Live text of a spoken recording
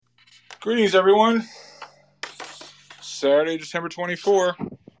Greetings, everyone. Saturday, December 24.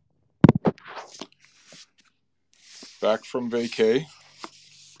 Back from vacay.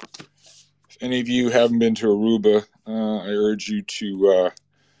 If any of you haven't been to Aruba, I urge you to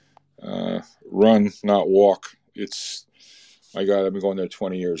run, not walk. My God, I've been going there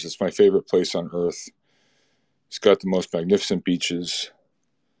 20 years. It's my favorite place on earth. It's got the most magnificent beaches,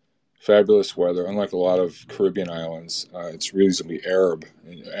 fabulous weather. Unlike a lot of Caribbean islands, it's reasonably arid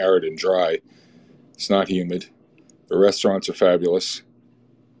and dry. It's not humid. The restaurants are fabulous.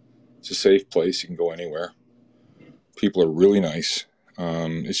 It's a safe place. You can go anywhere. People are really nice.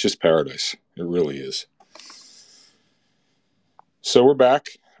 It's just paradise. It really is. So we're back.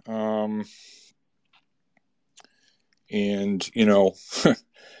 And,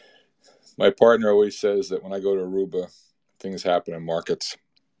 my partner always says that when I go to Aruba, things happen in markets.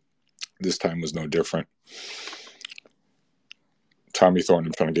 This time was no different. Tommy Thornton,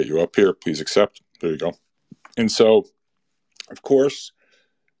 I'm trying to get you up here. Please accept. There you go. And so, of course,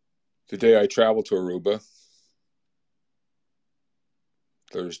 the day I traveled to Aruba,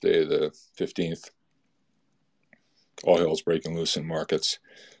 Thursday the 15th, all hell's breaking loose in markets.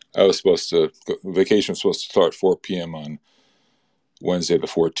 Vacation was supposed to start 4 p.m. on Wednesday the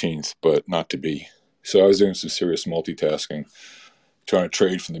 14th, but not to be. So I was doing some serious multitasking, trying to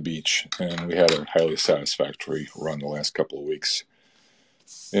trade from the beach, and we had a highly satisfactory run the last couple of weeks.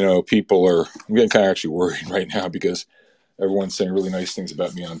 I'm getting kind of actually worried right now because everyone's saying really nice things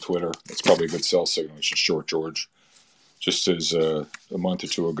about me on Twitter. It's probably a good sell signal. It's just Short George. Just as a month or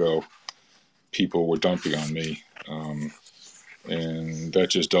two ago, people were dumping on me. And that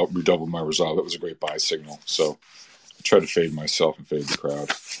just redoubled my resolve. That was a great buy signal. So I try to fade myself and fade the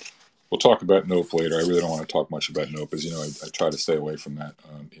crowd. We'll talk about Nope later. I really don't want to talk much about Nope. As you know, I try to stay away from that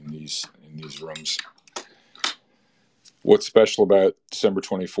in these rooms. What's special about December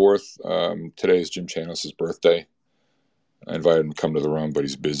 24th? Today is Jim Chanos' birthday. I invited him to come to the room, but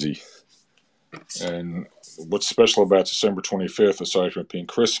he's busy. And what's special about December 25th, aside from it being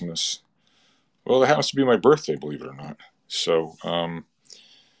Christmas? Well, it happens to be my birthday, believe it or not. So,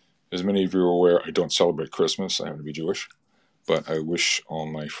 as many of you are aware, I don't celebrate Christmas. I happen to be Jewish. But I wish all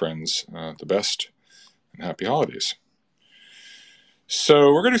my friends the best and happy holidays.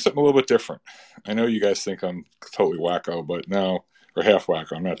 So we're going to do something a little bit different. I know you guys think I'm totally wacko, but no, or half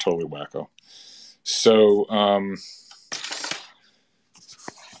wacko. I'm not totally wacko. So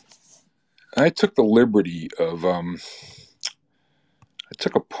I took the liberty of... I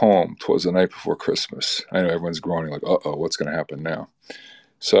took a poem. 'Twas the night before Christmas. I know everyone's groaning like, uh-oh, what's going to happen now?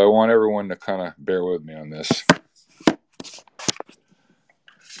 So I want everyone to kind of bear with me on this.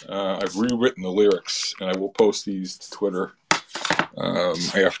 I've rewritten the lyrics, and I will post these to Twitter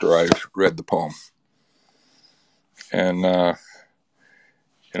after I've read the poem. And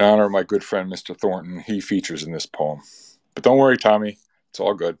in honor of my good friend, Mr. Thornton, he features in this poem. But don't worry, Tommy. It's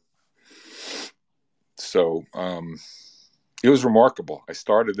all good. So... it was remarkable. I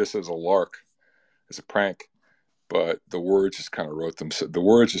started this as a lark, as a prank, but the words just kind of wrote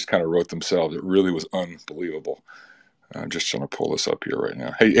themselves. It really was unbelievable. I'm just trying to pull this up here right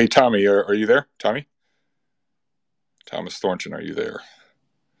now. Hey, Tommy, are you there? Tommy? Thomas Thornton, are you there?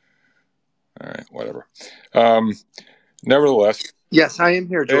 All right, whatever. Nevertheless. Yes, I am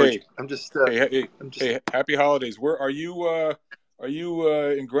here, George. Hey, I'm just. Hey, happy holidays. Where are you? Are you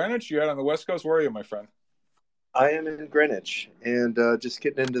in Greenwich? You out on the West Coast? Where are you, my friend? I am in Greenwich, and just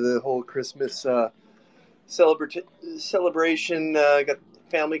getting into the whole Christmas celebration. Got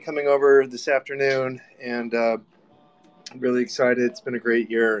family coming over this afternoon, and really excited. It's been a great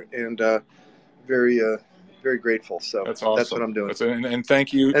year, and very grateful. So that's awesome. That's what I'm doing. And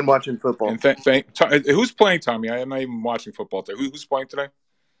thank you. And watching football. And who's playing, Tommy? I am not even watching football today. Who's playing today?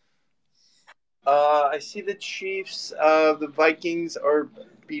 I see the Chiefs. The Vikings are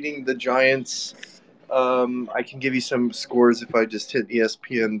beating the Giants. I can give you some scores if I just hit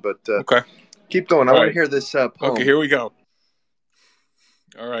ESPN, but okay. Keep going. I want to hear this poem. Okay, here we go.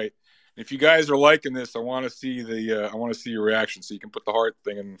 All right. If you guys are liking this, I want to see your reaction, so you can put the heart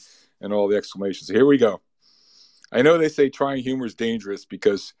thing and all the exclamations. So here we go. I know they say trying humor is dangerous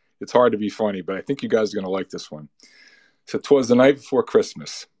because it's hard to be funny, but I think you guys are going to like this one. So 'twas the night before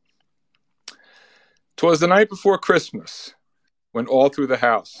Christmas. 'Twas the night before Christmas when all through the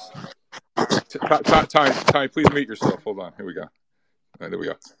house... Ty, please mute yourself. Hold on. Here we go. There we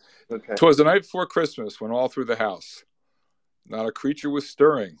go. Okay. 'Twas the night before Christmas when all through the house not a creature was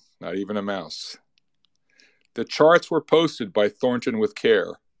stirring, not even a mouse. The charts were posted by Thornton with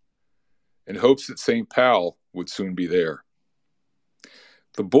care in hopes that St. Pal would soon be there.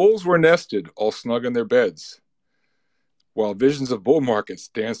 The bulls were nested all snug in their beds, while visions of bull markets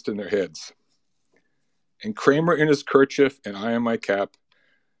danced in their heads. And Kramer in his kerchief and I in my cap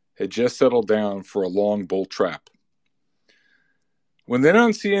had just settled down for a long bull trap. When then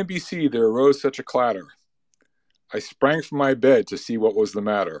on CNBC there arose such a clatter, I sprang from my bed to see what was the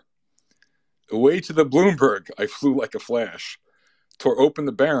matter. Away to the Bloomberg I flew like a flash, tore open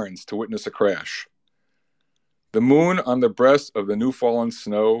the barrens to witness a crash. The moon on the breast of the new fallen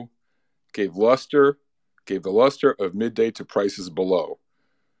snow gave the luster of midday to prices below.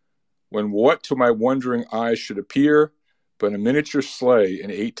 When what to my wondering eyes should appear but a miniature sleigh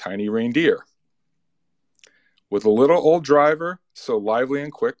and 8 tiny reindeer. With a little old driver, so lively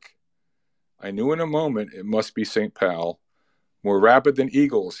and quick, I knew in a moment it must be St. Pal. More rapid than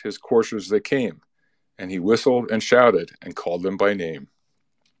eagles, his coursers they came, and he whistled and shouted and called them by name.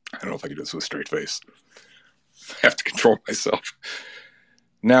 I don't know if I can do this with a straight face. I have to control myself.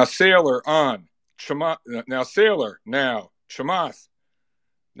 Now, sailor, on. Now, sailor, now. Chamath.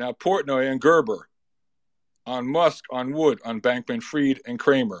 Now, Portnoy and Gerber. On Musk, on Wood, on Bankman, Fried, and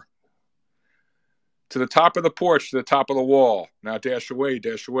Kramer. To the top of the porch, to the top of the wall. Now dash away,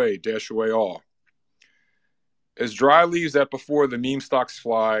 dash away, dash away all. As dry leaves that before the meme stocks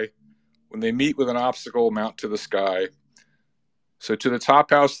fly, when they meet with an obstacle, mount to the sky. So to the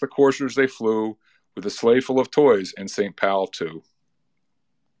top house the coursers they flew, with a sleigh full of toys, and St. Pal too.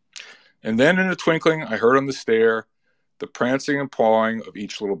 And then in a twinkling I heard on the stair the prancing and pawing of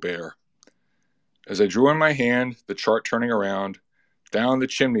each little bear. As I drew in my hand, the chart turning around, down the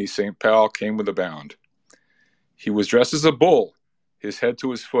chimney St. Pal came with a bound. He was dressed as a bull, his head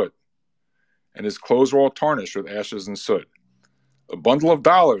to his foot, and his clothes were all tarnished with ashes and soot. A bundle of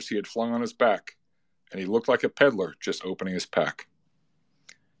dollars he had flung on his back, and he looked like a peddler just opening his pack.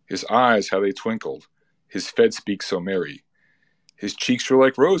 His eyes, how they twinkled, his fed speak so merry. His cheeks were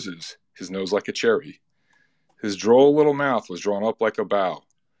like roses, his nose like a cherry. His droll little mouth was drawn up like a bow,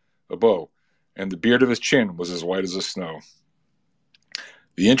 and the beard of his chin was as white as the snow.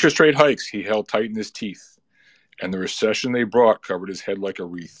 The interest rate hikes he held tight in his teeth, and the recession they brought covered his head like a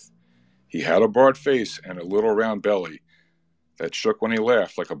wreath. He had a broad face and a little round belly that shook when he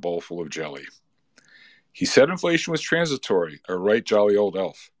laughed like a bowl full of jelly. He said inflation was transitory, a right jolly old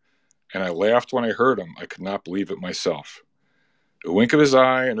elf, and I laughed when I heard him. I could not believe it myself. A wink of his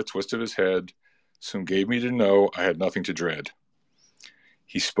eye and a twist of his head soon gave me to know I had nothing to dread.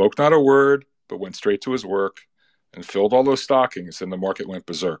 He spoke not a word, but went straight to his work and filled all those stockings, and the market went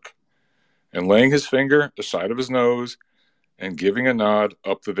berserk. And laying his finger aside of his nose and giving a nod,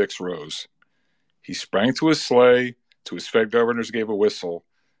 up the VIX rose. He sprang to his sleigh, to his Fed governors gave a whistle,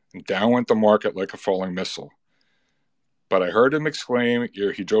 and down went the market like a falling missile. But I heard him exclaim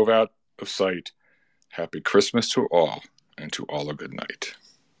ere he drove out of sight, "Happy Christmas to all, and to all a good night."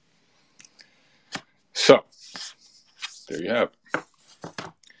 So, there you have it.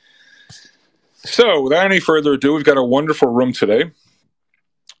 So, without any further ado, we've got a wonderful room today.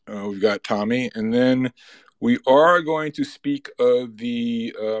 We've got Tommy, and then we are going to speak of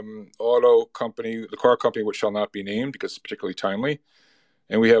the auto company, the car company, which shall not be named because it's particularly timely.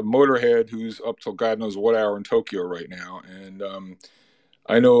 And we have Motorhead, who's up till God knows what hour in Tokyo right now. And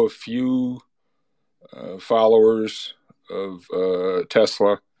I know a few followers of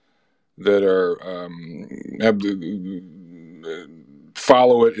Tesla that are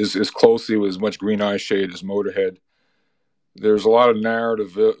follow it as closely with as much green eye shade as Motorhead. There's a lot of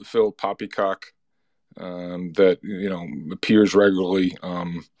narrative-filled poppycock that appears regularly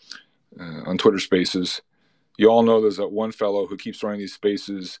on Twitter Spaces. You all know there's that one fellow who keeps running these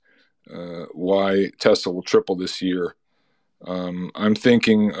spaces. Why Tesla will triple this year. I'm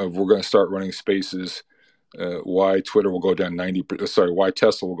thinking of we're going to start running spaces. Why Twitter will go down why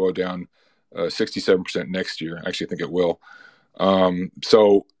Tesla will go down 67% next year. Actually, I think it will.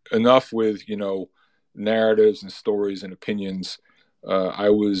 So enough with narratives and stories and opinions. I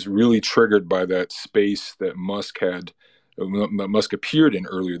was really triggered by that space that Musk appeared in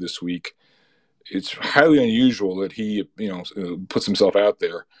earlier this week. It's highly unusual that he puts himself out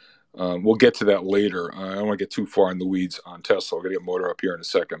there. We'll get to that later. I don't want to get too far in the weeds on Tesla. We're going to get Motor up here in a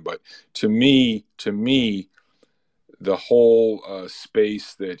second. But to me, the whole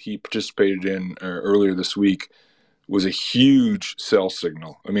space that he participated in earlier this week was a huge sell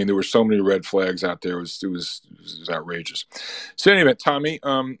signal. I mean, there were so many red flags out there. It was outrageous. So anyway, Tommy,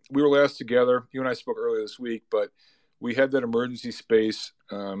 we were last together. You and I spoke earlier this week, but we had that emergency space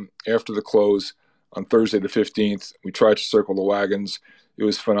after the close on Thursday the 15th. We tried to circle the wagons. It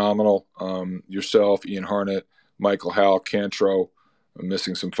was phenomenal. Yourself, Ian Harnett, Michael Howell, Cantro. I'm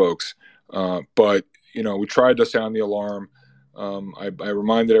missing some folks. But we tried to sound the alarm. I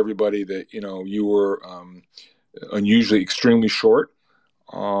reminded everybody that, you were unusually extremely short.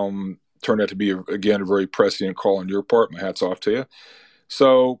 Turned out to be, again, a very prescient call on your part. My hat's off to you.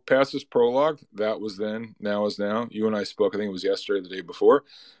 So, past this prologue, that was then, now is now. You and I spoke, I think it was yesterday or the day before.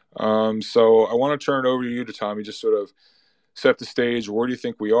 So, I want to turn it over to you, to Tommy, just sort of set the stage. Where do you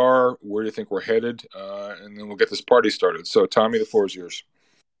think we are? Where do you think we're headed? And then we'll get this party started. So, Tommy, the floor is yours.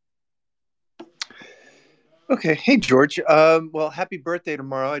 Okay. Hey, George. Well, happy birthday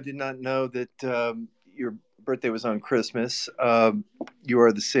tomorrow. I did not know that your birthday was on Christmas. You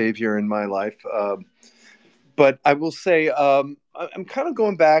are the savior in my life. But I will say, I'm kind of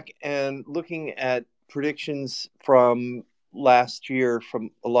going back and looking at predictions from last year from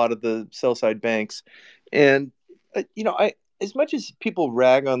a lot of the sell side banks. And, I, as much as people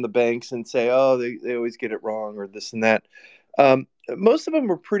rag on the banks and say, oh, they always get it wrong or this and that, most of them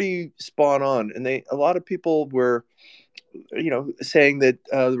were pretty spot on. And a lot of people were, saying that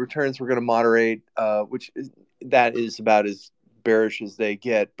the returns were going to moderate, that is about as bearish as they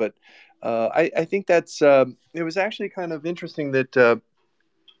get. But I think that's it was actually kind of interesting that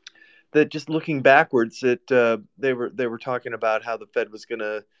just looking backwards, that they were talking about how the Fed was going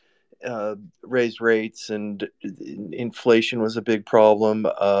to raise rates and inflation was a big problem.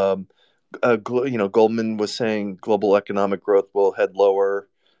 Goldman was saying global economic growth will head lower.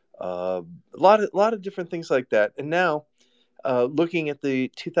 A lot of different things like that, and now looking at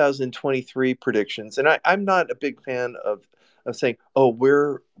the 2023 predictions, and I'm not a big fan of saying, "Oh,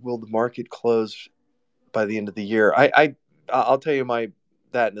 where will the market close by the end of the year?" I'll tell you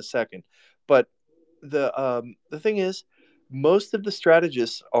that in a second. But the thing is, most of the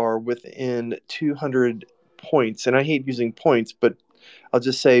strategists are within 200 points, and I hate using points, but I'll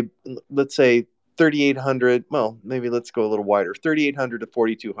just say, let's say 3,800. Well, maybe let's go a little wider, 3,800 to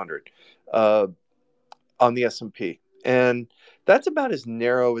 4,200. On the S&P, and that's about as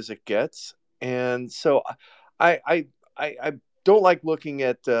narrow as it gets. And so I don't like looking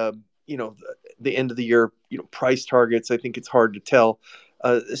at the end of the year price targets. I think it's hard to tell,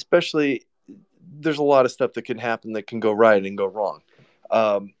 especially there's a lot of stuff that can happen that can go right and go wrong.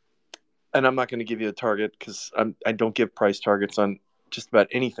 Um, and I'm not going to give you a target because I don't give price targets on just about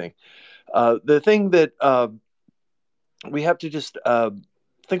anything. The thing that we have to just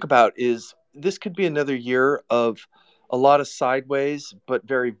think about is this could be another year of a lot of sideways but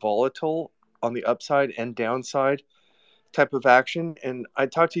very volatile on the upside and downside type of action. And I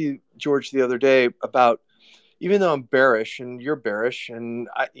talked to you, George, the other day about, even though I'm bearish and you're bearish, and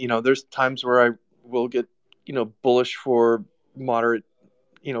there's times where I will get bullish for moderate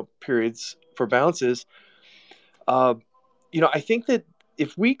periods for bounces. uh, I think that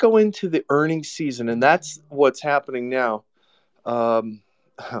if we go into the earnings season, and that's what's happening now. um,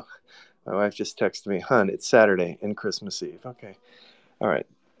 My wife just texted me, "Hun, it's Saturday and Christmas Eve." Okay, all right.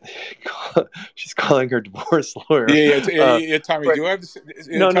 She's calling her divorce lawyer. Yeah, Tommy. Right. Do I have this?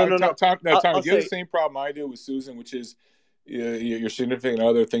 No, no, no, no. No, I'll, Tommy. I'll Do you have the say, same problem I do with Susan, which is your significant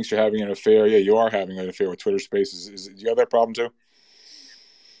other thinks you're having an affair? Yeah, you are having an affair with Twitter Spaces. Do you have that problem too?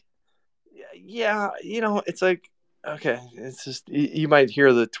 yeah, it's like, okay, it's just you might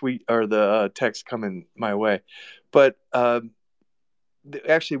hear the tweet or the text coming my way, but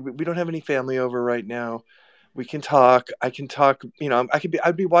actually, we don't have any family over right now. We can talk. I can talk.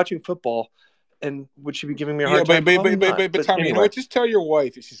 I'd be watching football, and would she be giving me a Yeah, hard time? Probably not. but But Tommy, you know anyway, what? Just tell your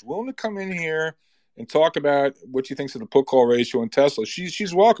wife if she's willing to come in here and talk about what she thinks of the put call ratio in Tesla.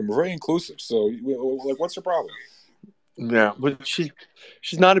 She's welcome. We're very inclusive. So, like, what's the problem? yeah, but she's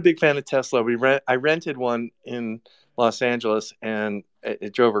not a big fan of Tesla. I rented one in Los Angeles, and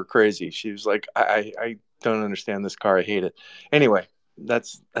it drove her crazy. She was like, I don't understand this car. I hate it. Anyway,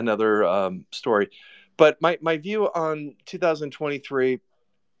 that's another story. But my view on 2023,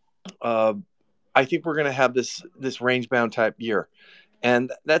 uh, I think we're going to have this range bound type year,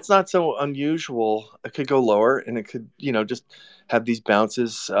 and that's not so unusual. It could go lower, and it could just have these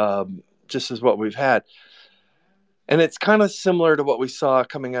bounces, just as what we've had. And it's kind of similar to what we saw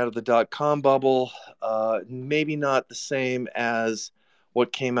coming out of the dot-com bubble. Maybe not the same as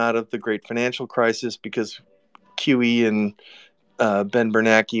what came out of the great financial crisis, because QE and Ben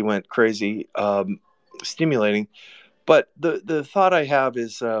Bernanke went crazy, stimulating. But the thought I have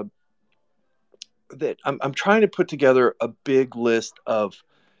is that I'm trying to put together a big list of,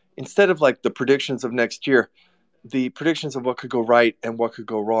 instead of like the predictions of next year, the predictions of what could go right and what could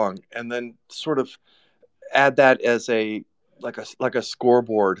go wrong, and then sort of add that as a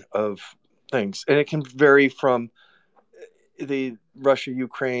scoreboard of things. And it can vary from the Russia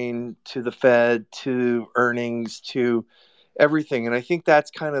Ukraine to the Fed to earnings to everything. And I think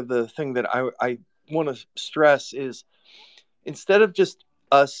that's kind of the thing that I want to stress is, instead of just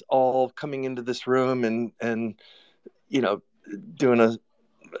us all coming into this room and doing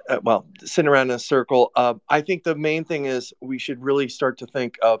sitting around in a circle. I think the main thing is we should really start to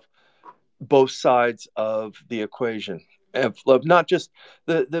think of both sides of the equation, of not just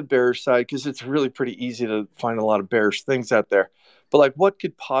the bearish side, because it's really pretty easy to find a lot of bearish things out there, but like what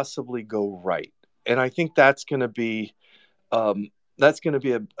could possibly go right. And I think that's going to be a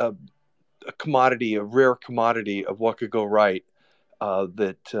commodity, a rare commodity of what could go right,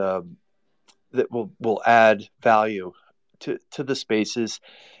 that will add value to the spaces.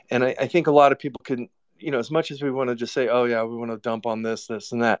 And I think a lot of people can, as much as we want to just say, oh yeah, we want to dump on this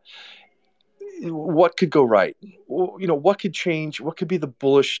and that, what could go right? What could change? What could be the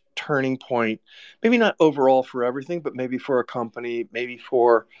bullish turning point? Maybe not overall for everything, but maybe for a company, maybe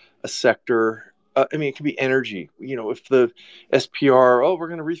for a sector. It could be energy. If the SPR, oh, we're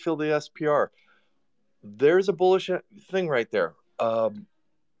going to refill the SPR, there's a bullish thing right there.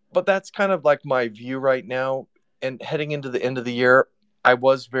 But that's kind of like my view right now. And heading into the end of the year, I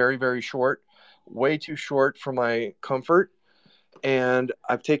was very, very short, way too short for my comfort. And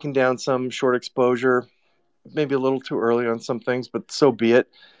I've taken down some short exposure, maybe a little too early on some things, but so be it.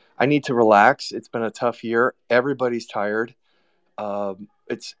 I need to relax. It's been a tough year. Everybody's tired.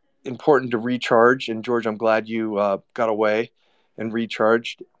 It's important to recharge. And George, I'm glad you got away and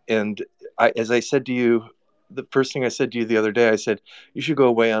recharged. And as I said to you, the first thing I said to you the other day, I said, you should go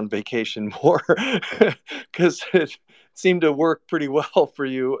away on vacation more because it seemed to work pretty well for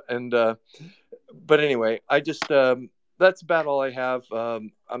you. And, but anyway, I just, that's about all I have.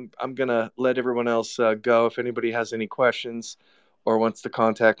 I'm going to let everyone else go. If anybody has any questions or wants to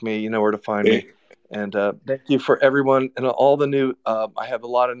contact me, you know where to find me. And thank you for everyone and all the new. I have a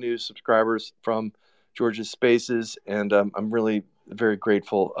lot of new subscribers from George's Spaces, and I'm really very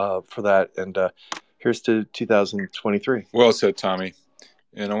grateful for that. And here's to 2023. Well said, Tommy.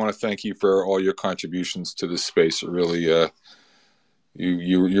 And I want to thank you for all your contributions to this space. It really,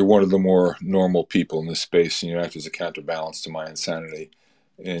 you're one of the more normal people in this space, and you act as a counterbalance to my insanity.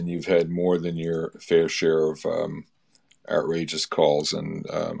 And you've had more than your fair share of outrageous calls, and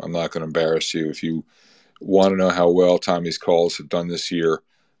I'm not going to embarrass you. If you want to know how well Tommy's calls have done this year,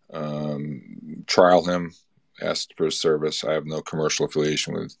 trial him, ask for his service. I have no commercial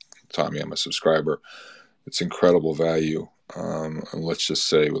affiliation with Tommy. I'm a subscriber. It's incredible value. And let's just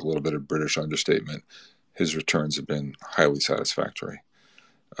say, with a little bit of British understatement, his returns have been highly satisfactory.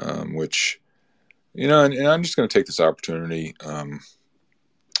 Which, and I'm just going to take this opportunity.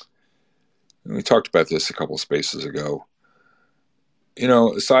 We talked about this a couple of spaces ago.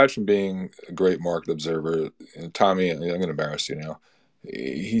 Aside from being a great market observer, Tommy, I'm going to embarrass you now.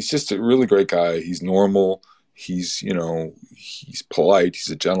 He's just a really great guy. He's normal. He's, he's polite. He's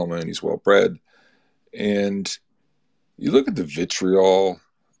a gentleman. He's well bred. And you look at the vitriol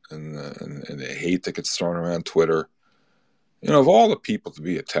and the hate that gets thrown around Twitter. Of all the people to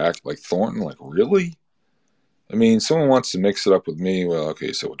be attacked, like Thornton, like really? Someone wants to mix it up with me. Well,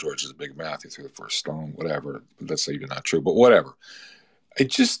 okay, so George is a big mouth. He threw the first stone, whatever. That's even not true, but whatever. I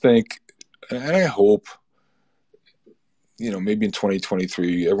just think, and I hope, maybe in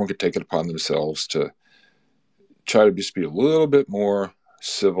 2023, everyone could take it upon themselves to try to just be a little bit more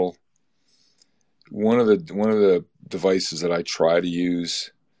civil. One of the devices that I try to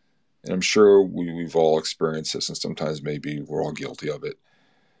use, and I'm sure we've all experienced this, and sometimes maybe we're all guilty of it.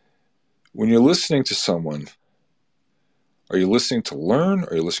 When you're listening to someone, are you listening to learn, or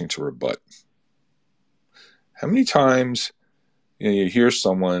are you listening to rebut? How many times you hear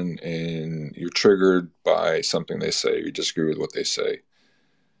someone and you're triggered by something they say, you disagree with what they say.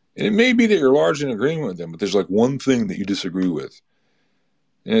 And it may be that you're largely in agreement with them, but there's like one thing that you disagree with.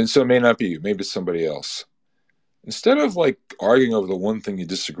 And so it may not be you, maybe it's somebody else. Instead of like arguing over the one thing you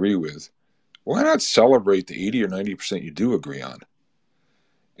disagree with, why not celebrate the 80 or 90% you do agree on?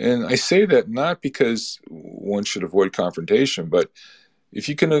 And I say that not because one should avoid confrontation, but if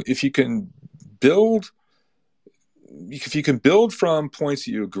you can build from points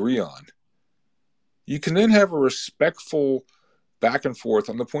that you agree on, you can then have a respectful back and forth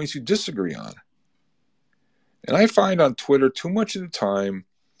on the points you disagree on. And I find on Twitter, too much of the time,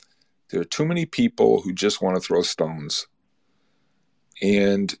 there are too many people who just want to throw stones.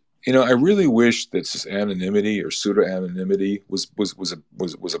 And I really wish that this anonymity or pseudo-anonymity was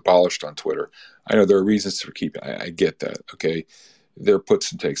abolished on Twitter. I know there are reasons for keeping. I get that. Okay, there are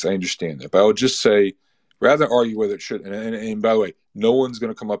puts and takes. I understand that, but I would just say, rather than argue whether it should. And by the way, no one's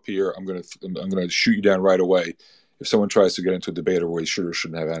going to come up here. I'm going to shoot you down right away if someone tries to get into a debate over whether you should or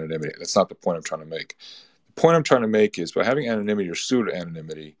shouldn't have anonymity. That's not the point I'm trying to make. The point I'm trying to make is by having anonymity or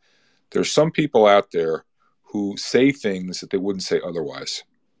pseudo-anonymity, there's some people out there who say things that they wouldn't say otherwise.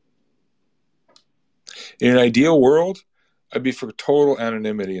 In an ideal world, I'd be for total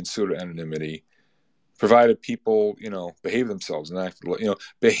anonymity and pseudo-anonymity, provided people, behave themselves and act,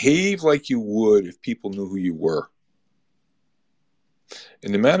 behave like you would if people knew who you were.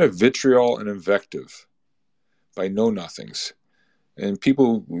 And the amount of vitriol and invective by know-nothings, and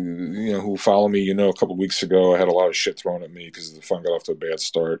people, who follow me, a couple of weeks ago, I had a lot of shit thrown at me because the fun got off to a bad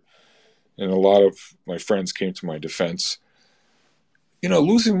start. And a lot of my friends came to my defense.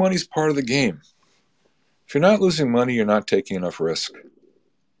 Losing money is part of the game. If you're not losing money, you're not taking enough risk.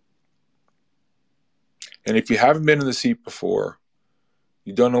 And if you haven't been in the seat before,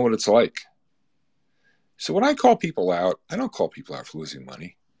 you don't know what it's like. So when I call people out, I don't call people out for losing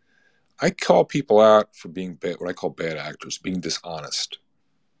money. I call people out for being what I call bad actors, being dishonest.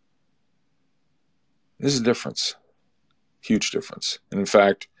 There's a difference, huge difference. And in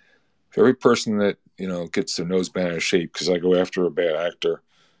fact, for every person that gets their nose bent out of shape because I go after a bad actor,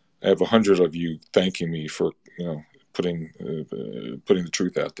 I have 100 of you thanking me for putting the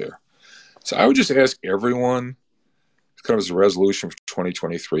truth out there. So I would just ask everyone, kind of as a resolution for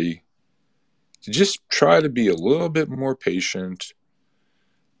 2023, to just try to be a little bit more patient,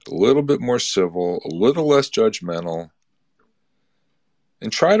 a little bit more civil, a little less judgmental,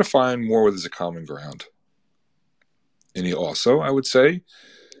 and try to find more where there's a common ground. And also, I would say,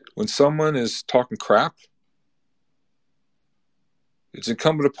 when someone is talking crap, it's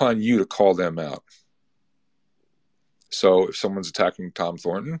incumbent upon you to call them out. So if someone's attacking Tom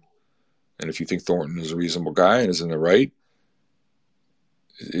Thornton, and if you think Thornton is a reasonable guy and is in the right,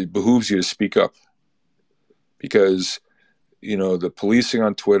 it behooves you to speak up. Because, the policing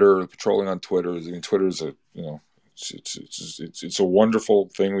on Twitter, the patrolling on Twitter, Twitter is it's a wonderful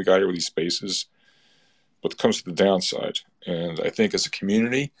thing we got here with these spaces, but it comes to the downside. And I think as a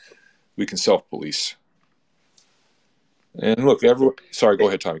community, we can self-police. And look, sorry, go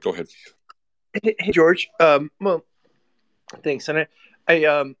ahead, Tommy. Go ahead. Hey, George. Well, thanks. And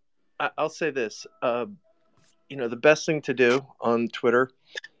I'll say this. The best thing to do on Twitter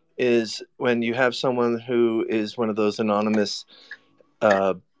is when you have someone who is one of those anonymous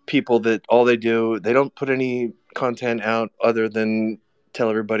people that all they don't put any content out other than tell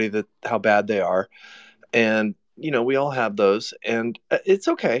everybody how bad they are. And, we all have those, and it's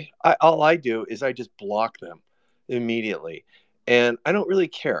okay. All I do is I just block them immediately, and I don't really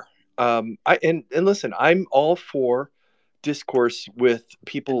care. And listen, I'm all for discourse with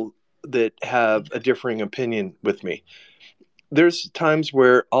people that have a differing opinion with me. There's times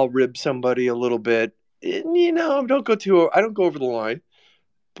where I'll rib somebody a little bit, and, I don't go over the line,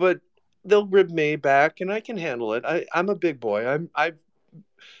 but they'll rib me back, and I can handle it. I'm a big boy.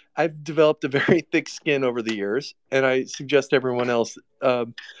 I've developed a very thick skin over the years, and I suggest everyone else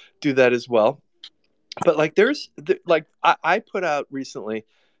do that as well. But I put out recently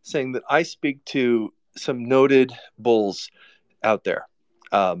saying that I speak to some noted bulls out there.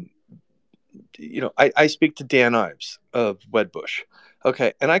 I speak to Dan Ives of Wedbush.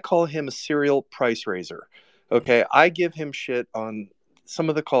 Okay. And I call him a serial price raiser. Okay. I give him shit on some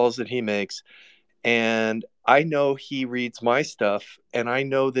of the calls that he makes. And I know he reads my stuff. And I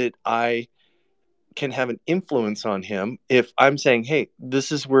know that I can have an influence on him if I'm saying, hey,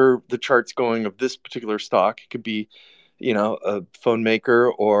 this is where the chart's going of this particular stock. It could be, a phone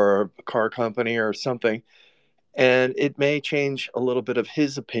maker or a car company or something. And it may change a little bit of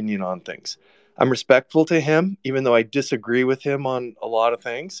his opinion on things. I'm respectful to him, even though I disagree with him on a lot of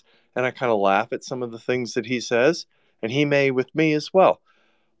things. And I kind of laugh at some of the things that he says, and he may with me as well.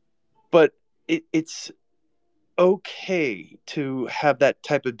 But it's okay to have that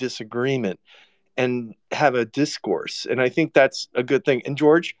type of disagreement and have a discourse. And I think that's a good thing. And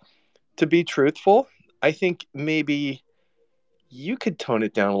George, to be truthful, I think maybe you could tone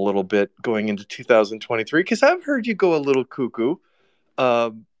it down a little bit going into 2023, because I've heard you go a little cuckoo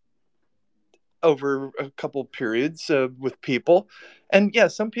over a couple periods with people. And yeah,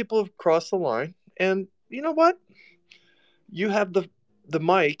 some people have crossed the line. And you know what? You have the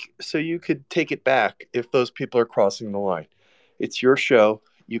mic, so you could take it back if those people are crossing the line. It's your show.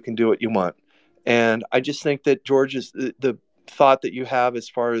 You can do what you want. And I just think that George is the thought that you have as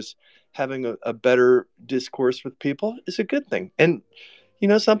far as having a better discourse with people is a good thing. And you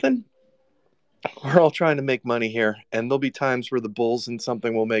know something? We're all trying to make money here, and there'll be times where the Bulls in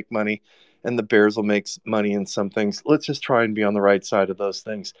something will make money and the Bears will make money in some things. Let's just try and be on the right side of those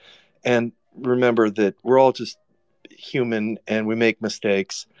things. And remember that we're all just human and we make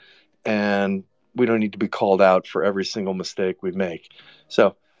mistakes, and we don't need to be called out for every single mistake we make.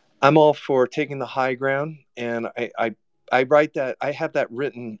 So I'm all for taking the high ground, and I write that. I have that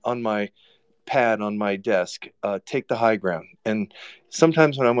written on my pad on my desk, take the high ground. And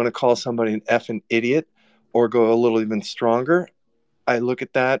sometimes when I want to call somebody an effing idiot or go a little even stronger, I look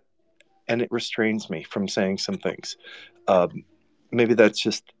at that and it restrains me from saying some things. Um, Maybe that's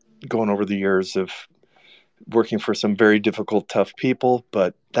just going over the years of working for some very difficult, tough people,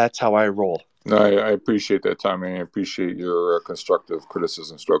 but that's how I roll. No, I appreciate that, Tommy. I appreciate your constructive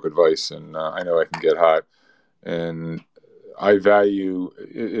criticism, stroke advice, and I know I can get hot. And I value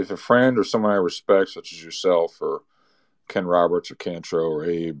if a friend or someone I respect, such as yourself or Ken Roberts or Cantro or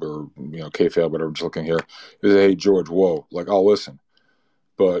Abe or KFAB, whatever, just looking here, is hey George, whoa, like I'll listen.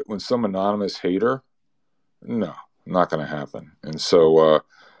 But when some anonymous hater, no, not going to happen. And so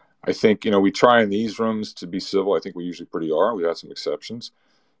I think we try in these rooms to be civil. I think we usually pretty are. We had some exceptions.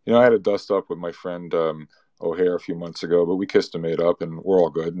 I had a dust up with my friend O'Hare a few months ago, but we kissed and made up, and we're all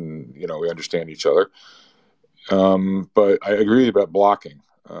good, and we understand each other. But I agree about blocking.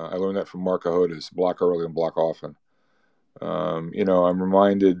 I learned that from Mark Cahodas: block early and block often. I'm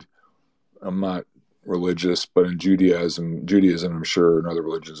reminded. I'm not religious, but in Judaism, I'm sure in other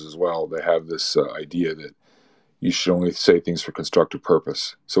religions as well, they have this idea that you should only say things for constructive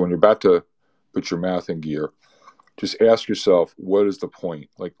purpose. So when you're about to put your mouth in gear, just ask yourself, what is the point?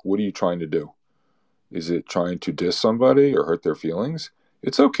 Like, what are you trying to do? Is it trying to diss somebody or hurt their feelings?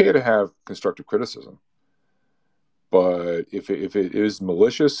 It's okay to have constructive criticism. But if it is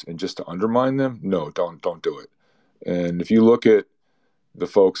malicious and just to undermine them, no, don't do it. And if you look at the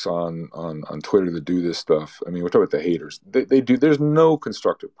folks on Twitter that do this stuff, I mean, we're talking about the haters. They do. There's no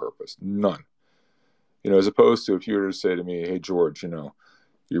constructive purpose, none. As opposed to if you were to say to me, "Hey George, you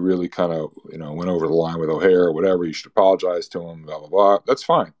really kind of went over the line with O'Hare or whatever. You should apologize to him." Blah blah blah. That's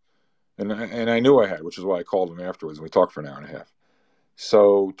fine. And I knew I had, which is why I called him afterwards, and we talked for an hour and a half.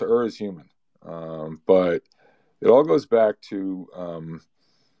 So to err is human, but it all goes back to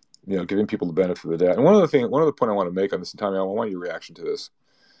giving people the benefit of the doubt. And one other point I want to make on this, and Tommy, I want your reaction to this.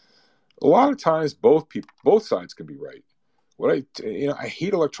 A lot of times, both sides can be right. I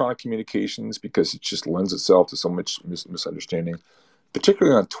hate electronic communications because it just lends itself to so much misunderstanding,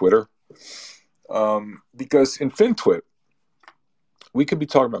 particularly on Twitter. Because in FinTwit, we could be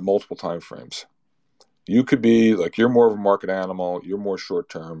talking about multiple time frames. You could be like, you're more of a market animal, you're more short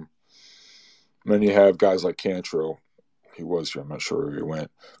term. And then you have guys like Cantro, he was here, I'm not sure where he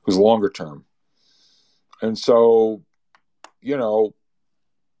went, who's longer term. And so,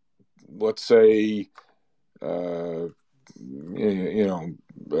 let's say, I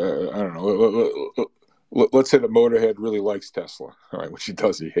don't know. Let's say that Motorhead really likes Tesla, all right, which he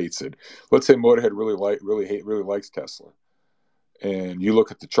does. He hates it. Let's say Motorhead really likes Tesla, and you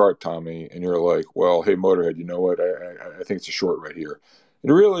look at the chart, Tommy, and you're like, well, hey, Motorhead, you know what? I think it's a short right here.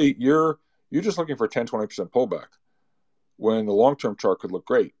 And really, you're just looking for a 10-20% pullback when the long-term chart could look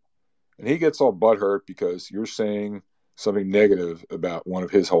great. And he gets all butthurt because you're saying something negative about one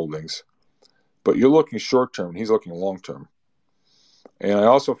of his holdings, but you're looking short-term, and he's looking long-term. And I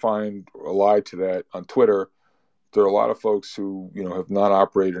also find allied to that on Twitter, there are a lot of folks who have not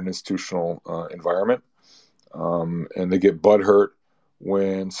operated in an institutional environment, and they get butthurt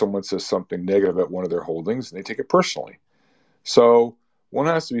when someone says something negative about one of their holdings, and they take it personally. So one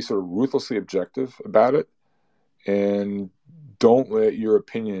has to be sort of ruthlessly objective about it, and don't let your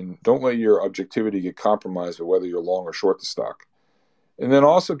objectivity get compromised by whether you're long or short the stock. And then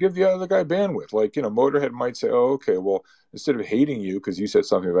also give the other guy bandwidth. Like, Motorhead might say, oh, okay, well, instead of hating you because you said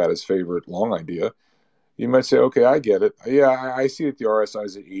something about his favorite long idea, you might say, okay, I get it. Yeah, I see that the RSI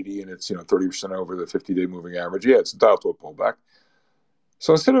is at 80 and it's 30% over the 50-day moving average. Yeah, it's entitled to a pullback.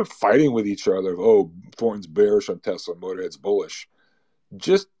 So instead of fighting with each other, Thornton's bearish on Tesla, Motorhead's bullish,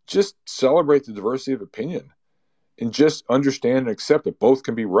 just celebrate the diversity of opinion and just understand and accept that both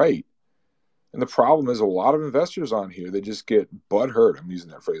can be right. And the problem is a lot of investors on here, they just get butthurt. I'm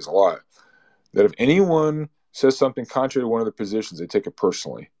using that phrase a lot. That if anyone says something contrary to one of the positions, they take it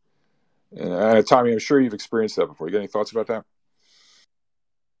personally. And Tommy, I'm sure you've experienced that before. You got any thoughts about that?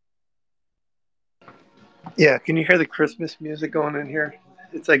 Yeah, can you hear the Christmas music going in here?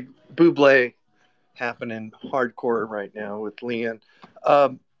 It's like Buble happening hardcore right now with Leanne.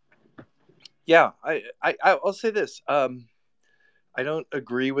 Um, yeah, I'll say this. I don't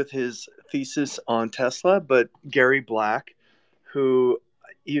agree with his thesis on Tesla, but Gary Black, who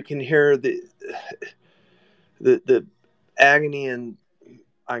you can hear the agony and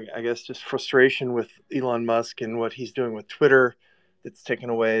I guess just frustration with Elon Musk and what he's doing with Twitter, that's taken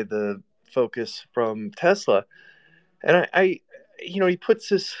away the focus from Tesla. And he puts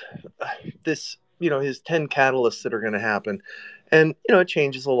this his 10 catalysts that are going to happen, and it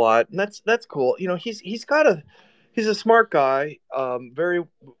changes a lot, and that's cool. He's a smart guy, very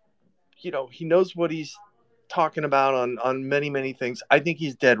he knows what he's talking about on many, many things. I think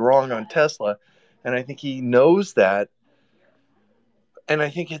he's dead wrong on Tesla, and I think he knows that. And I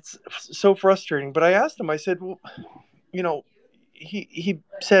think it's so frustrating. But I asked him, I said, well, you know, he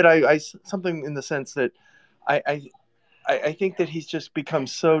said I something in the sense that I, I I think that he's just become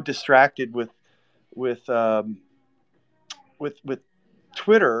so distracted with um, with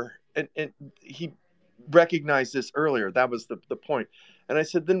Twitter, and he recognized this earlier. That was the point. And I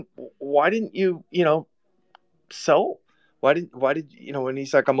said, then why didn't you sell? Why did? And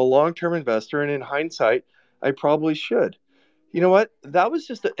he's like, I'm a long term investor, and in hindsight, I probably should. You know what? That was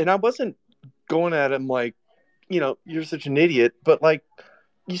and I wasn't going at him like, you're such an idiot, but like,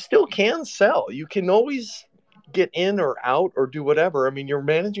 you still can sell. You can always get in or out or do whatever. I mean, you're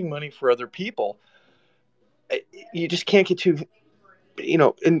managing money for other people. You just can't get too,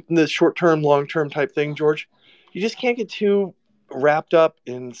 in the short term, long term type thing, George. You just can't get too wrapped up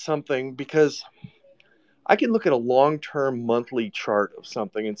in something, because I can look at a long term monthly chart of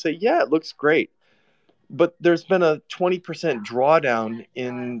something and say, yeah, it looks great. But there's been a 20% drawdown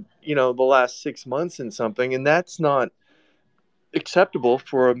in, the last 6 months in something. And that's not acceptable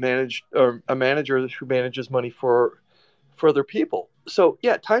for a manager who manages money for other people. So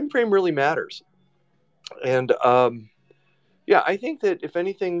yeah, time frame really matters. And yeah, I think that if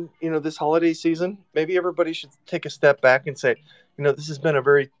anything, this holiday season, maybe everybody should take a step back and say, this has been a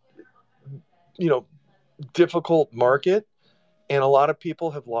very, you know, difficult market, and a lot of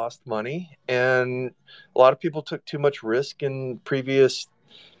people have lost money, and a lot of people took too much risk in previous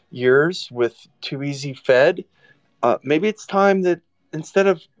years with too easy Fed. Maybe it's time that, instead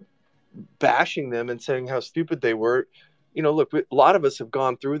of bashing them and saying how stupid they were, look, a lot of us have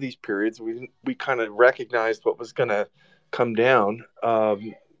gone through these periods. We kind of recognized what was going to come down.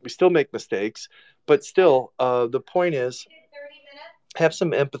 We still make mistakes, but still, the point is, have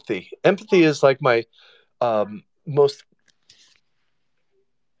some empathy. Empathy is like my most.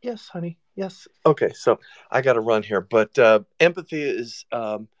 Yes, honey. Yes. Okay, so I got to run here, but empathy is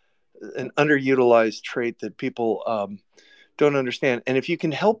an underutilized trait that people don't understand. And if you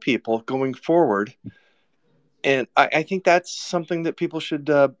can help people going forward, and I think that's something that people should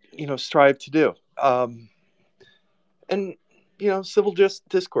strive to do. And civil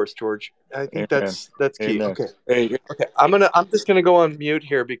discourse, George. I think Amen. that's key. Amen. Okay. Hey, Okay. I'm just gonna go on mute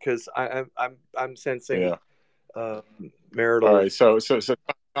here, because I'm sensing yeah. uh, All marital right. So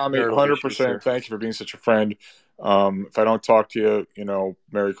Tommy, marital issues 100%. here. Thank you for being such a friend. If I don't talk to you,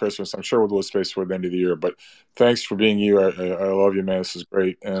 Merry Christmas. I'm sure we'll do a space for the end of the year, but thanks for being you. I love you, man. This is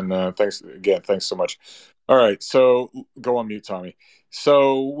great. And thanks again. Thanks so much. All right. So go on mute, Tommy.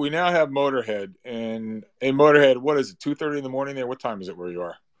 So we now have Motorhead. And hey, Motorhead, what is it, 2:30 in the morning there? What time is it where you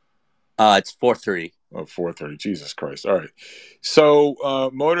are? It's 4:30. Oh, 4:30. Jesus Christ. All right. So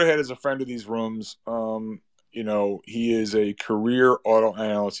Motorhead is a friend of these rooms. He is a career auto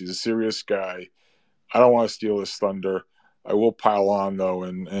analyst. He's a serious guy. I don't want to steal his thunder. I will pile on though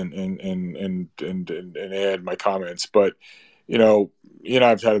and add my comments. But he and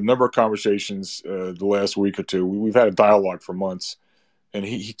I've had a number of conversations the last week or two. We've had a dialogue for months, and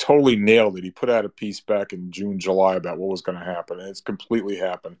he totally nailed it. He put out a piece back in June, July about what was going to happen, and it's completely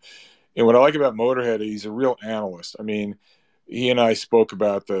happened. And what I like about Motorhead, he's a real analyst. I mean, he and I spoke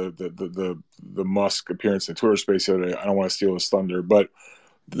about the Musk appearance in Twitter Space the other day. I don't want to steal his thunder, but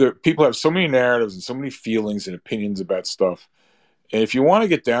people have so many narratives and so many feelings and opinions about stuff. And if you want to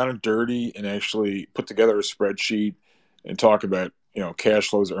get down and dirty and actually put together a spreadsheet and talk about cash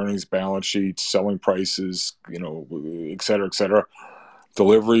flows, earnings, balance sheets, selling prices, et cetera,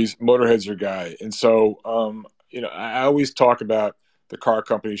 deliveries, Motorhead's your guy. And so I always talk about the car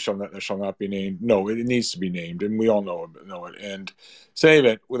company shall not be named. No, it needs to be named, and we all know it. And saying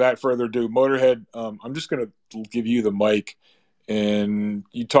it, without further ado, Motorhead, I'm just going to give you the mic, and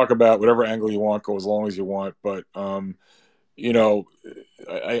you talk about whatever angle you want, go as long as you want. But you know,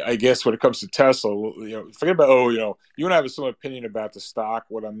 I guess when it comes to Tesla, forget about you and I have some opinion about the stock.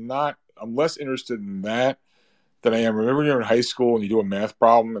 I'm less interested in that than I am. Remember, you're in high school and you do a math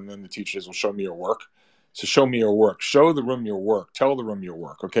problem, and then the teachers will show me your work. So show me your work. Show the room your work. Tell the room your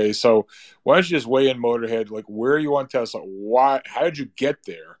work. Okay. So why don't you just weigh in, Motorhead? Like, where are you on Tesla? Why? How did you get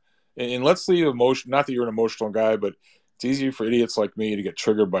there? And let's leave emotion. Not that you're an emotional guy, but it's easy for idiots like me to get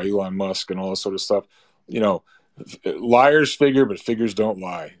triggered by Elon Musk and all this sort of stuff. Liars figure, but figures don't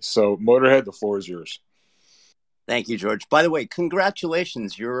lie. So Motorhead, the floor is yours. Thank you, George. By the way,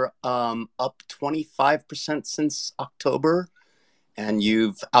 congratulations. You're up 25% since October, and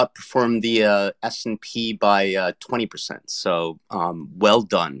you've outperformed the S&P by 20%. So well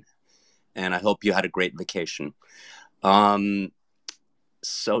done. And I hope you had a great vacation.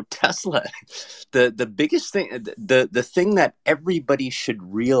 So Tesla, the biggest thing, the thing that everybody should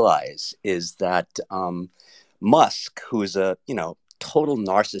realize is that Musk, who is a total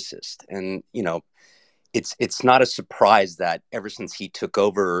narcissist, and it's not a surprise that ever since he took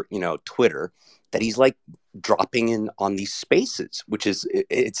over Twitter, that he's like dropping in on these spaces, which is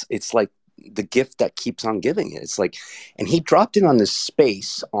it's like the gift that keeps on giving. It's like, and he dropped in on this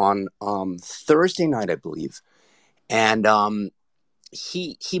space on Thursday night, I believe, and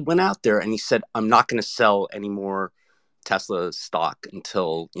he went out there and he said, I'm not going to sell any more Tesla stock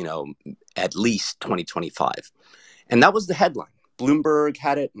until, at least 2025. And that was the headline. Bloomberg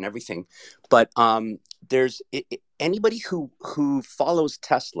had it and everything. But anybody who follows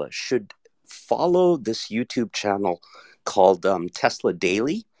Tesla should follow this YouTube channel called Tesla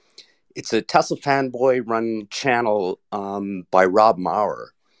Daily. It's a Tesla fanboy run channel by Rob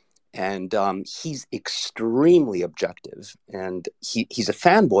Maurer. And he's extremely objective, and he's a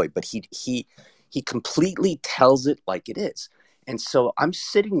fanboy, but he completely tells it like it is. And so I'm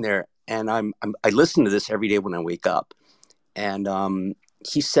sitting there, and I listen to this every day when I wake up. And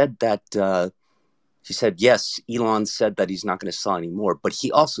he said yes, Elon said that he's not going to sell anymore, but he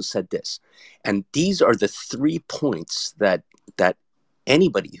also said this, and these are the 3 points that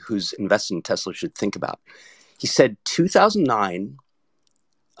anybody who's invested in Tesla should think about. He said 2009.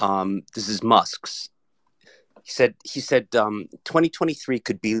 This is Musk's. He said 2023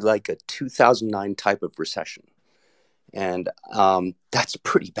 could be like a 2009 type of recession, and that's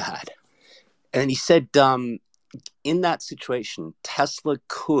pretty bad. And he said in that situation, Tesla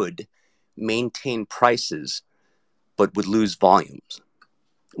could maintain prices, but would lose volumes,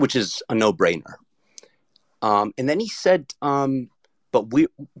 which is a no-brainer. And then he said,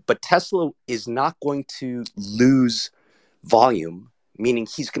 but Tesla is not going to lose volume, meaning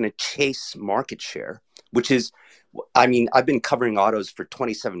he's going to chase market share, which is, I mean, I've been covering autos for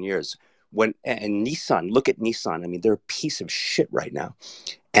 27 years. And Nissan, look at Nissan. I mean, they're a piece of shit right now.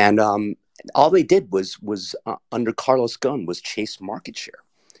 And all they did was under Carlos Ghosn was chase market share.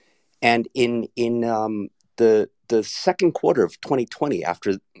 And in the second quarter of 2020,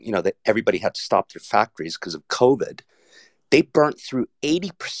 after that everybody had to stop their factories because of COVID, they burnt through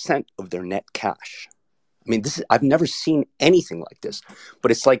 80% of their net cash. I mean, I've never seen anything like this,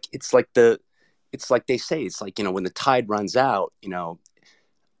 but it's like they say, it's like, when the tide runs out,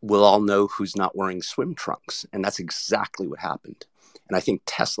 we'll all know who's not wearing swim trunks. And that's exactly what happened. And I think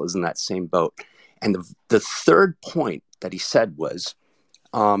Tesla's in that same boat. And the third point that he said was,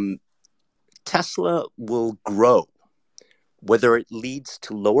 Tesla will grow, whether it leads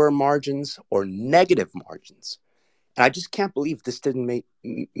to lower margins or negative margins. And I just can't believe this didn't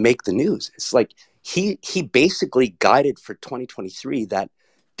make the news. It's like he basically guided for 2023 that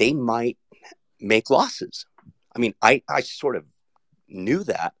they might make losses. I mean, I sort of knew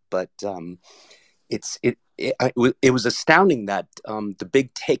that, but it was astounding that the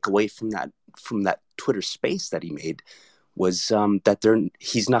big takeaway from that Twitter space that he made was that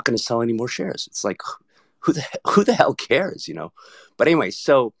he's not going to sell any more shares. It's like, who the hell cares, But anyway,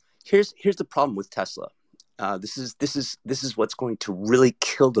 so here's the problem with Tesla. This is what's going to really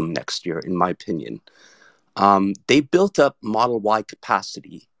kill them next year, in my opinion. They built up Model Y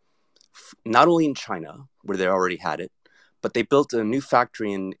capacity, not only in China, where they already had it, but they built a new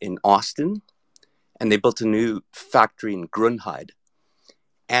factory in Austin, and they built a new factory in Grunheide.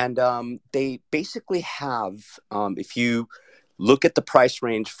 And they basically have, if you look at the price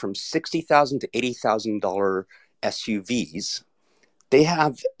range from $60,000 to $80,000 SUVs, they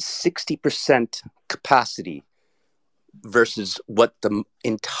have 60% capacity versus what the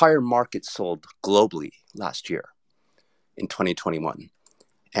entire market sold globally last year in 2021.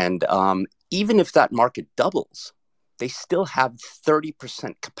 And even if that market doubles, they still have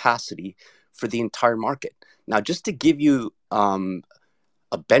 30% capacity for the entire market. Now, just to give you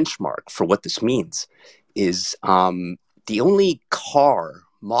a benchmark for what this means is the only car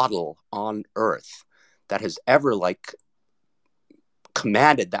model on Earth that has ever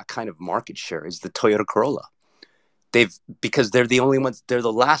commanded that kind of market share is the Toyota Corolla. Because they're the only ones, they're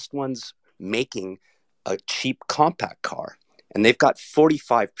the last ones making a cheap compact car. And they've got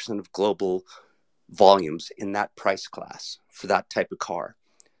 45% of global volumes in that price class for that type of car.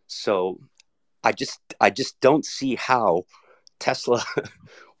 So I just don't see how Tesla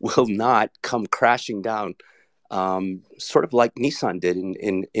will not come crashing down, sort of like Nissan did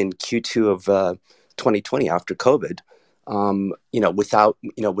in Q2 of 2020 after COVID, without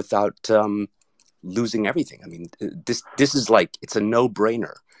losing everything. I mean, this is like, it's a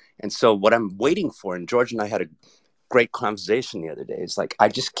no-brainer. And so what I'm waiting for, and George and I had a great conversation the other day, is like, I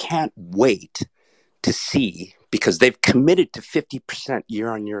just can't wait to see, because they've committed to 50%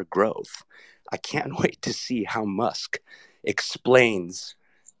 year-on-year growth. I can't wait to see how Musk explains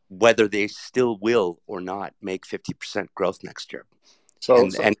whether they still will or not make 50% growth next year. So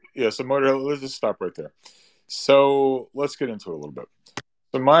Motorhead, let's just stop right there. So let's get into it a little bit.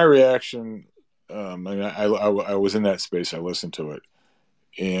 So my reaction, I was in that space. I listened to it,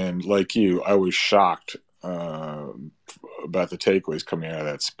 and like you, I was shocked about the takeaways coming out of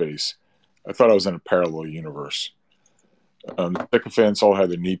that space. I thought I was in a parallel universe. The sycophants all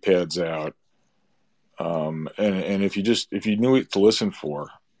had their knee pads out, and if you knew what to listen for,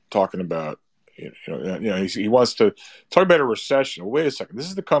 talking about, he wants to talk about a recession. Well, wait a second, this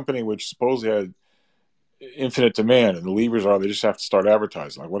is the company which supposedly had infinite demand, and the levers are they just have to start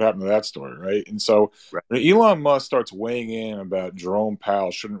advertising. Like, what happened to that story, right? And so when Elon Musk starts weighing in about Jerome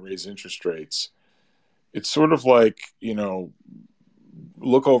Powell shouldn't raise interest rates, it's sort of like,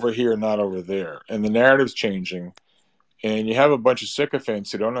 look over here, not over there. And the narrative's changing, and you have a bunch of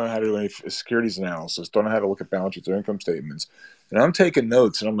sycophants who don't know how to do any securities analysis, don't know how to look at balance sheets or income statements. And I'm taking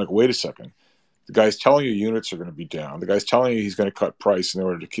notes, and I'm like, wait a second. The guy's telling you units are going to be down. The guy's telling you he's going to cut price in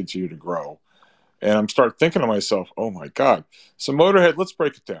order to continue to grow. And I'm start thinking to myself, oh my God. So Motorhead, let's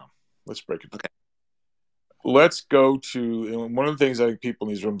break it down. Okay. Let's go to, and one of the things I think people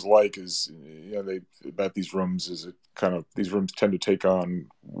in these rooms like is, about these rooms is it kind of, these rooms tend to take on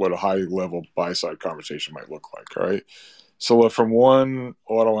what a high level buy side conversation might look like, right? So from one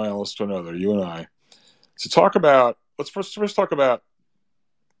auto analyst to another, you and I, to talk about, let's first talk about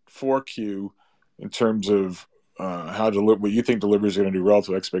 4Q in terms of what you think deliveries are going to do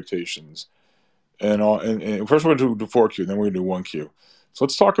relative to expectations. And first we're going to do 4Q, then we're going to do 1Q. So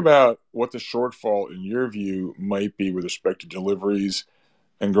let's talk about what the shortfall, in your view, might be with respect to deliveries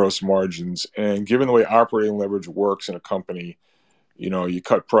and gross margins. And given the way operating leverage works in a company, you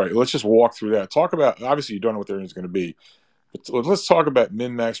cut price. Let's just walk through that. Talk about, obviously you don't know what the earnings are going to be, but let's talk about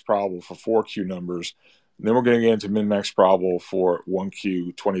min-max probable for 4Q numbers. And then we're going to get into min-max probable for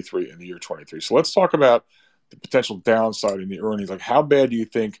 1Q 23 and the year 23. So let's talk about the potential downside in the earnings. Like, how bad do you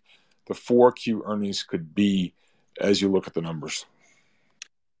think the 4Q earnings could be as you look at the numbers?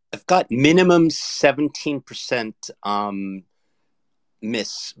 I've got minimum 17%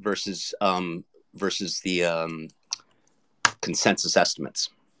 miss versus the consensus estimates,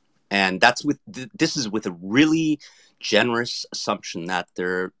 and that's this is with a really generous assumption that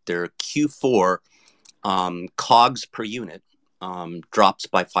their Q4 COGS per unit drops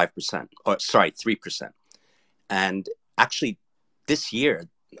by 5%, or sorry, 3%, and actually this year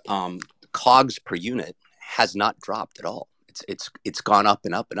COGS per unit has not dropped at all. It's gone up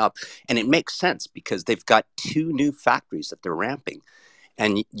and up and up, and it makes sense because they've got 2 new factories that they're ramping,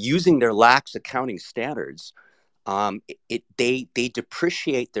 and using their lax accounting standards, they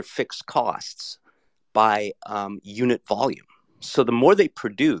depreciate their fixed costs by unit volume. So the more they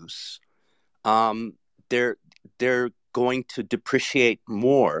produce, they're going to depreciate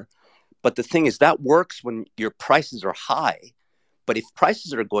more. But the thing is, that works when your prices are high. But if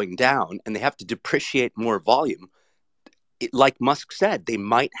prices are going down and they have to depreciate more volume, like Musk said, they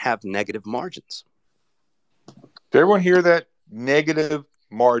might have negative margins. Did everyone hear that? Negative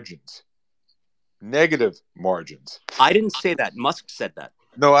margins. Negative margins. I didn't say that. Musk said that.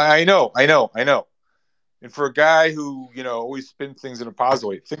 No, I know. And for a guy who, always spins things in a positive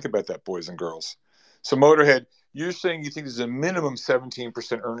way, think about that, boys and girls. So Motorhead, you're saying you think there's a minimum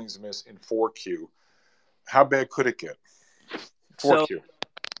 17% earnings miss in 4Q. How bad could it get? 4Q.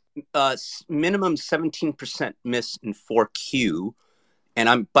 Minimum 17% miss in 4Q.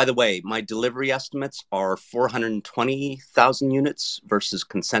 And by the way, my delivery estimates are 420,000 units versus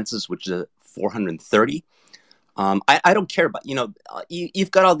consensus, which is 430. I don't care about,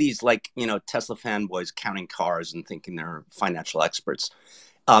 you've got all these Tesla fanboys counting cars and thinking they're financial experts.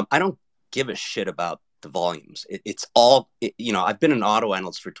 I don't give a shit about the volumes. It's all, I've been an auto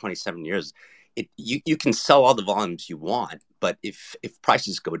analyst for 27 years. You can sell all the volumes you want, but if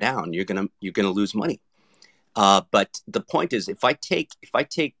prices go down, you're gonna lose money. But the point is, if I take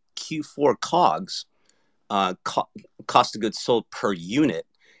Q4 COGS, cost of goods sold per unit,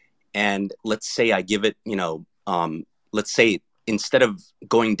 and let's say I give it, let's say instead of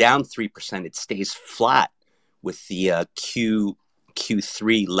going down 3%, it stays flat with the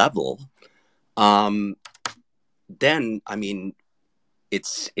Q3 level. Then I mean,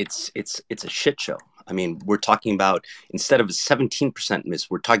 it's a shit show. I mean, we're talking about, instead of a 17% miss,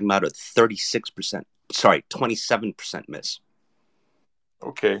 we're talking about a 27% miss.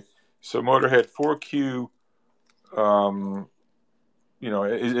 Okay, so Motorhead 4Q,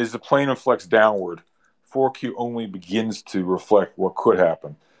 as the plane inflects downward, 4Q only begins to reflect what could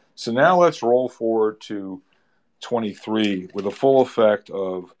happen. So now let's roll forward to 23 with a full effect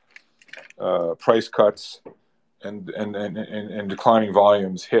of price cuts and declining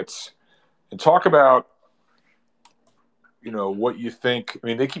volumes hits, and talk about what you think. I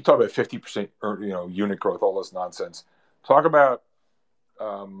mean, they keep talking about 50% or unit growth, all this nonsense. Talk about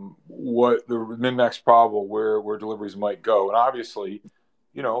what the min-max probable where deliveries might go, and obviously,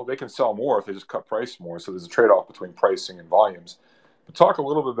 they can sell more if they just cut price more. So there's a trade-off between pricing and volumes. But talk a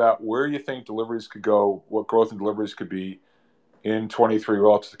little bit about where you think deliveries could go, what growth in deliveries could be in 23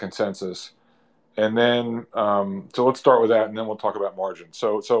 relative to the consensus. And then, so let's start with that, and then we'll talk about margin.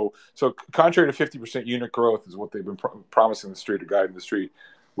 So contrary to 50% unit growth is what they've been promising the street or guiding the street.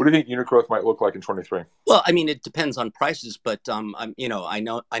 What do you think unit growth might look like in 23? Well, I mean, it depends on prices, but I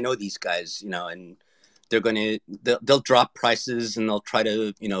know these guys, and they'll drop prices and they'll try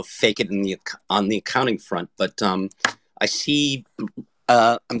to fake it on the accounting front. But I see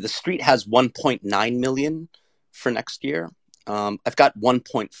the street has 1.9 million for next year. I've got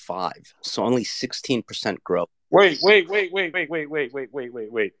 1.5, so only 16% growth. Wait. The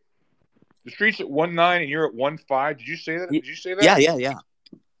street's at 1.9 and you're at 1.5. Did you say that? Did you say that? Yeah.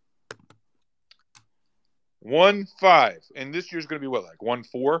 1.5, and this year's going to be what, like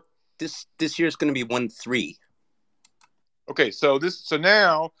 1.4? This year's going to be 1.3. Okay, so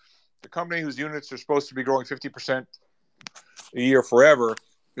now the company whose units are supposed to be growing 50% a year forever,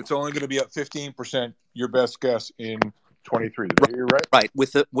 it's only going to be up 15%. Your best guess in 23. Did I hear you right? Right,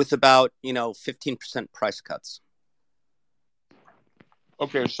 with about 15% price cuts.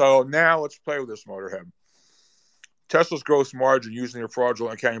 Okay, so now let's play with this, Motorhead. Tesla's gross margin using their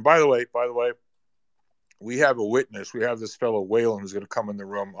fraudulent accounting. By the way, we have a witness. We have this fellow Whalen who's going to come in the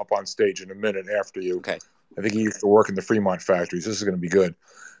room up on stage in a minute after you. Okay. I think he used to work in the Fremont factories. This is going to be good.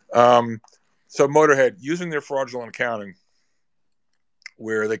 So Motorhead, using their fraudulent accounting,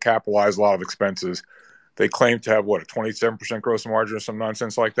 where they capitalize a lot of expenses, they claim to have, what, a 27% gross margin or some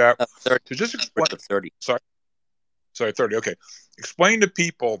nonsense like that? 30. To just explain, 30. Sorry, 30. Okay. Explain to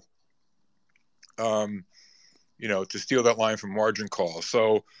people, to steal that line from Margin Call.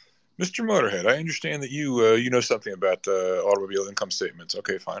 So, Mr. Motorhead, I understand that you know something about automobile income statements.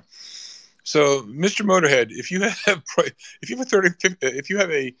 Okay, fine. So, Mr. Motorhead, if you have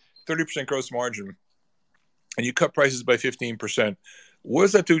a 30% gross margin and you cut prices by 15%, what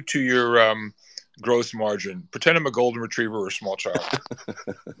does that do to your gross margin? Pretend I'm a golden retriever or a small child.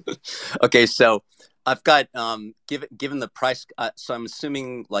 Okay, so I've got given the price, so I'm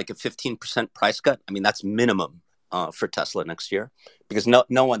assuming like a 15% price cut. I mean, that's minimum for Tesla next year, because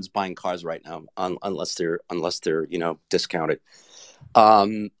no one's buying cars right now unless they're discounted.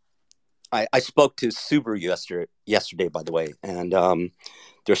 I spoke to Subaru yesterday, by the way, and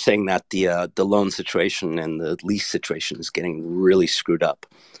they're saying that the loan situation and the lease situation is getting really screwed up,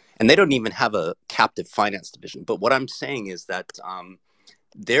 and they don't even have a captive finance division. But what I'm saying is that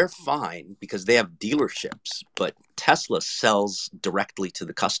they're fine because they have dealerships, but Tesla sells directly to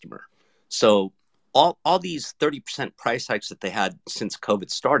the customer. So all these 30% price hikes that they had since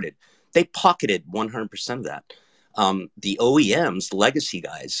COVID started, they pocketed 100% of that. The OEMs, the legacy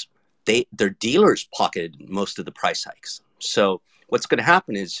guys, their dealers pocketed most of the price hikes. So what's going to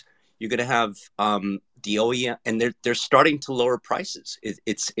happen is you're going to have the OEM, and they're starting to lower prices.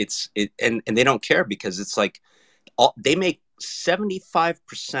 And they don't care, because it's like they make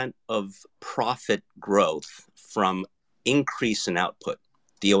 75% of profit growth from increase in output.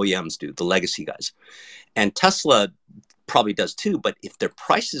 The OEMs do, the legacy guys. And Tesla probably does too, but if their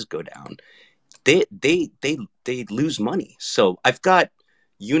prices go down, they lose money. So I've got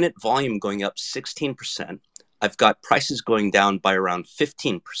unit volume going up 16%. I've got prices going down by around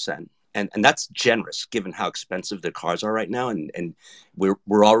 15%. And that's generous given how expensive the cars are right now. And we're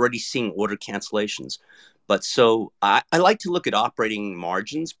already seeing order cancellations. But so I like to look at operating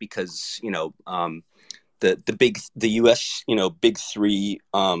margins, because, the US, big three,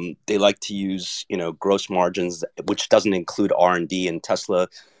 they like to use, gross margins, which doesn't include R&D, and Tesla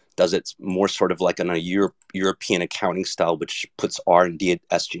does it more sort of like on a European accounting style, which puts R&D at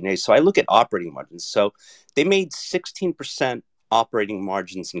SG&A. So I look at operating margins. So they made 16% operating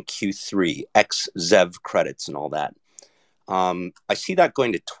margins in Q3, ex ZEV credits and all that. I see that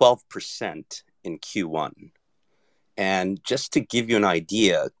going to 12% in Q1. And just to give you an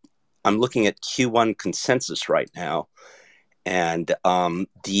idea, I'm looking at Q1 consensus right now, and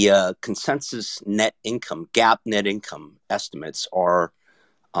the consensus net income, GAAP net income estimates are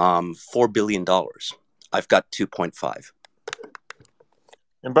 $4 billion. I've got 2.5.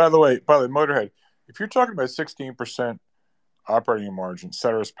 And by the way, Motorhead, if you're talking about 16% operating margin,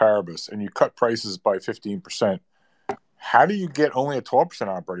 ceteris paribus, and you cut prices by 15%, How do you get only a 12%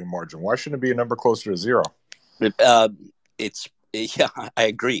 operating margin? Why shouldn't it be a number closer to zero? It's yeah, I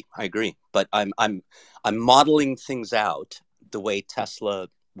agree. But I'm modeling things out the way Tesla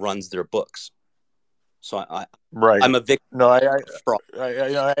runs their books. So Right. I'm a victim. No, fraud.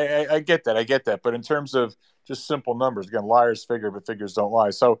 I get that. I get that. But in terms of just simple numbers, again, liars figure, but figures don't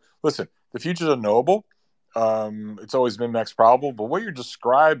lie. So listen, the future's unknowable. It's always min max probable. But what you're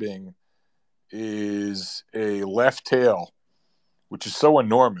describing is a left tail, which is so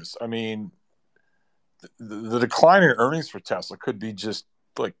enormous. I mean, the decline in earnings for Tesla could be just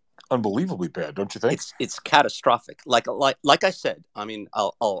like unbelievably bad, don't you think? It's catastrophic. Like I said. I mean,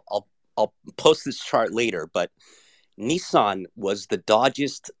 I'll post this chart later, but Nissan was the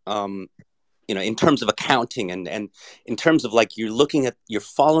dodgiest, in terms of accounting and in terms of like you're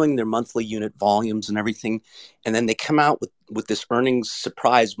following their monthly unit volumes and everything, and then they come out with this earnings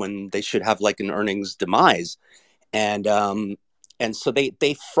surprise when they should have like an earnings demise, and so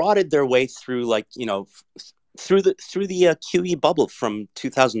they frauded their way through through the QE bubble from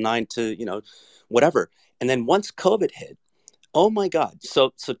 2009 to whatever, and then once COVID hit, oh my God,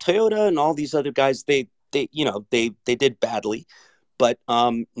 so Toyota and all these other guys they did badly. But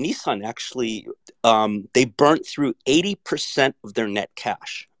Nissan actually, they burnt through 80% of their net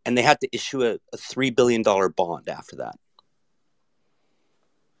cash, and they had to issue a $3 billion bond after that.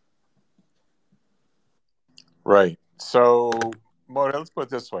 Right. So, Mona, let's put it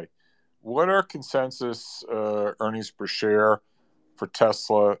this way. What are consensus earnings per share for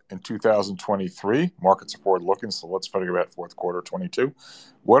Tesla in 2023? Markets are forward looking, so let's figure out fourth quarter 22.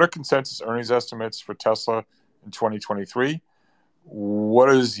 What are consensus earnings estimates for Tesla in 2023?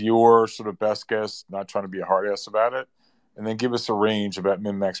 What is your sort of best guess? Not trying to be a hard ass about it. And then give us a range about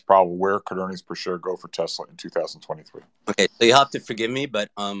min-max probable. Where could earnings per share go for Tesla in 2023? Okay, so you have to forgive me,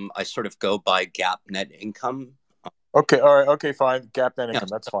 but I sort of go by GAAP net income. Okay, all right, okay, fine. GAAP net income,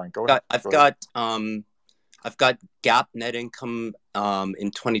 that's fine. Go ahead. I've got GAAP net income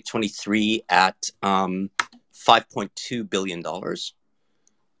in 2023 at $5.2 billion.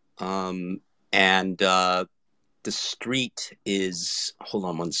 And the street is, hold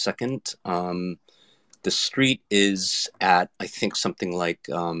on one second. The street is at, I think, something like,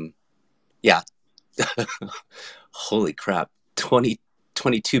 holy crap,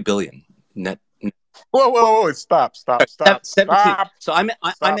 22 billion net. Whoa! Stop! 17. So I'm at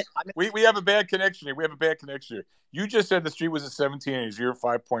we have a bad connection here. You just said the street was at 17 and you're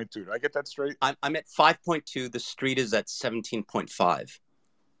 5.2. Did I get that straight? I'm at 5.2. The street is at 17.5.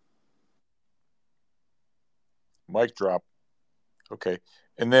 Mic drop. Okay.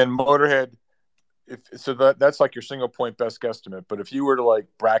 And then Motorhead, that's like your single point best guesstimate. But if you were to like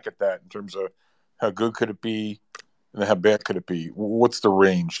bracket that in terms of how good could it be and how bad could it be, what's the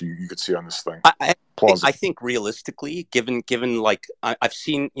range you could see on this thing? I think realistically, given like I've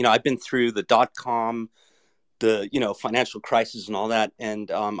seen, I've been through the .com, the financial crisis and all that,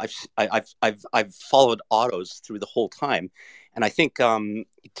 and I've followed autos through the whole time, and I think to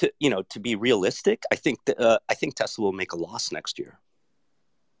be realistic, I think Tesla will make a loss next year.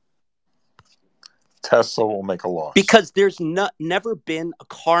 Tesla will make a loss because there's never been a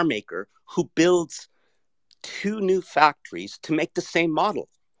car maker who builds two new factories to make the same model.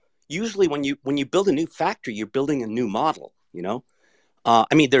 Usually when you build a new factory, you're building a new model, I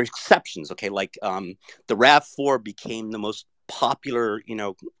mean, there are exceptions, okay? Like the RAV4 became the most popular,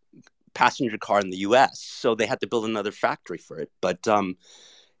 passenger car in the US, so they had to build another factory for it. But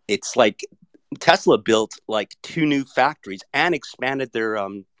it's like Tesla built like two new factories and expanded their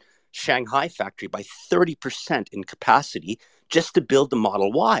Shanghai factory by 30% in capacity just to build the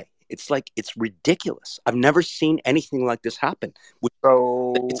Model Y. It's ridiculous. I've never seen anything like this happen.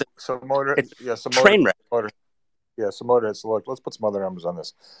 It's a train wreck. Motorhead. So look, let's put some other numbers on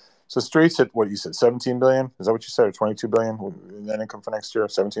this. So Street's at what you said, 17 billion? Is that what you said, or 22 billion in net income for next year?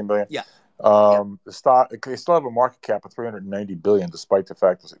 17 billion. Yeah. The stock, they still have a market cap of 390 billion, despite the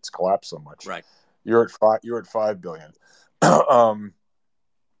fact that it's collapsed so much. Right. You're at 5 billion. 5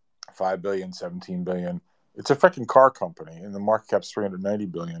 billion, 17 billion. It's a freaking car company, and the market cap's 390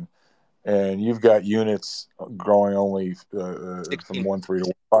 billion. And you've got units growing only from 1.3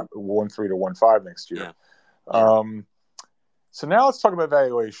 to 1.5 next year. Yeah. So now let's talk about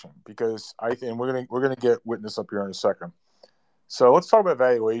valuation, because we're gonna get Witness up here in a second. So let's talk about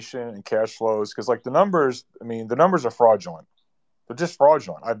valuation and cash flows, because like the numbers are fraudulent. They're just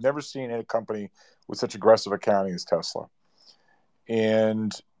fraudulent. I've never seen any company with such aggressive accounting as Tesla.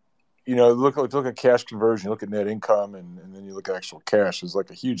 And look at cash conversion, you look at net income, and then you look at actual cash. There's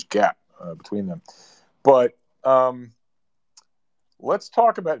like a huge gap between them. But let's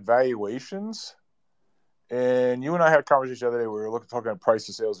talk about valuations And you and I had a conversation the other day where we were talking about price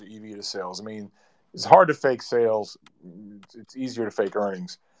to sales or EV to sales. I mean, it's hard to fake sales. It's easier to fake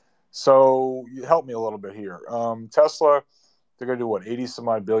earnings. So you help me a little bit here. Tesla, they're going to do what, 80 some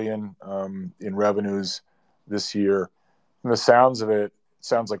odd billion in revenues this year. From the sounds of it,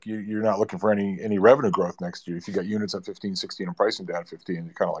 sounds like you're not looking for any revenue growth next year. If you got units up 15, 16 and pricing down 15, you're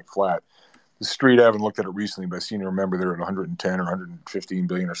kind of like flat. The street, I haven't looked at it recently, but I seem to remember they're at 110 or 115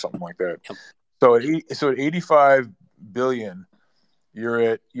 billion or something like that. Yep. So at 85 billion, you're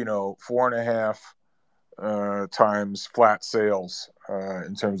at 4.5 times flat sales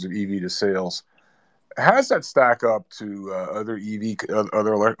in terms of EV to sales. How does that stack up to other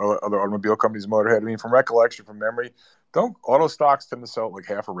automobile companies, Motorhead? I mean, from recollection, from memory, don't auto stocks tend to sell at like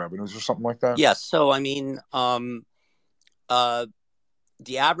half of revenues or something like that? Yeah. So I mean,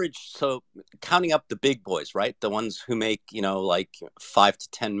 the average. So counting up the big boys, right? The ones who make like 5 to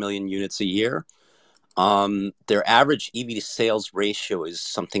 10 million units a year. Their average EV to sales ratio is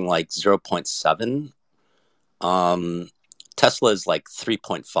something like 0.7. Tesla is like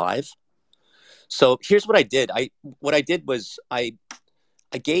 3.5. So here's what I did. I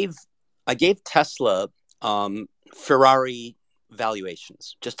gave Tesla Ferrari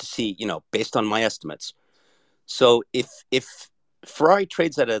valuations just to see, based on my estimates. So if Ferrari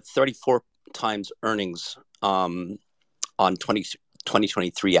trades at a 34 times earnings on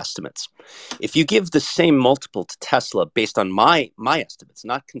 2023 estimates, if you give the same multiple to Tesla based on my estimates,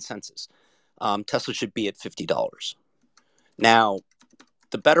 not consensus, Tesla should be at $50. Now,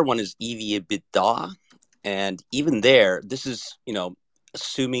 the better one is EV EBITDA, and even there, this is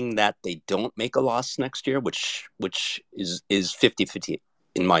assuming that they don't make a loss next year, which is 50-50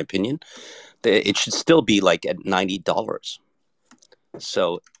 in my opinion. It should still be like at $90.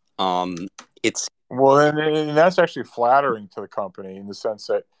 So it's and that's actually flattering to the company in the sense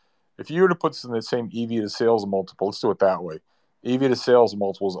that if you were to put this in the same EV to sales multiple, let's do it that way. EV to sales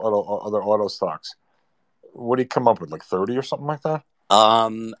multiples, other auto stocks. What do you come up with, like 30 or something like that?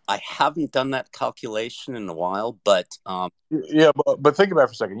 I haven't done that calculation in a while, but yeah, but think about it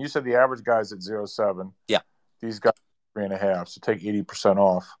for a second. You said the average guy's at 0.7. Yeah, these guys 3.5. So take 80%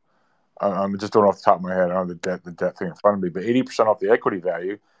 off. I'm just doing it off the top of my head. I don't have the debt thing in front of me, but 80% off the equity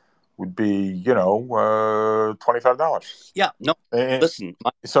value would be $25. Yeah, no. And listen,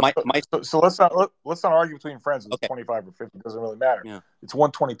 so let's not argue between friends. It's okay. 25 or 50. It doesn't really matter. Yeah. It's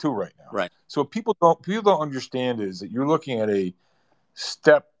 122 right now. Right. So what people don't understand is that you're looking at a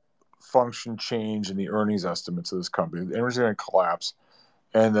step function change in the earnings estimates of this company. The earnings are going to collapse,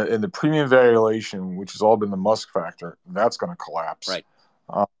 and the premium valuation, which has all been the Musk factor, that's going to collapse. Right.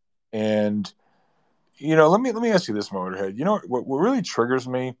 And let me ask you this, Motorhead. What really triggers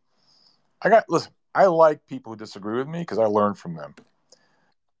me? I like people who disagree with me because I learn from them.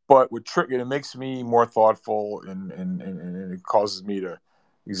 But it makes me more thoughtful, and it causes me to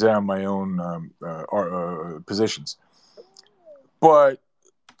examine my own positions. But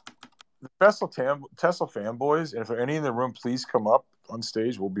the Tesla fanboys, and if there are any in the room, please come up on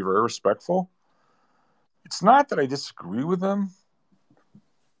stage. We'll be very respectful. It's not that I disagree with them.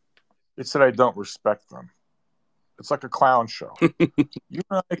 It's that I don't respect them. It's like a clown show. You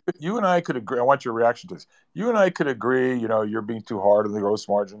and I could agree. I want your reaction to this. You and I could agree. You're being too hard on the gross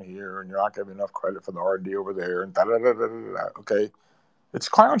margin here, and you're not giving enough credit for the R&D over there, and da-da-da-da-da-da. Okay, it's a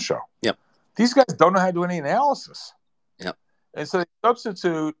clown show. Yep. These guys don't know how to do any analysis. Yep. And so they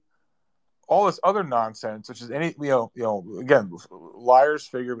substitute all this other nonsense, which is again, liars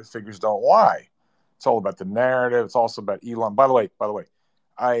figure, but figures don't lie. It's all about the narrative. It's also about Elon. By the way,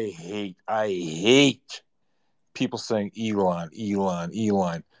 I hate people saying Elon.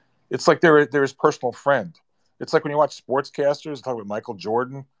 It's like they're his personal friend. It's like when you watch sportscasters talk about Michael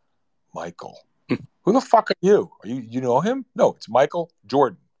Jordan. Michael, who the fuck are you? You know him? No, it's Michael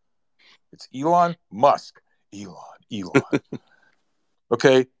Jordan. It's Elon Musk. Elon.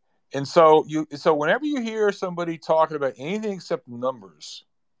 Okay. And so whenever you hear somebody talking about anything except numbers,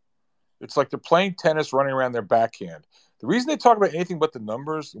 it's like they're playing tennis, running around their backhand. The reason they talk about anything but the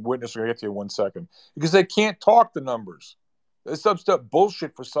numbers, witness, we're going to get to you in 1 second, because they can't talk the numbers. It's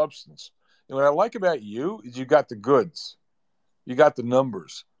bullshit for substance. And what I like about you is you got the goods. You got the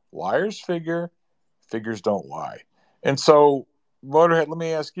numbers. Liars figures don't lie. And so, Motorhead, let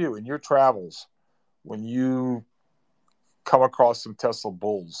me ask you, in your travels, when you come across some Tesla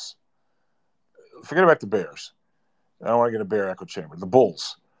bulls, forget about the bears. I don't want to get a bear echo chamber. The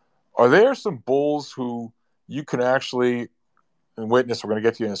bulls. Are there some bulls who you can actually, and witness, we're going to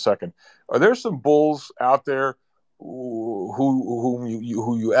get to you in a second. Are there some bulls out there who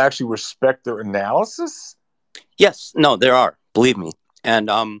you actually respect their analysis? Yes. No, there are. Believe me.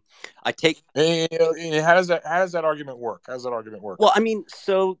 And I take. Hey, how does that argument work? How does that argument work? Well, I mean,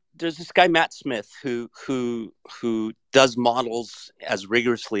 so there's this guy Matt Smith who does models as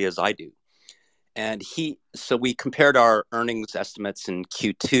rigorously as I do, and so we compared our earnings estimates in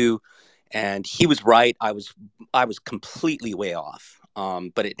Q2, and he was right. I was completely way off.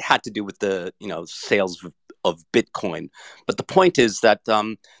 But it had to do with the sales of Bitcoin. But the point is that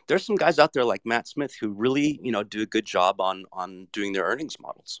there's some guys out there like Matt Smith who really do a good job on doing their earnings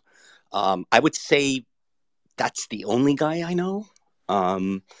models. I would say that's the only guy I know.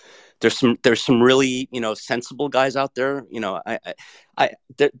 There's some really sensible guys out there.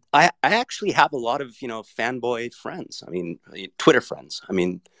 I actually have a lot of fanboy friends. I mean, Twitter friends. I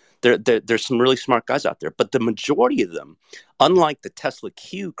mean, there's some really smart guys out there, but the majority of them, unlike the Tesla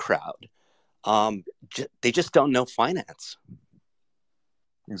Q crowd, they just don't know finance.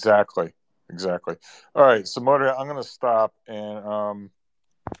 Exactly. All right, so Motorhead, I'm going to stop and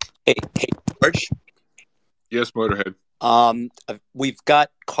Hey, George. Yes, Motorhead. We've got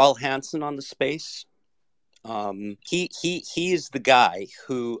Carl Hansen on the space. He is the guy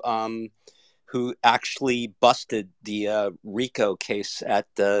who actually busted the RICO case at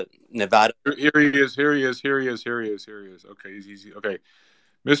the Nevada. Here he is. Okay, he's easy. Okay,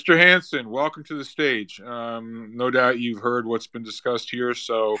 Mr. Hansen, welcome to the stage. No doubt you've heard what's been discussed here,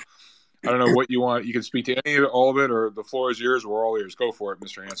 so I don't know what you want. You can speak to any of it, all of it, or the floor is yours. We're all ears. Go for it,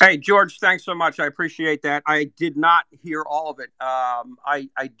 Mr. Hansen. Hey, George, thanks so much. I appreciate that. I did not hear all of it.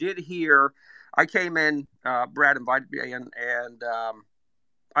 I did hear. I came in. Brad invited me in, and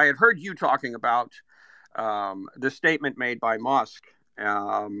I had heard you talking about the statement made by Musk.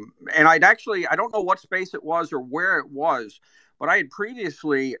 And I don't know what space it was or where it was, but I had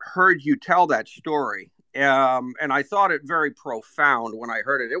previously heard you tell that story. And I thought it very profound when I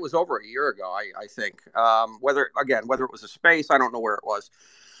heard it. It was over a year ago, I think. Whether it was a space, I don't know where it was.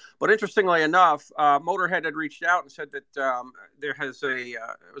 But interestingly enough, Motorhead had reached out and said that there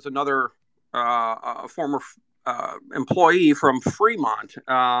was another former employee from Fremont,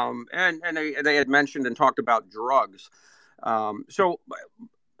 and they had mentioned and talked about drugs. So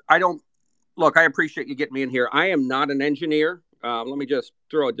I don't look. I appreciate you getting me in here. I am not an engineer. Let me just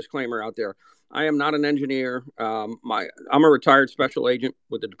throw a disclaimer out there. I am not an engineer. I'm a retired special agent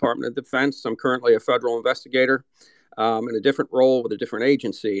with the Department of Defense. I'm currently a federal investigator in a different role with a different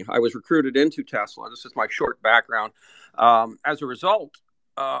agency. I was recruited into Tesla. This is my short background. As a result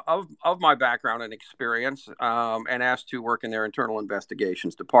of my background and experience, and asked to work in their internal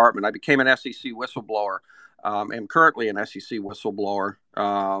investigations department, I became an SEC whistleblower. Am currently an SEC whistleblower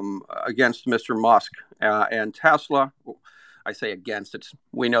against Mr. Musk and Tesla. I say against.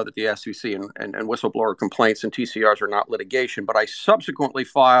 We know that the SEC and whistleblower complaints and TCRs are not litigation, but I subsequently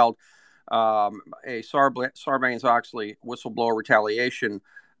filed a Sarbanes-Oxley whistleblower retaliation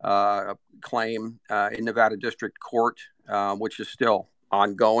claim in Nevada District Court, which is still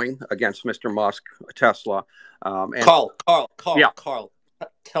ongoing against Mr. Musk, Tesla. Carl,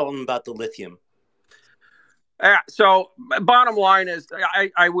 tell them about the lithium. So bottom line is,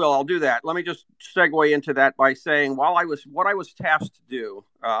 I'll do that. Let me just segue into that by saying what I was tasked to do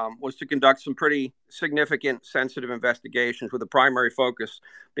was to conduct some pretty significant sensitive investigations with a primary focus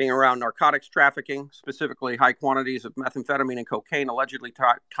being around narcotics trafficking, specifically high quantities of methamphetamine and cocaine allegedly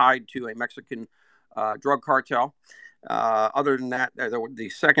tied to a Mexican drug cartel. Other than that, the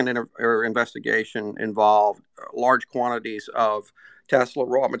second investigation involved large quantities of Tesla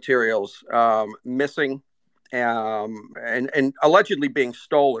raw materials missing, and allegedly being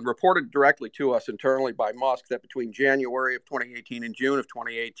stolen, reported directly to us internally by Musk that between January of 2018 and June of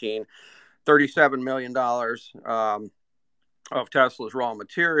 2018, $37 million of Tesla's raw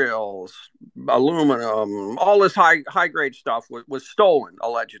materials, aluminum, all this high grade stuff was stolen,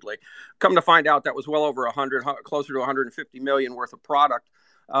 allegedly. Come to find out, that was well over 100, closer to 150 million worth of product.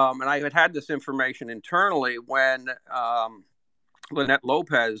 And I had this information internally when Lynette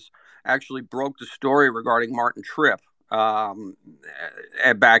Lopez actually broke the story regarding Martin Tripp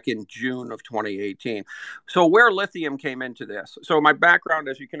back in June of 2018. So where lithium came into this. So my background,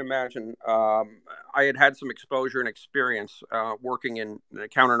 as you can imagine, I had some exposure and experience working in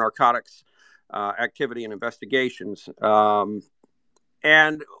counter narcotics activity and investigations.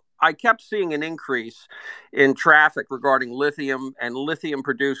 And I kept seeing an increase in traffic regarding lithium and lithium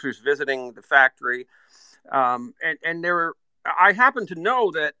producers visiting the factory. And I happen to know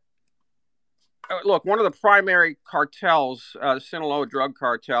that, look, one of the primary cartels, the Sinaloa drug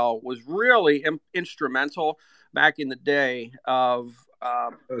cartel, was really instrumental back in the day of.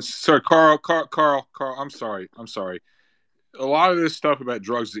 Sorry, Carl. I'm sorry. a lot of this stuff about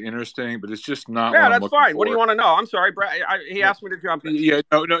drugs is interesting, but it's just not Yeah, what I'm that's looking fine. for. What do you want to know? I'm sorry, Brad. He asked me to jump in. Yeah,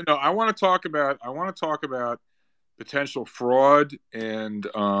 no. I want to talk about potential fraud and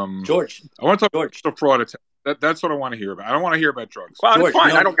George, I want to talk George, about fraud. That's what I want to hear about. I don't want to hear about drugs. Well, it's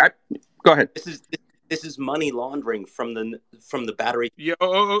George, fine. no, Go ahead. this is money laundering from the battery. Yeah.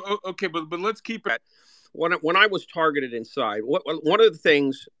 Okay, but let's keep it. When I was targeted inside, one of the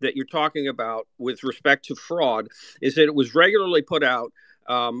things that you're talking about with respect to fraud is that it was regularly put out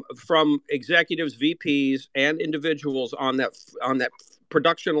from executives, VPs, and individuals on that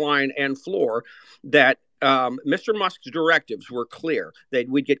production line and floor that Mr. Musk's directives were clear.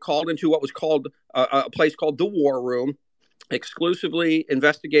 We'd get called into what was called a place called the War Room, exclusively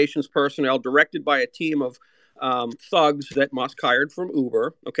investigations personnel directed by a team of thugs that Musk hired from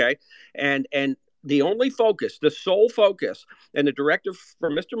Uber. Okay, and the only focus, the sole focus, and the directive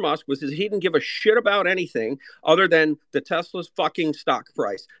from Mr. Musk was that he didn't give a shit about anything other than the Tesla's fucking stock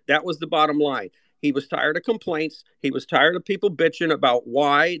price. That was the bottom line. He was tired of complaints. He was tired of people bitching about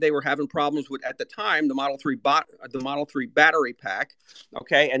why they were having problems with, at the time, the Model 3 battery pack.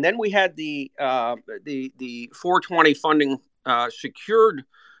 Okay, and then we had the 420 funding secured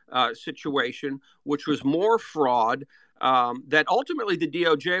situation, which was more fraud. That ultimately the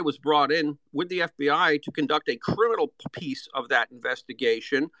DOJ was brought in with the FBI to conduct a criminal piece of that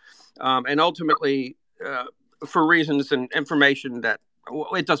investigation, and ultimately, for reasons and information that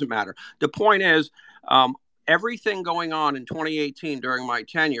it doesn't matter. The point is, everything going on in 2018 during my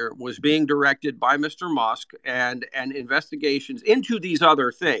tenure was being directed by Mr. Musk and investigations into these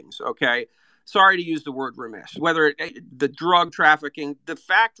other things. Okay. Sorry to use the word remiss. Whether the drug trafficking, the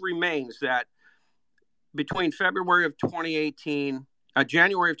fact remains that between February of 2018,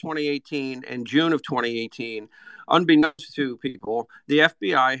 January of 2018, and June of 2018, unbeknownst to people, the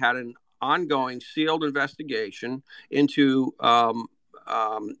FBI had an ongoing sealed investigation into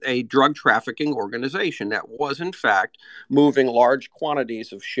a drug trafficking organization that was, in fact, moving large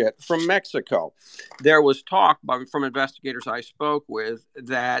quantities of shit from Mexico. There was talk from investigators I spoke with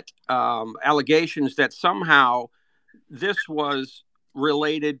that allegations that somehow this was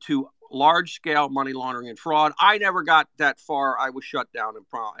related to large-scale money laundering and fraud. I never got that far. I was shut down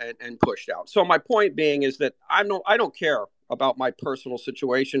and pushed out. So my point being is that I don't care about my personal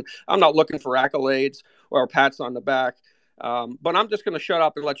situation. I'm not looking for accolades or pats on the back. But I'm just going to shut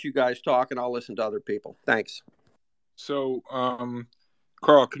up and let you guys talk, and I'll listen to other people. Thanks. So,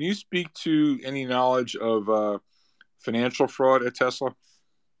 Carl, can you speak to any knowledge of financial fraud at Tesla?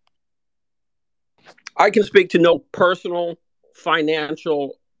 I can speak to no personal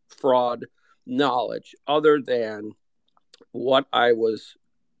financial fraud knowledge other than what I was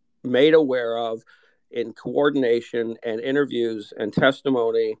made aware of in coordination and interviews and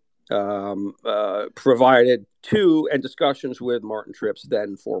testimony provided to and discussions with Martin Tripp's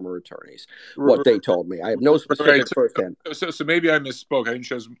then former attorneys. What they told me. I have no specific firsthand. So maybe I misspoke. I didn't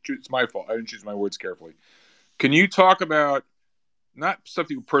choose. It's my fault. I didn't choose my words carefully. Can you talk about not stuff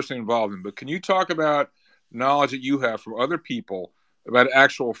that you're personally involved in, but can you talk about knowledge that you have from other people about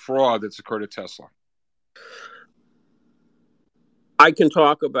actual fraud that's occurred at Tesla? I can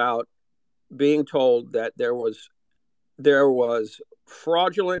talk about being told that there was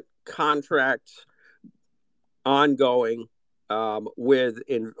fraudulent contracts ongoing with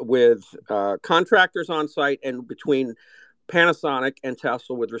contractors on site and between Panasonic and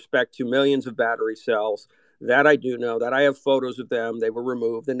Tesla with respect to millions of battery cells. That I do know. That I have photos of them. They were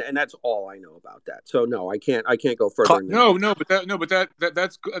removed, and that's all I know about that. So no, I can't go further.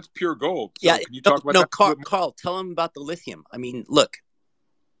 That's pure gold. So Yeah, can you talk about that? Carl, tell him about the lithium. I mean, look,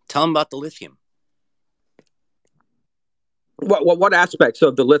 tell him about the lithium. What aspects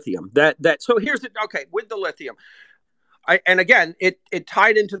of the lithium? So here's it. Okay, with the lithium, and again, it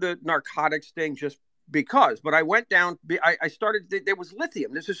tied into the narcotics thing just because. But I went down. I started. There was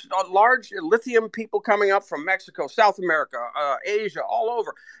lithium. This is a large lithium people coming up from Mexico, South America, Asia, all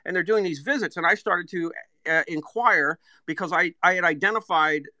over, and they're doing these visits. And I started to inquire because I had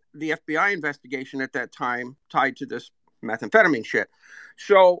identified the FBI investigation at that time tied to this methamphetamine shit.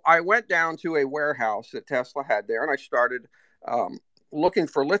 So I went down to a warehouse that Tesla had there, and I started looking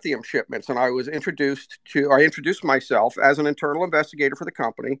for lithium shipments. And I introduced myself as an internal investigator for the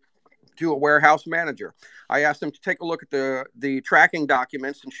company to a warehouse manager. I asked him to take a look at the tracking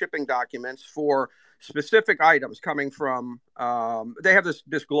documents and shipping documents for specific items coming from, they have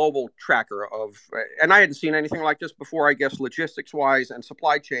this global tracker of, and I hadn't seen anything like this before, I guess, logistics wise and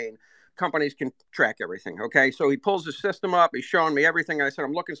supply chain. Companies can track everything. Okay. So he pulls the system up. He's showing me everything. And I said,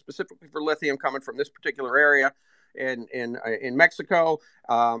 I'm looking specifically for lithium coming from this particular area. in Mexico,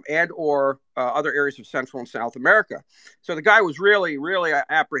 and or other areas of Central and South America. So the guy was really, really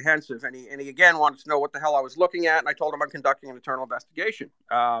apprehensive, and he again wanted to know what the hell I was looking at. And I told him I'm conducting an internal investigation,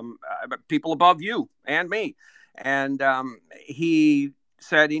 people above you and me. And he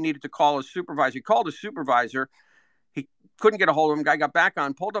said he needed to call his supervisor. He called his supervisor. He couldn't get a hold of him. Guy got back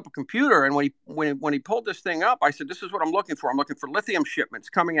on, pulled up a computer, and when he pulled this thing up, I said, "This is what I'm looking for. I'm looking for lithium shipments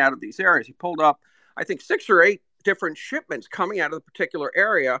coming out of these areas." He pulled up, I think, 6 or 8 different shipments coming out of the particular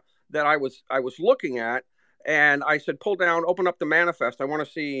area that I was looking at. And I said, "Pull down, open up the manifest. I want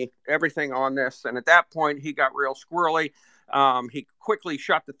to see everything on this." And at that point, he got real squirrely. He quickly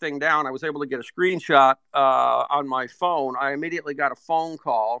shut the thing down. I was able to get a screenshot on my phone. I immediately got a phone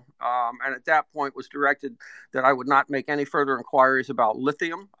call, and at that point was directed that I would not make any further inquiries about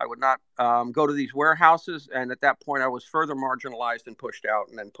lithium. I would not go to these warehouses, and at that point I was further marginalized and pushed out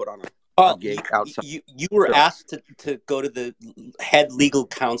and then put on a gate outside. You were asked to go to the head legal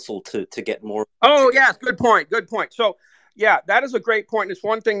counsel to get more. Oh, yes. Good point. So, yeah, that is a great point. It's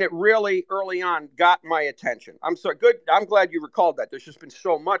one thing that really early on got my attention. I'm so good. I'm glad you recalled that. There's just been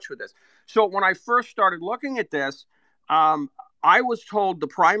so much with this. So when I first started looking at this, I was told the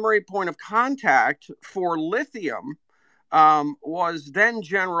primary point of contact for lithium was then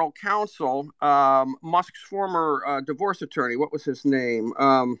General Counsel, Musk's former divorce attorney. What was his name?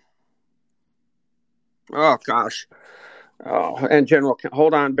 Oh, gosh. Oh, and General,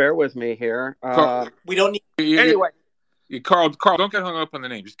 hold on, bear with me here. We don't need. Anyway. Carl, don't get hung up on the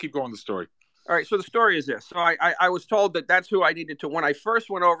name. Just keep going with the story. All right. So the story is this. So I was told that that's who I needed to. When I first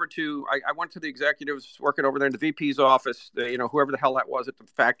went over to, I went to the executives working over there in the VP's office, whoever the hell that was at the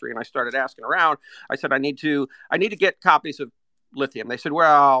factory, and I started asking around. I said, I need to get copies of lithium. They said,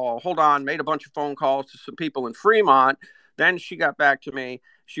 well, hold on. Made a bunch of phone calls to some people in Fremont. Then she got back to me.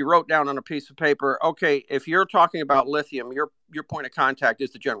 She wrote down on a piece of paper, okay, if you're talking about lithium, your point of contact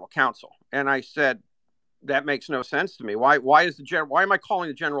is the General Counsel. And I said, that makes no sense to me. Why am I calling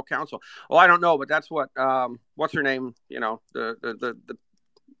the General Counsel? Well, I don't know, but that's what what's her name? The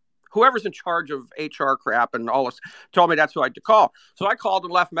whoever's in charge of HR crap and all this told me that's who I had to call. So I called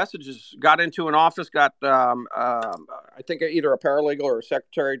and left messages. Got into an office. Got I think either a paralegal or a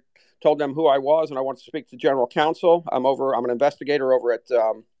secretary. Told them who I was and I wanted to speak to the General Counsel. I'm an investigator over at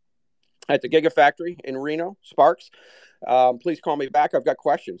the Gigafactory in Reno, Sparks. Please call me back. I've got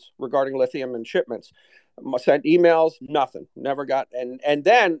questions regarding lithium and shipments. Sent emails, nothing, never got. And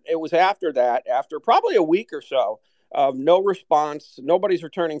then it was after that, after probably a week or so of no response, nobody's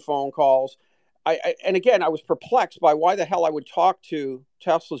returning phone calls. And again, I was perplexed by why the hell I would talk to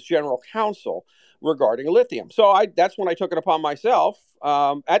Tesla's General Counsel regarding lithium. So that's when I took it upon myself,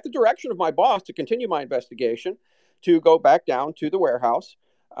 at the direction of my boss, to continue my investigation, to go back down to the warehouse.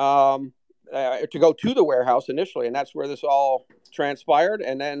 To go to the warehouse initially, and that's where this all transpired.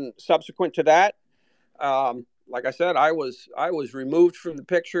 And then subsequent to that, like I said, I was removed from the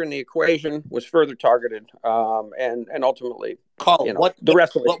picture, and the equation was further targeted, and ultimately, the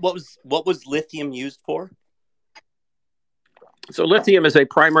rest of it. What was lithium used for? So lithium is a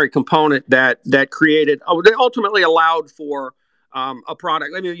primary component that created. They ultimately allowed for a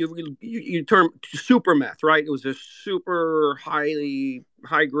product. I mean, you term super meth, right? It was a super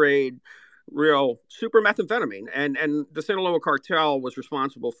high grade, real super methamphetamine, and the Sinaloa cartel was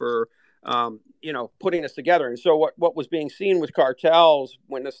responsible for putting this together. And so what was being seen with cartels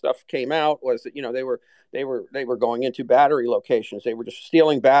when this stuff came out was that they were going into battery locations. They were just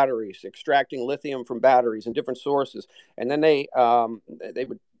stealing batteries, extracting lithium from batteries and different sources, and then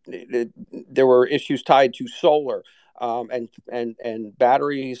there were issues tied to solar, and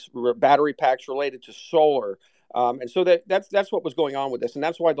battery packs related to solar. And so that's what was going on with this. And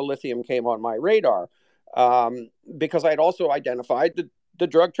that's why the lithium came on my radar, because I had also identified the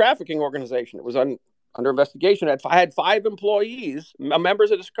drug trafficking organization. It was under investigation. I had 5 employees,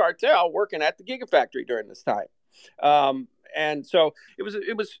 members of this cartel, working at the Gigafactory during this time. And so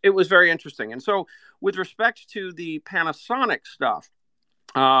it was very interesting. And so with respect to the Panasonic stuff,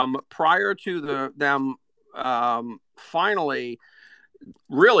 prior to them finally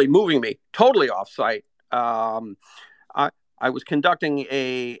really moving me totally off site, I was conducting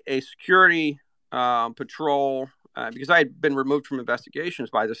a security patrol because I had been removed from investigations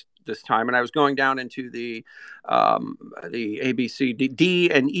by this time, and I was going down into the A, B, C, D,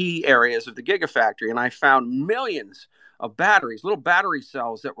 and E areas of the Gigafactory, and I found millions of batteries, little battery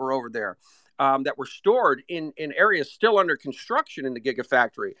cells that were over there, that were stored in areas still under construction in the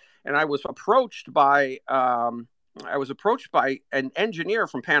Gigafactory. And I was approached by an engineer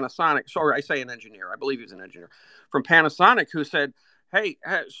from Panasonic. Sorry, I say an engineer. I believe he was an engineer from Panasonic, who said, hey,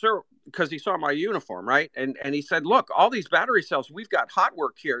 sir, because he saw my uniform, right? And he said, look, all these battery cells, we've got hot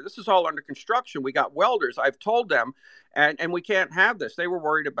work here. This is all under construction. We got welders. I've told them, and we can't have this. They were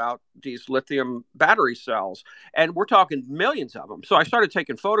worried about these lithium battery cells, and we're talking millions of them. So I started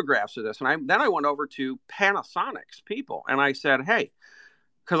taking photographs of this, and then I went over to Panasonic's people, and I said, hey,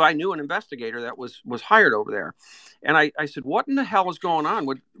 because I knew an investigator that was hired over there. And I said, what in the hell is going on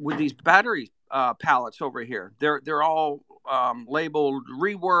with these battery pallets over here? They're all labeled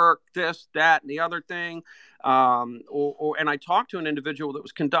rework, this, that, and the other thing. And I talked to an individual that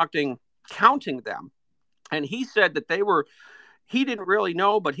was counting them. And he said that he didn't really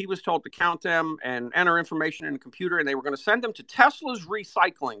know, but he was told to count them and enter information in a computer, and they were going to send them to Tesla's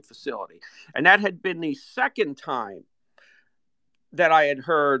recycling facility. And that had been the second time that I had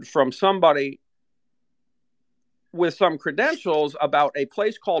heard from somebody with some credentials about a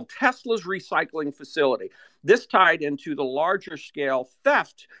place called Tesla's recycling facility. This tied into the larger scale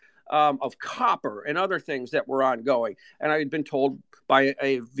theft of copper and other things that were ongoing. And I had been told by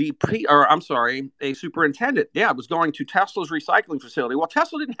a superintendent, it was going to Tesla's recycling facility. Well,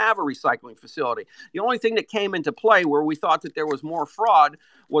 Tesla didn't have a recycling facility. The only thing that came into play where we thought that there was more fraud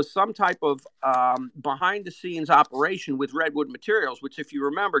was some type of behind-the-scenes operation with Redwood Materials, which, if you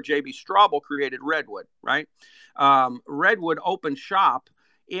remember, J.B. Straubel created Redwood, right? Redwood opened shop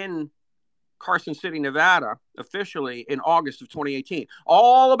in Carson City, Nevada, officially in August of 2018,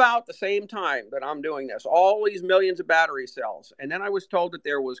 all about the same time that I'm doing this, all these millions of battery cells. And then I was told that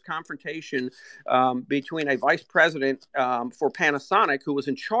there was confrontation between a vice president for Panasonic who was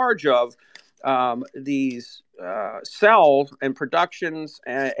in charge of these cells and productions,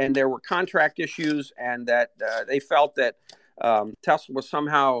 and there were contract issues, and that they felt that Tesla was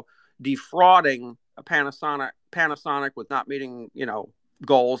somehow defrauding Panasonic with not meeting,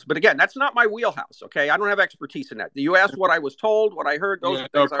 goals. But again, that's not my wheelhouse. Okay, I don't have expertise in that. You asked what I was told, what I heard. Those are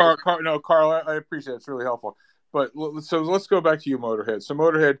things. Carl, I appreciate it. It's really helpful. But so let's go back to you, Motorhead. So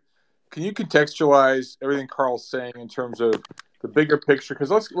Motorhead, can you contextualize everything Carl's saying in terms of the bigger picture?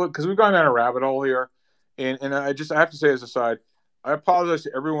 Because we've gone down a rabbit hole here, and I have to say as a side, I apologize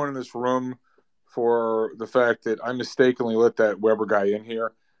to everyone in this room for the fact that I mistakenly let that Weber guy in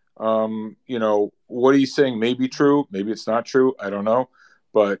here. What he's saying may be true, maybe it's not true. I don't know.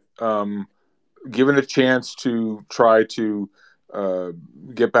 But given a chance to try to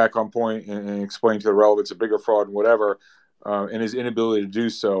get back on point and explain to the relevance of bigger fraud and whatever, and his inability to do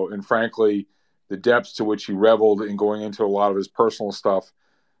so, and frankly, the depths to which he reveled in going into a lot of his personal stuff,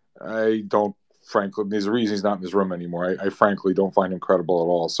 there's a reason he's not in this room anymore. I frankly don't find him credible at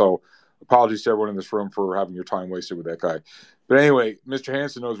all. So apologies to everyone in this room for having your time wasted with that guy. But anyway, Mr.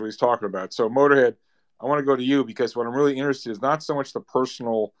 Hansen knows what he's talking about. So Motorhead, I want to go to you because what I'm really interested in is not so much the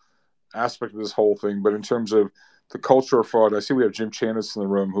personal aspect of this whole thing, but in terms of the culture of fraud. I see we have Jim Chanos in the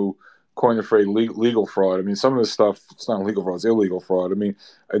room who coined the phrase legal fraud. I mean, some of this stuff, it's not legal fraud, it's illegal fraud. I mean,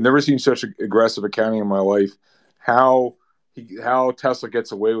 I've never seen such aggressive accounting in my life. How Tesla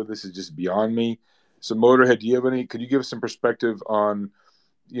gets away with this is just beyond me. So Motorhead, could you give us some perspective on,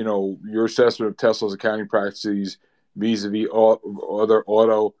 your assessment of Tesla's accounting practices vis-a-vis other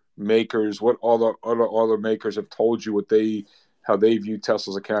auto makers, what all the other makers have told you how they view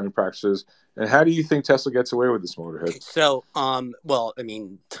Tesla's accounting practices, and how do you think Tesla gets away with this, Motorhead? So,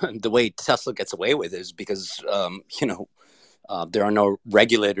 the way Tesla gets away with it is because, there are no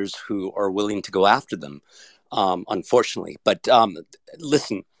regulators who are willing to go after them, unfortunately. But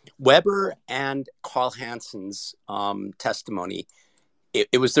listen, Weber and Carl Hansen's testimony,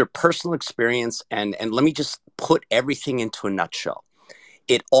 it was their personal experience, and let me just put everything into a nutshell.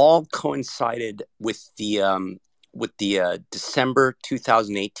 It all coincided with the December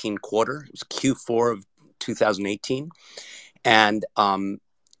 2018 quarter. It was Q4 of 2018, and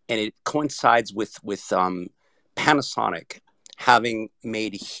it coincides with Panasonic having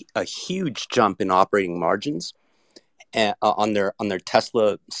made a huge jump in operating margins on their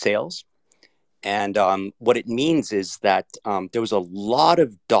Tesla sales. And what it means is that there was a lot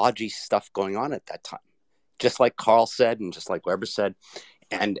of dodgy stuff going on at that time, just like Carl said and just like Weber said.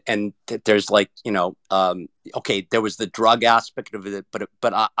 And there's there was the drug aspect of it,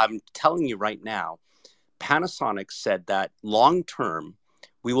 but I'm telling you right now, Panasonic said that long term,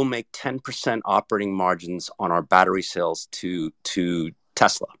 we will make 10% operating margins on our battery sales to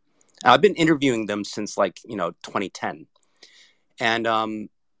Tesla. Now, I've been interviewing them since 2010,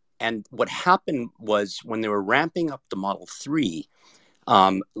 and what happened was when they were ramping up the Model 3,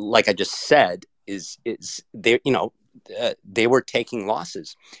 like I just said, is they were taking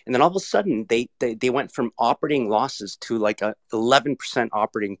losses, and then all of a sudden they went from operating losses to like a 11%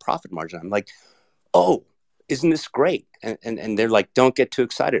 operating profit margin. I'm like, oh, isn't this great? And they're like, don't get too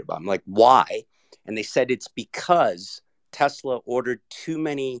excited about it. I'm like, why? And they said it's because Tesla ordered too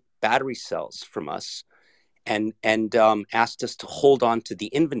many battery cells from us and asked us to hold on to the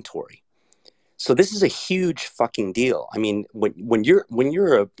inventory. So this is a huge fucking deal. I mean, when you're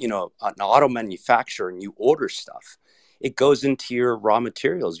a, an auto manufacturer and you order stuff, it goes into your raw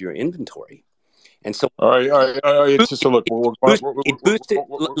materials, your inventory. And so, all right. So look, it boosted.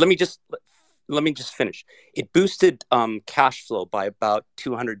 Let me just finish. It boosted cash flow by about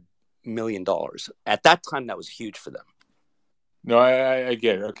 $200 million. At that time, that was huge for them. No, I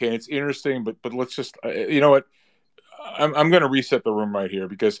get it. Okay, it's interesting, but let's just, you know what? I'm going to reset the room right here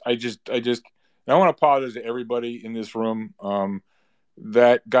because I want to apologize to everybody in this room.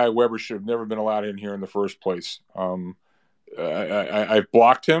 That guy Weber should have never been allowed in here in the first place. I've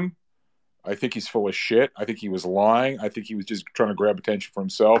blocked him. I think he's full of shit. I think he was lying. I think he was just trying to grab attention for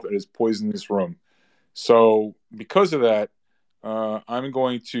himself and has poisoned this room. So because of that, we're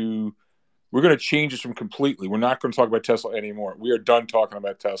going to change this from completely. We're not going to talk about Tesla anymore. We are done talking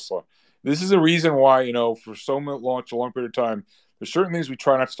about Tesla. This is a reason why, for so long period of time, there's certain things we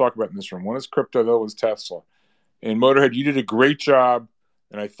try not to talk about in this room. One is crypto, the other is Tesla. And Motorhead, you did a great job,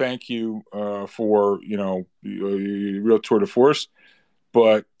 and I thank you for, your real tour de force.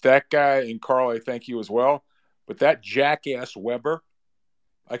 But that guy, and Carl, I thank you as well. But that jackass Weber,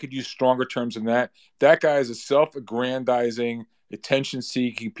 I could use stronger terms than that. That guy is a self-aggrandizing,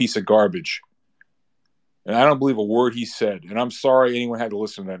 attention-seeking piece of garbage. And I don't believe a word he said. And I'm sorry anyone had to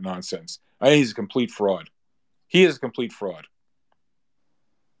listen to that nonsense. I think he's a complete fraud. He is a complete fraud.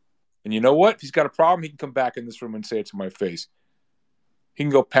 And you know what? If he's got a problem, he can come back in this room and say it to my face. He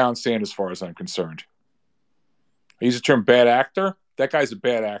can go pound sand as far as I'm concerned. I use the term bad actor. That guy's a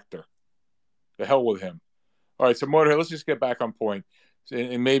bad actor. The hell with him. All right, so Motorhead, let's just get back on point.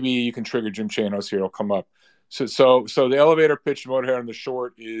 And maybe you can trigger Jim Chanos here. It'll come up. So the elevator pitch Motorhead on the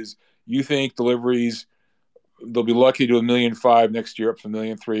short is you think deliveries, they'll be lucky to do 1.5 million next year, up from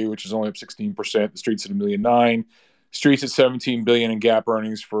 1.3 million, which is only up 16%. The Street's at 1.9 million. Street's at $17 billion in GAAP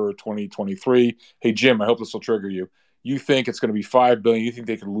earnings for 2023. Hey, Jim, I hope this will trigger you. You think it's going to be $5 billion. You think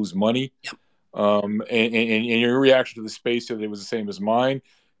they could lose money. Yep. And your reaction to the space today was the same as mine.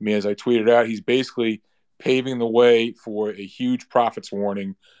 I mean, as I tweeted out, he's basically paving the way for a huge profits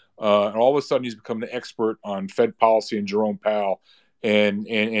warning. And all of a sudden, he's become an expert on Fed policy and Jerome Powell. And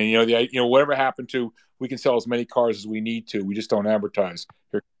whatever happened to, we can sell as many cars as we need to. We just don't advertise.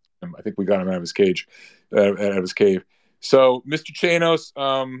 Here, I think we got him out of his cage, out of his cave. So, Mr. Chanos,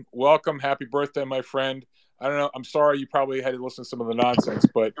 welcome. Happy birthday, my friend. I don't know. I'm sorry you probably had to listen to some of the nonsense,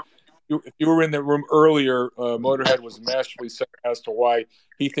 but if you were in the room earlier, Motorhead was masterfully set as to why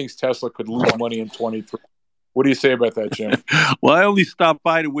he thinks Tesla could lose money in 23. What do you say about that, Jim? Well, I only stopped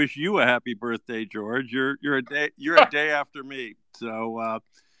by to wish you a happy birthday, George. You're a day after me. So,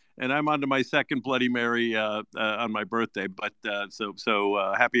 and I'm on to my second Bloody Mary on my birthday. But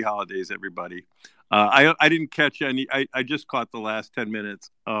so happy holidays, everybody. I didn't catch any. I just caught the last 10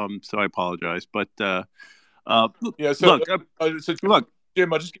 minutes. So I apologize. But yeah. So look,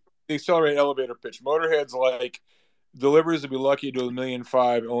 Jim, I'll just give the accelerated elevator pitch. Motorhead's like, deliveries will be lucky to do 1.5 million,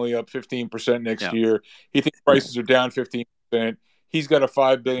 only up 15% next year. He thinks prices are down 15%. He's got a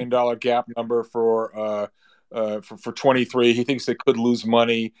 $5 billion gap number for 23. He thinks they could lose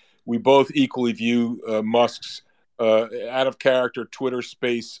money. We both equally view Musk's out of character Twitter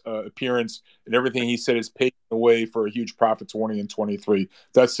space appearance and everything he said is paving the way for a huge profits warning in 23.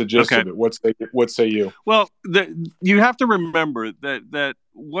 That's the gist of it. What say you? Well, you have to remember that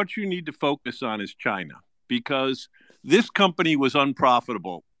what you need to focus on is China, because this company was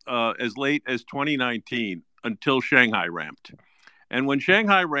unprofitable as late as 2019 until Shanghai ramped. And when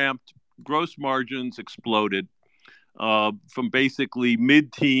Shanghai ramped, gross margins exploded from basically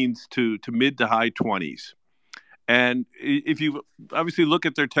mid-teens to mid to high 20s. And if you obviously look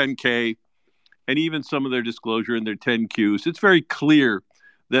at their 10K and even some of their disclosure in their 10Qs, it's very clear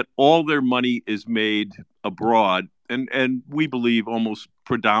that all their money is made abroad, and we believe almost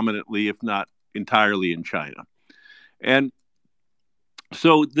predominantly, if not entirely, in China. And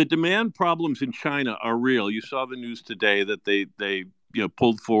so the demand problems in China are real. You saw the news today that they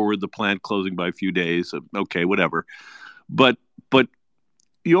pulled forward the plant closing by a few days. Okay, whatever. But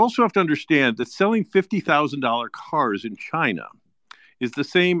you also have to understand that selling $50,000 cars in China is the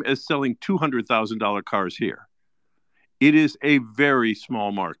same as selling $200,000 cars here. It is a very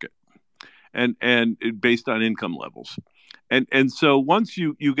small market, and based on income levels. And so once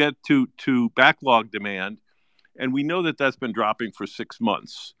you get to backlog demand, and we know that that's been dropping for 6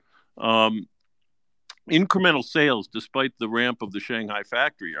 months, incremental sales, despite the ramp of the Shanghai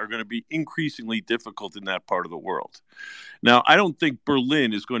factory, are going to be increasingly difficult in that part of the world. Now, I don't think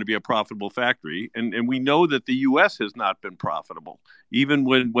Berlin is going to be a profitable factory, and we know that the U.S. has not been profitable, even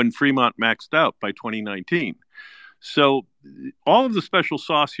when Fremont maxed out by 2019. So all of the special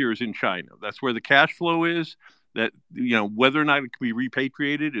sauce here is in China. That's where the cash flow is. That, whether or not it can be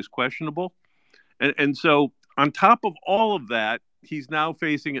repatriated is questionable. And so on top of all of that, he's now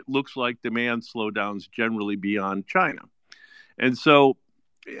facing, it looks like, demand slowdowns generally beyond China. And so,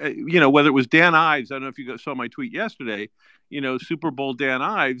 whether it was Dan Ives, I don't know if you saw my tweet yesterday, Super Bowl Dan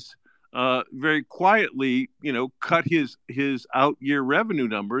Ives very quietly, cut his out year revenue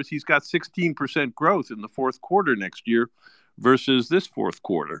numbers. He's got 16% growth in the fourth quarter next year versus this fourth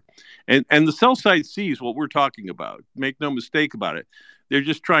quarter. And the sell side sees what we're talking about. Make no mistake about it. They're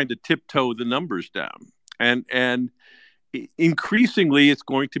just trying to tiptoe the numbers down. And increasingly, it's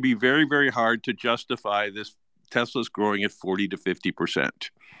going to be very, very hard to justify this. Tesla's growing at 40 to 50%.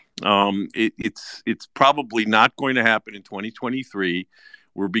 It's probably not going to happen in 2023.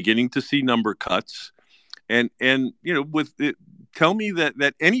 We're beginning to see number cuts, and tell me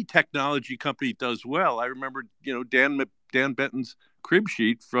that any technology company does well. I remember Dan Benton's crib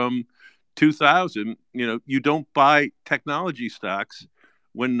sheet from 2000. You don't buy technology stocks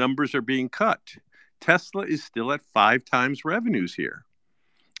when numbers are being cut. Tesla is still at 5 times revenues here,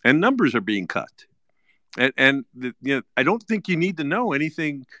 and numbers are being cut. And I don't think you need to know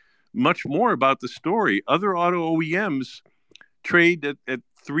anything much more about the story. Other auto OEMs trade at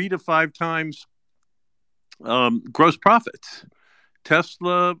 3 to 5 times gross profits.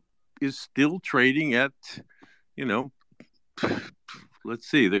 Tesla is still trading at, let's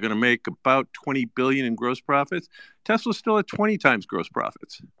see, they're going to make about $20 billion in gross profits. Tesla's still at 20 times gross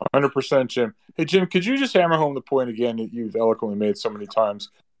profits. 100%, Jim. Hey, Jim, could you just hammer home the point again that you've eloquently made so many times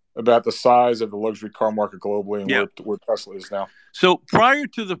about the size of the luxury car market globally and where Tesla is now? So prior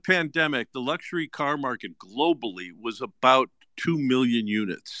to the pandemic, the luxury car market globally was about 2 million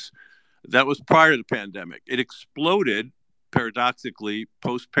units. That was prior to the pandemic. It exploded, paradoxically,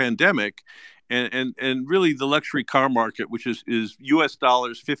 post-pandemic. And really the luxury car market, which is US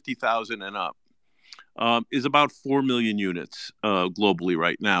dollars 50,000 and up, is about 4 million units globally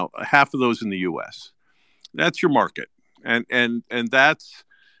right now. Half of those in the US. That's your market. And that's,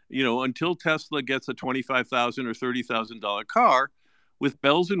 until Tesla gets a $25,000 or $30,000 car with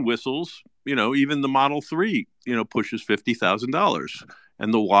bells and whistles, even the Model 3, pushes $50,000.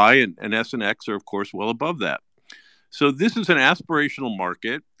 And the Y and S and X are, of course, well above that. So this is an aspirational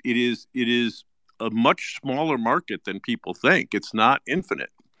market. It is a much smaller market than people think. It's not infinite.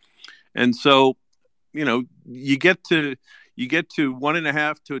 And so, you get to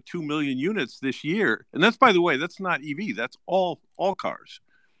 1.5 to 2 million units this year. And that's, by the way, that's not EV. That's all cars.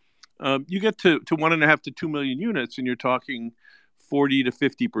 You get to 1.5 to 2 million units, and you're talking 40 to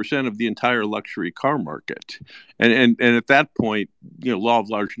 50% of the entire luxury car market. And at that point, law of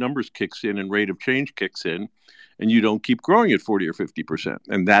large numbers kicks in and rate of change kicks in, and you don't keep growing at 40 or 50%.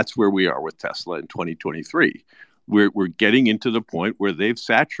 And that's where we are with Tesla in 2023. We're getting into the point where they've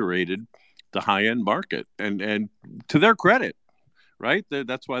saturated the high-end market, and to their credit, right?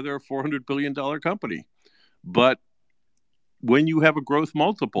 That's why they're a $400 billion company. But when you have a growth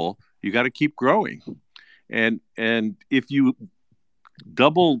multiple, you got to keep growing. And if you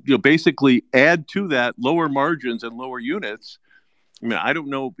double, basically add to that lower margins and lower units, I mean, I don't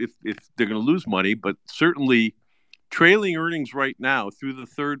know if they're going to lose money, but certainly trailing earnings right now through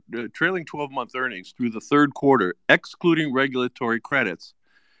the trailing 12-month earnings through the third quarter, excluding regulatory credits,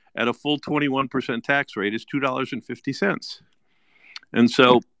 at a full 21% tax rate is $2.50. And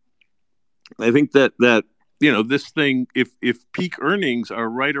so I think that this thing, if peak earnings are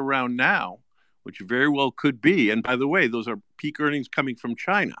right around now, which very well could be, and by the way, those are peak earnings coming from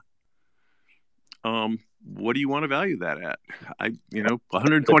China. What do you want to value that at?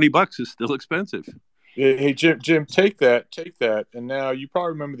 $120 is still expensive. Hey, Jim, take that. And now you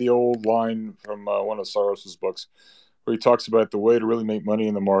probably remember the old line from one of Soros's books, where he talks about the way to really make money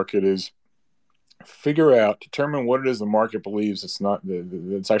in the market is determine what it is the market believes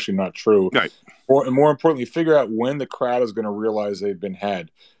it's actually not true. Right. And more importantly, figure out when the crowd is going to realize they've been had.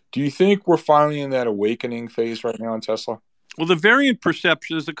 Do you think we're finally in that awakening phase right now in Tesla? Well, there's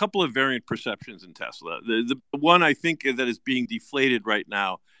a couple of variant perceptions in Tesla. The one I think that is being deflated right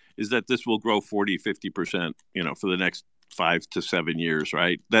now is that this will grow 40, 50%, for the next 5 to 7 years,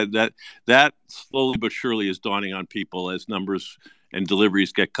 right? That slowly but surely is dawning on people as numbers and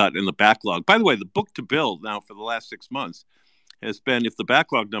deliveries get cut in the backlog. By the way, the book to bill now for the last 6 months has been, if the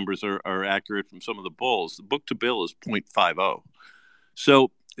backlog numbers are accurate from some of the bulls, the book to bill is 0.50.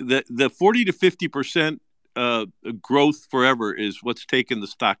 So the 40 to 50% growth forever is what's taken the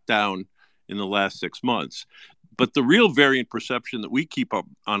stock down in the last 6 months. But the real variant perception that we keep up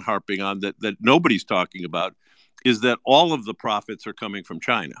on harping on that nobody's talking about is that all of the profits are coming from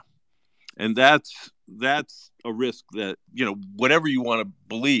China. And that's a risk that, whatever you want to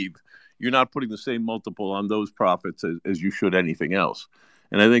believe, you're not putting the same multiple on those profits as you should anything else.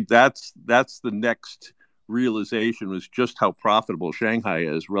 And I think that's the next realization, was just how profitable Shanghai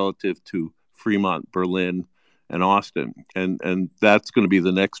is relative to Fremont, Berlin, and Austin. And that's going to be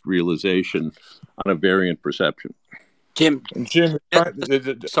the next realization on a variant perception. Jim,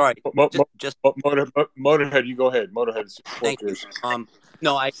 sorry, Motorhead, you go ahead. Motorhead, thank you.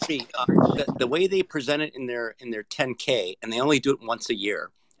 No, I agree. The way they present it in their 10K, and they only do it once a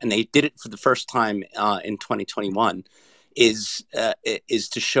year, and they did it for the first time in 2021, is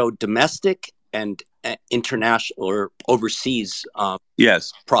to show domestic and international or overseas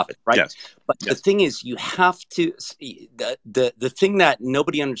profit, right? Yes. But the thing is, you have to the thing that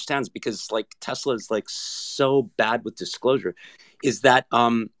nobody understands, because like Tesla is like so bad with disclosure, is that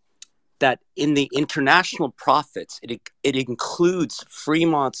that in the international profits, it includes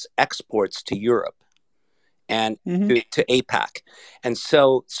Fremont's exports to Europe and to APAC. And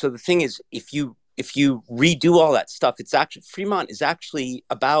so the thing is, if you redo all that stuff, it's actually, Fremont is actually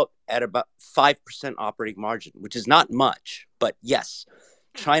at about 5% operating margin, which is not much, but yes,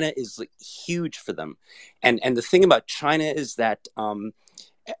 China is like huge for them. And the thing about China is that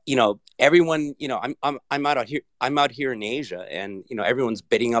everyone, I'm out here in Asia, and everyone's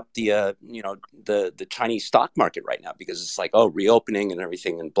bidding up the the Chinese stock market right now, because it's like, oh, reopening and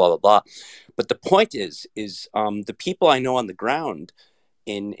everything and blah blah blah. But the point is the people I know on the ground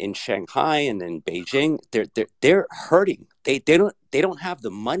in Shanghai and in Beijing, they're hurting. They don't have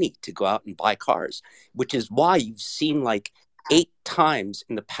the money to go out and buy cars, which is why you've seen like 8 times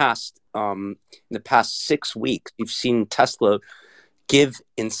in the past 6 weeks, you've seen Tesla give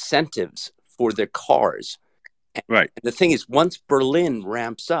incentives for their cars. Right. And the thing is, once Berlin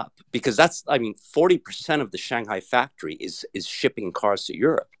ramps up, because 40% of the Shanghai factory is shipping cars to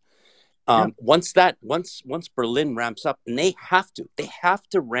Europe. Once Berlin ramps up, and they have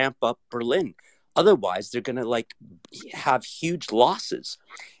to ramp up Berlin, otherwise they're going to have huge losses.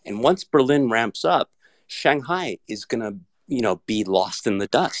 And once Berlin ramps up, Shanghai is going to be lost in the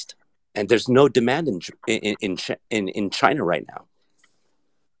dust, and there's no demand in China right now.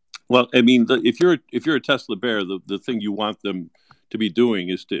 Well, I mean, if you're a Tesla bear, the thing you want them to be doing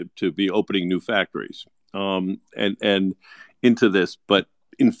is to be opening new factories and into this. But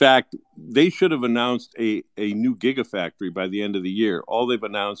in fact, they should have announced a new gigafactory by the end of the year. All they've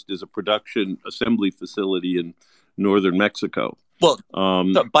announced is a production assembly facility in northern Mexico. Well,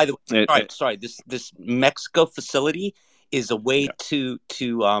 so by the way, sorry, this Mexico facility is a way to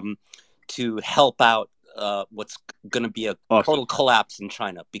help out what's going to be a total collapse in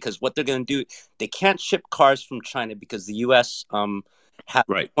China, because what they're going to do, they can't ship cars from China because the U.S. Have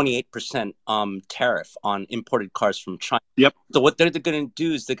 28% tariff on imported cars from China. Yep. So what they're going to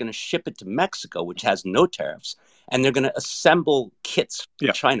do is they're going to ship it to Mexico, which has no tariffs, and they're going to assemble kits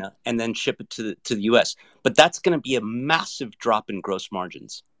from China and then ship it to the U.S. But that's going to be a massive drop in gross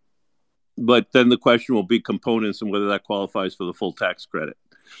margins. But then the question will be components and whether that qualifies for the full tax credit,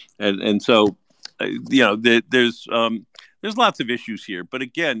 and so there's lots of issues here. But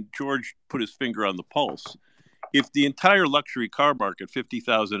again, George put his finger on the pulse. If the entire luxury car market,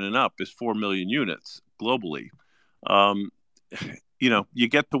 50,000 and up, is 4 million units globally, you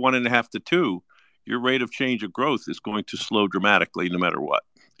get to 1.5 to 2, your rate of change of growth is going to slow dramatically no matter what.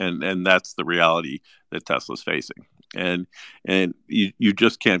 And that's the reality that Tesla's facing. And you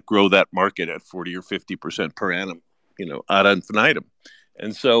just can't grow that market at 40 or 50% per annum, ad infinitum.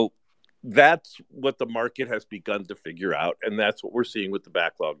 And so that's what the market has begun to figure out. And that's what we're seeing with the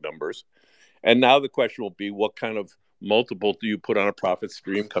backlog numbers. And now the question will be, what kind of multiple do you put on a profit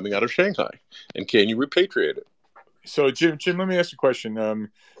stream coming out of Shanghai? And can you repatriate it? So, Jim, let me ask you a question.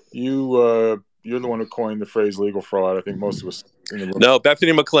 You're the one who coined the phrase legal fraud. I think most of us in the room. No,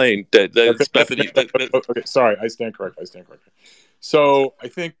 Bethany McLean. Bethany. Okay, sorry, I stand corrected. So I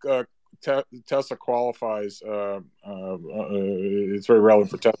think Tesla qualifies. It's very relevant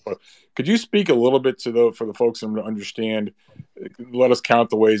for Tesla. Could you speak a little bit for the folks to understand? Let us count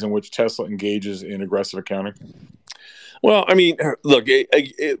the ways in which Tesla engages in aggressive accounting. Well, I mean, look.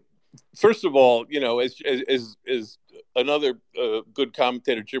 First of all, as another good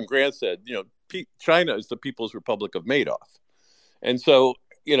commentator, Jim Grant, said, China is the People's Republic of Madoff, and so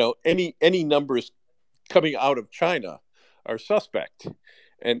any numbers coming out of China are suspect.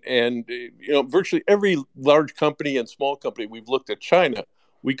 And virtually every large company and small company we've looked at China,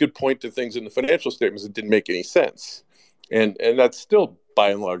 we could point to things in the financial statements that didn't make any sense. And that's still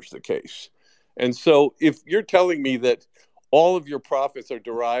by and large the case. And so if you're telling me that all of your profits are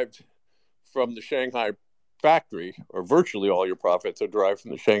derived from the Shanghai factory, or virtually all your profits are derived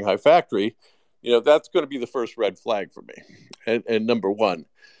from the Shanghai factory, that's going to be the first red flag for me. And number one.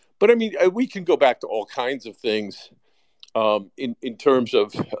 But I mean, we can go back to all kinds of things in terms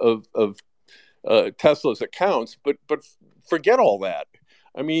of Tesla's accounts, but forget all that.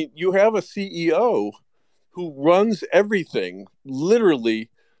 I mean, you have a CEO who runs everything literally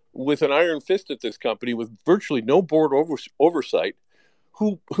with an iron fist at this company, with virtually no board oversight,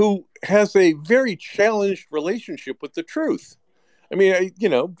 who has a very challenged relationship with the truth. I mean,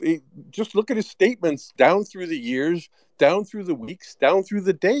 just look at his statements down through the years, down through the weeks, down through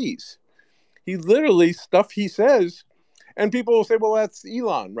the days. He literally, stuff he says, and people will say, well, that's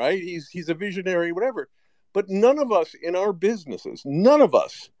Elon, right? He's a visionary, whatever. But none of us in our businesses, none of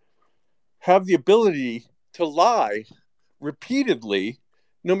us have the ability to lie repeatedly,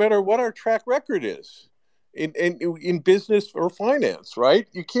 no matter what our track record is in business or finance, right?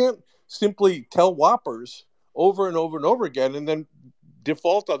 You can't simply tell whoppers over and over and over again and then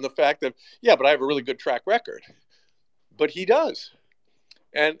default on the fact that, yeah, but I have a really good track record. But he does.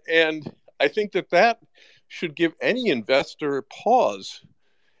 And I think that should give any investor pause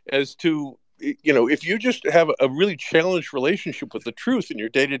as to, if you just have a really challenged relationship with the truth in your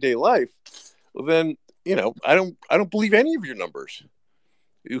day-to-day life, well, then, I don't believe any of your numbers.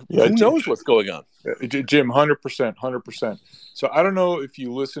 Who knows what's going on? Jim, 100%, 100%. So I don't know if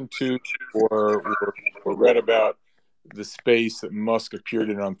you listened to or read about the space that Musk appeared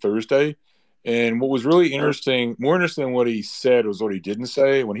in on Thursday. And what was really interesting, more interesting than what he said, was what he didn't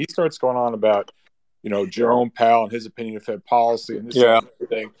say. When he starts going on about, Jerome Powell and his opinion of Fed policy and this and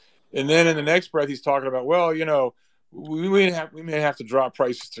everything, and then in the next breath he's talking about, well, we may have to drop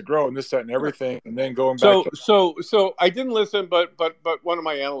prices to grow and this, that, and everything, and then going back. So I didn't listen, but one of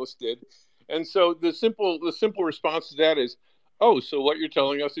my analysts did, and so the simple response to that is, oh, so what you're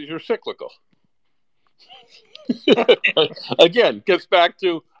telling us is you're cyclical. Again, gets back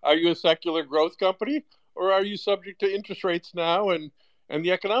to, are you a secular growth company, or are you subject to interest rates now and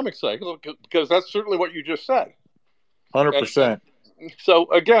the economic cycle? Because that's certainly what you just said. 100%.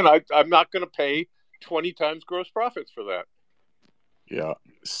 So again, I'm not going to pay 20 times gross profits for that. Yeah.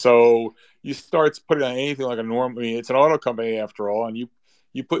 So you start putting on anything like a norm. I mean, it's an auto company after all, and you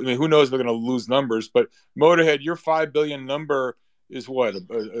put. I mean, who knows if they're going to lose numbers? But Motorhead, your $5 billion number is what?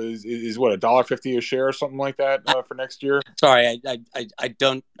 Is what, $1.50 a share or something like that for next year? Sorry, I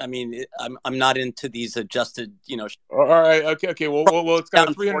don't. I mean, I'm not into these adjusted. All right. Okay. Well, it's got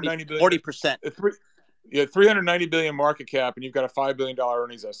a $390 billion. 40%. Yeah, $390 billion market cap, and you've got a $5 billion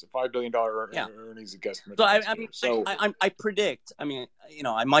earnings estimate, $5 billion earnings guesstimate. So I predict. I mean,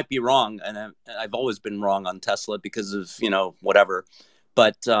 I might be wrong, and I've always been wrong on Tesla because of whatever.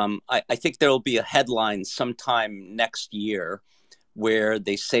 But I think there will be a headline sometime next year where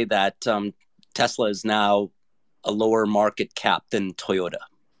they say that Tesla is now a lower market cap than Toyota.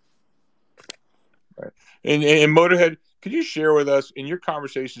 Right. And Motorhead, could you share with us in your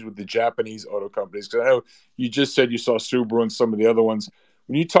conversations with the Japanese auto companies? Because I know you just said you saw Subaru and some of the other ones.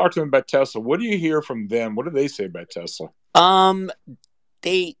 When you talk to them about Tesla, what do you hear from them? What do they say about Tesla?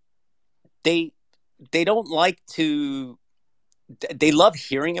 They don't like to. They love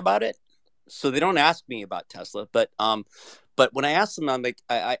hearing about it, so they don't ask me about Tesla. But when I asked them, I'm like,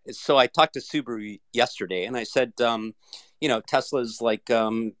 so I talked to Subaru yesterday, and I said, Tesla's like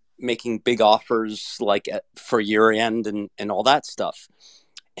making big offers like for year end and all that stuff.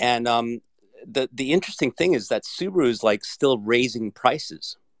 And the interesting thing is that Subaru is like still raising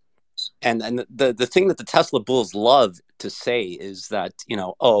prices. And the thing that the Tesla bulls love to say is that,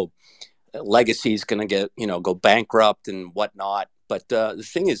 Legacy is going to get, go bankrupt and whatnot. But the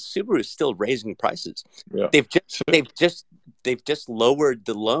thing is, Subaru is still raising prices. Yeah. They've just lowered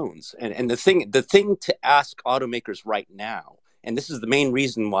the loans. And the thing to ask automakers right now, and this is the main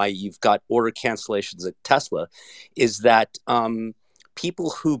reason why you've got order cancellations at Tesla, is that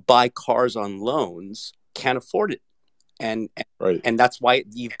people who buy cars on loans can't afford it. And that's why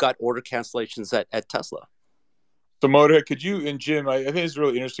you've got order cancellations at Tesla. So Motorhead, could you, and Jim, I think it's a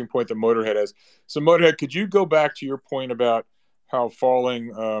really interesting point that Motorhead has. So Motorhead, could you go back to your point about how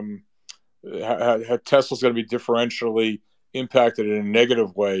falling, how Tesla's going to be differentially impacted in a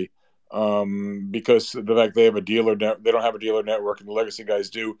negative way because of the fact they have a dealer they don't have a dealer network and the legacy guys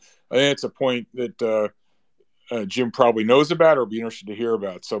do. I think it's a point that Jim probably knows about or be interested to hear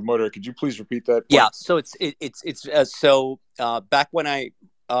about. So Motorhead, could you please repeat that point? Yeah. So it's back when I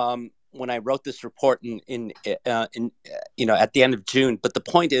when I wrote this report in at the end of June. But the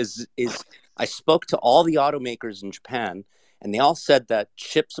point is I spoke to all the automakers in Japan, and they all said that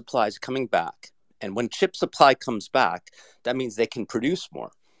chip supply is coming back. And when chip supply comes back, that means they can produce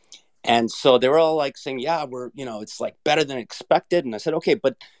more. And so they were all like saying, yeah, it's like better than expected. And I said, okay,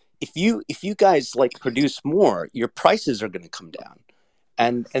 but if you guys like produce more, your prices are going to come down.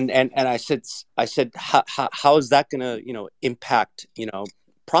 And I said, how is that going to, impact,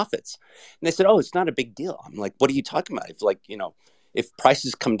 profits? And they said, oh, it's not a big deal. I'm like, what are you talking about? If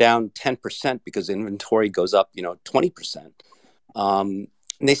prices come down 10% because inventory goes up, 20%. And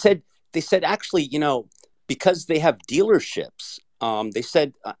they said actually, because they have dealerships, they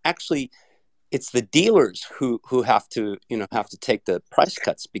said actually it's the dealers who have to take the price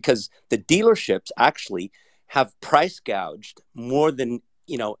cuts, because the dealerships actually have price gouged more than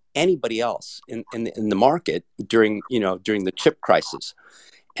anybody else in the market during the chip crisis.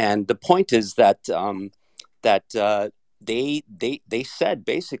 And the point is that they said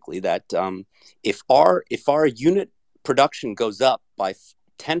basically that if our unit production goes up by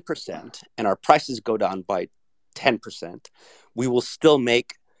 10% and our prices go down by 10%, we will still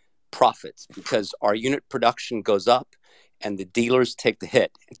make profits because our unit production goes up and the dealers take the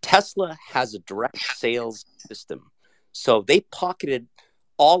hit. Tesla has a direct sales system, so they pocketed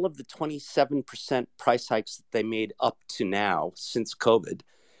all of the 27% price hikes that they made up to now since COVID.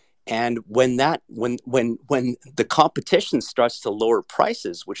 And when the competition starts to lower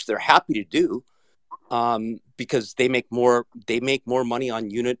prices, which they're happy to do, because they make more money on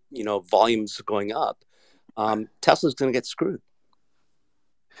unit volumes going up, Tesla's going to get screwed.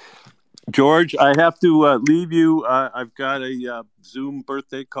 George, I have to leave you. I've got a Zoom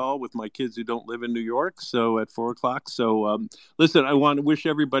birthday call with my kids who don't live in New York, so at 4:00. So listen, I want to wish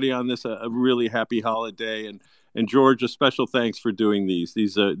everybody on this a really happy holiday, and George, a special thanks for doing these.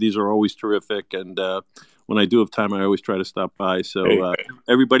 These are always terrific, and when I do have time, I always try to stop by. So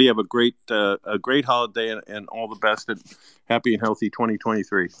everybody have a great holiday, and all the best, and happy and healthy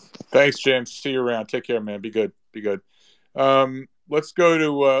 2023. Thanks, James. See you around. Take care, man. Be good. Let's go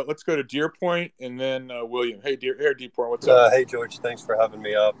to Deer Point, and then William. Hey, Deer Point, what's up? Hey, George. Thanks for having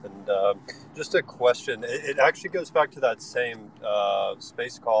me up. And just a question. It actually goes back to that same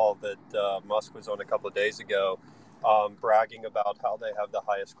space call that Musk was on a couple of days ago, bragging about how they have the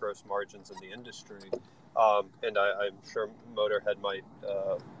highest gross margins in the industry. And I'm sure Motorhead might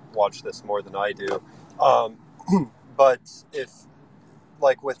watch this more than I do. But if,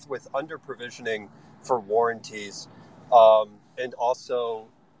 like, with under provisioning for warranties, and also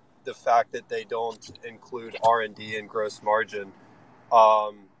the fact that they don't include R&D in gross margin,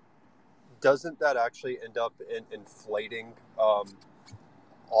 doesn't that actually end up inflating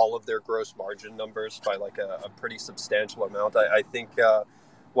all of their gross margin numbers by like a pretty substantial amount? I think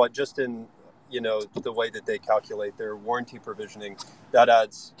just in the way that they calculate their warranty provisioning, that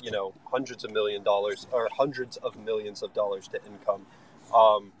adds hundreds of millions of dollars to income.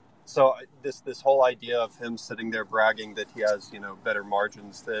 So this whole idea of him sitting there bragging that he has better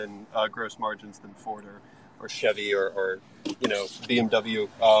margins than gross margins than Ford or Chevy or BMW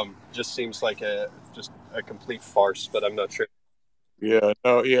just seems like a complete farce. But I'm not sure. Yeah,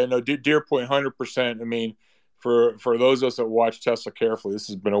 no. Deer Point, 100%. I mean, for those of us that watch Tesla carefully, this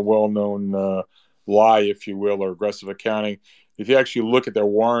has been a well-known lie, if you will, or aggressive accounting. If you actually look at their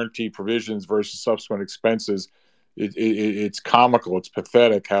warranty provisions versus subsequent expenses, it's comical. It's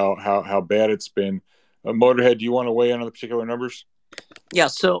pathetic how bad it's been. Motorhead, do you want to weigh in on the particular numbers? Yeah,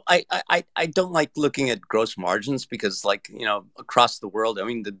 so I don't like looking at gross margins because, like, across the world, I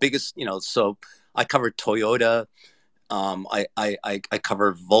mean, the biggest, so I cover Toyota, I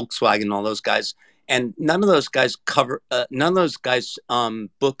cover Volkswagen, all those guys, and none of those guys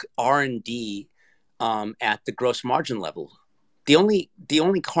book R&D at the gross margin level. The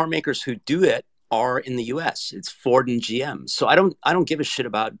only car makers who do it are in the U.S. It's Ford and GM. So I don't give a shit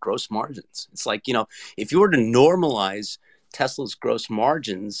about gross margins. It's like, if you were to normalize Tesla's gross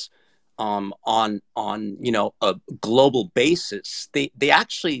margins on a global basis,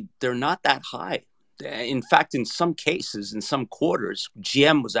 they're not that high. In fact, in some cases, in some quarters,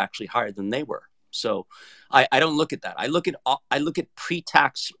 GM was actually higher than they were. So I don't look at that. I look at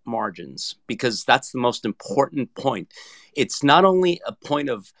pre-tax margins, because that's the most important point. It's not only a point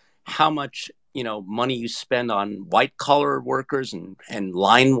of how much money you spend on white collar workers and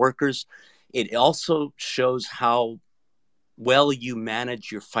line workers. It also shows how well you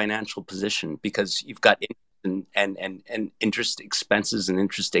manage your financial position, because you've got and interest expenses and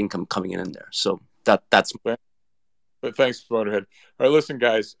interest income coming in there. So that's. But thanks, Motorhead. All right, listen,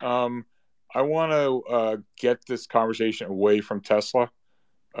 guys. I want to get this conversation away from Tesla.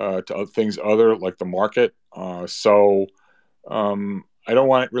 to things other like the market. So I don't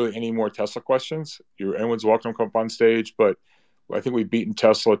want really any more Tesla questions. Anyone's welcome to come up on stage, but I think we've beaten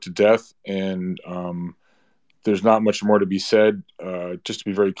Tesla to death, and there's not much more to be said. Just to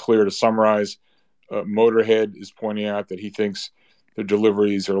be very clear, to summarize, Motorhead is pointing out that he thinks their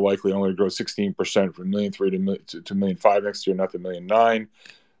deliveries are likely only to grow 16% from 1,300,000 to 1,500,000 next year, not the 1,900,000.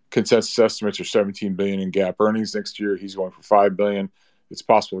 Consensus estimates are $17 billion in GAAP earnings next year. He's going for $5 billion. It's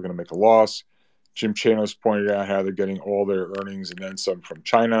possible they're going to make a loss. Jim Chanos pointed out how they're getting all their earnings and then some from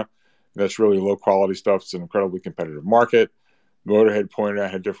China. That's really low quality stuff. It's an incredibly competitive market. Motorhead pointed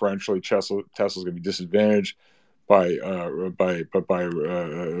out how differentially Tesla's going to be disadvantaged by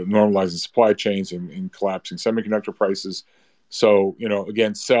normalizing supply chains and collapsing semiconductor prices. So,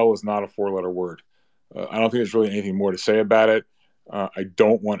 again, sell is not a four-letter word. I don't think there's really anything more to say about it. I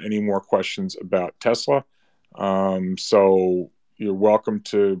don't want any more questions about Tesla. So you're welcome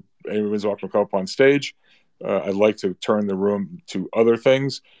to, everyone's welcome to come up on stage. I'd like to turn the room to other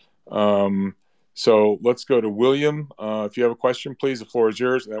things. So let's go to William. If you have a question, please, the floor is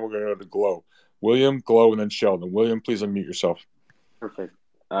yours, and then we're going to go to Glow. William, Glow, and then Sheldon. William, please unmute yourself. Perfect.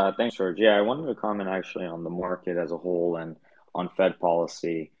 Thanks, George. Yeah, I wanted to comment actually on the market as a whole and on Fed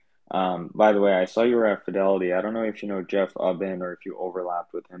policy. By the way, I saw you were at Fidelity. I don't know if you know Jeff Ubben or if you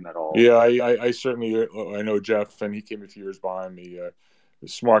overlapped with him at all. Yeah, I certainly I know Jeff, and he came a few years behind me. A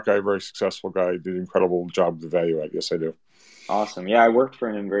smart guy, very successful guy, did an incredible job with the value add. Yes, I do. Awesome. Yeah, I worked for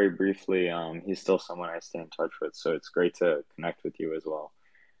him very briefly. He's still someone I stay in touch with, so it's great to connect with you as well.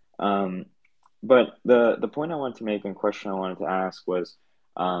 But the point I wanted to make and question I wanted to ask was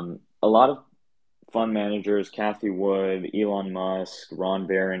a lot of fund managers, Cathie Wood, Elon Musk, Ron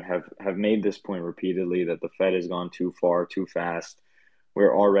Barron have made this point repeatedly that the Fed has gone too far, too fast.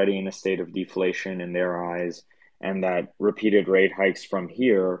 We're already in a state of deflation in their eyes, and that repeated rate hikes from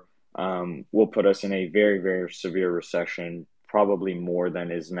here will put us in a very, very severe recession, probably more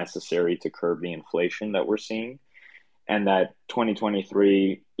than is necessary to curb the inflation that we're seeing. And that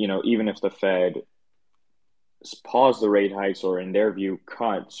 2023, even if the Fed pause the rate hikes or, in their view,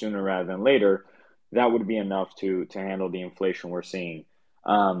 cut sooner rather than later, that would be enough to handle the inflation we're seeing.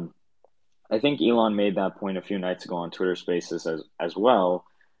 I think Elon made that point a few nights ago on Twitter Spaces as well.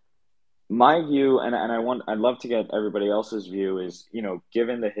 My view, and I'd love to get everybody else's view, is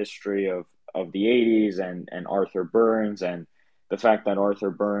given the history of the 80s and Arthur Burns, and the fact that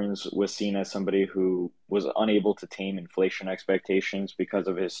Arthur Burns was seen as somebody who was unable to tame inflation expectations because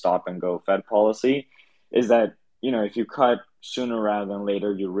of his stop and go Fed policy, is that if you cut sooner rather than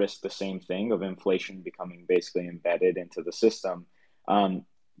later, you risk the same thing of inflation becoming basically embedded into the system.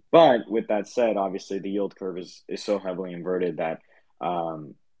 But with that said, obviously the yield curve is so heavily inverted that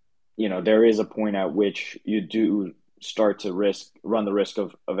there is a point at which you do start to run the risk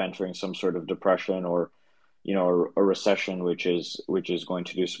of entering some sort of depression or a recession, which is going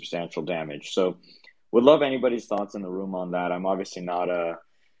to do substantial damage. So would love anybody's thoughts in the room on that. I'm obviously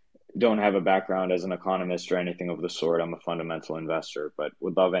don't have a background as an economist or anything of the sort. I'm a fundamental investor, but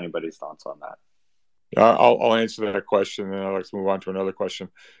would love anybody's thoughts on that. I'll answer that question, and I'd like to move on to another question.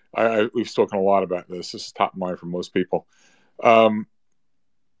 We've spoken a lot about this. This is top of mind for most people.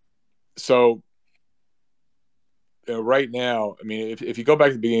 So right now, I mean, if you go back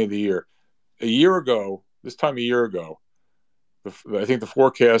to the beginning of the year, this time a year ago, I think the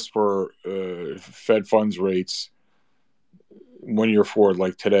forecast for Fed funds rates 1 year forward,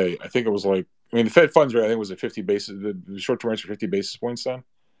 like today, I think it was the Fed funds rate, I think, was at 50 basis. The short-term rates were 50 basis points then.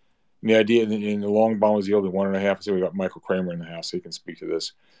 And the idea in the long bond was yielding 1.5. So we got Michael Kramer in the house, so he can speak to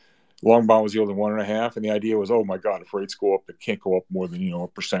this. Long bond was yielding 1.5, and the idea was, oh my God, if rates go up, it can't go up more than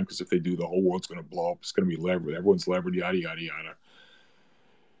 1%, because if they do, the whole world's going to blow up. It's going to be levered. Everyone's levered, yada yada yada.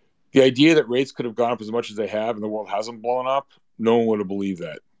 The idea that rates could have gone up as much as they have, and the world hasn't blown up, no one would have believed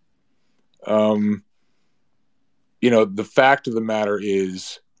that. The fact of the matter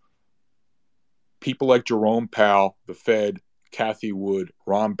is, people like Jerome Powell, the Fed, Cathie Wood,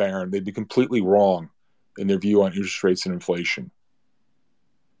 Ron Barron, they'd be completely wrong in their view on interest rates and inflation.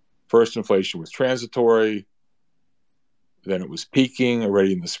 First, inflation was transitory. Then it was peaking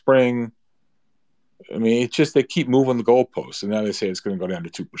already in the spring. I mean, it's just they keep moving the goalposts, and now they say it's going to go down to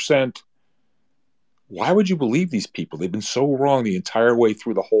 2%. Why would you believe these people? They've been so wrong the entire way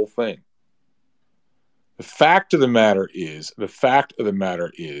through the whole thing. The fact of the matter is,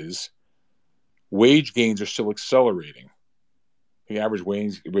 wage gains are still accelerating. The average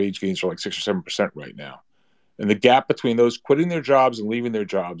wage gains are like 6 or 7% right now. And the gap between those quitting their jobs and leaving their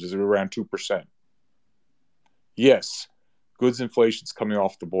jobs is around 2%. Yes, goods inflation is coming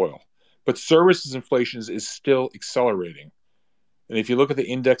off the boil, but services inflation is still accelerating. And if you look at the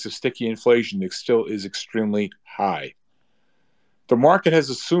index of sticky inflation, it still is extremely high. The market has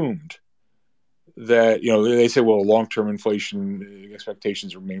assumed that, they say, well, long-term inflation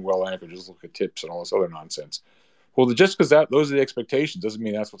expectations remain well anchored. Just look at tips and all this other nonsense. Well, just because those are the expectations doesn't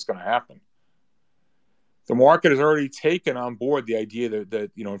mean that's what's going to happen. The market has already taken on board the idea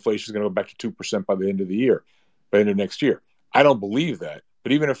that inflation is going to go back to 2% by the end of the year, by the end of next year. I don't believe that.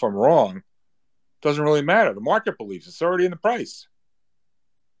 But even if I'm wrong, it doesn't really matter. The market believes it's already in the price.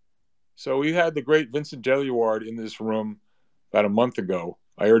 So we had the great Vincent Deluard in this room about a month ago.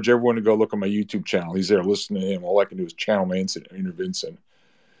 I urge everyone to go look on my YouTube channel. He's there. Listen to him. All I can do is channel my inner Vincent.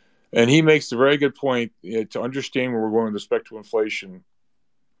 And he makes a very good point. To understand where we're going with respect to inflation,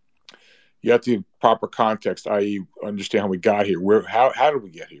 you have to give proper context, i.e. understand how we got here. How did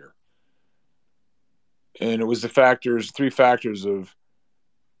we get here? And it was three factors of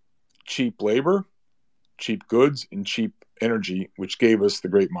cheap labor, cheap goods, and cheap energy, which gave us the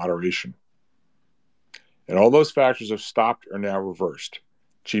great moderation. And all those factors have stopped or now reversed.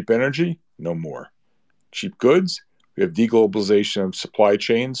 Cheap energy, no more. Cheap goods, we have deglobalization of supply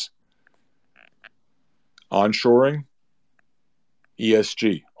chains, onshoring,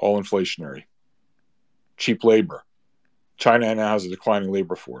 ESG, all inflationary. Cheap labor. China now has a declining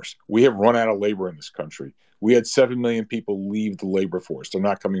labor force. We have run out of labor in this country. We had 7 million people leave the labor force. They're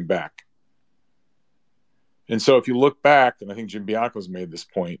not coming back. And so if you look back, and I think Jim Bianco's made this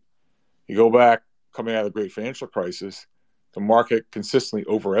point, you go back coming out of the great financial crisis, the market consistently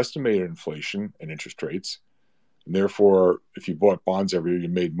overestimated inflation and interest rates. And therefore, if you bought bonds every year, you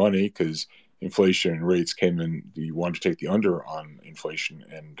made money because inflation and rates came in. You wanted to take the under on inflation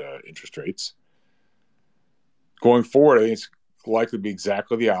and interest rates. Going forward, I think it's likely to be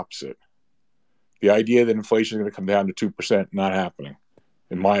exactly the opposite. The idea that inflation is going to come down to 2%, not happening,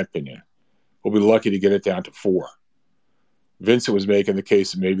 in my opinion. We'll be lucky to get it down to 4%. Vincent was making the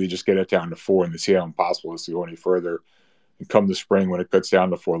case that maybe they just get it down to 4% and they see how impossible it is to go any further. And come the spring, when it cuts down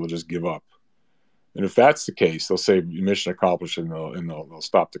to 4%, they'll just give up. And if that's the case, they'll say mission accomplished and they'll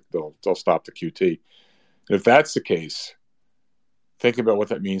stop the QT. And if that's the case, think about what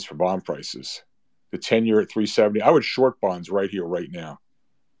that means for bond prices. The 10-year at 370. I would short bonds right here, right now.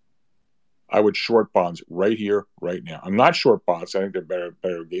 I would short bonds right here, right now. I'm not short bonds. I think they're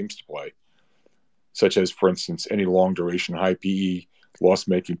better games to play, such as, for instance, any long duration, high PE,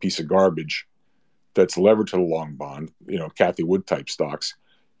 loss-making piece of garbage that's levered to the long bond, Cathie Wood type stocks.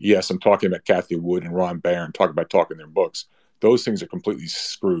 Yes, I'm talking about Cathie Wood and Ron Barron, talking their books. Those things are completely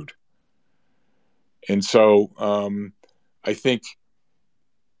screwed. And so I think,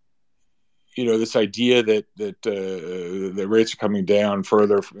 this idea that the rates are coming down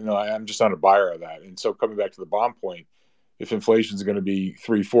further, I'm just not a buyer of that. And so coming back to the bond point, if inflation is going to be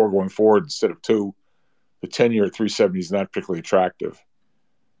 3-4 going forward instead of 2, the 10-year at 370 is not particularly attractive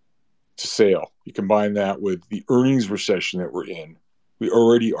to sale. You combine that with the earnings recession that we're in. We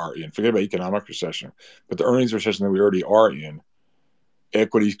already are in. Forget about economic recession, but the earnings recession that we already are in,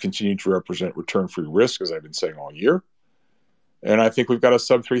 equities continue to represent return-free risk, as I've been saying all year. And I think we've got a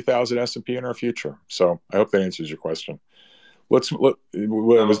sub 3,000 S&P in our future. So I hope that answers your question. That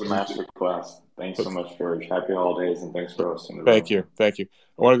was a master class. Thanks so much, George. Happy holidays, and thanks for hosting the room. Thank you.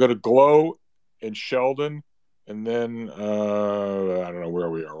 I want to go to Glow and Sheldon, and then I don't know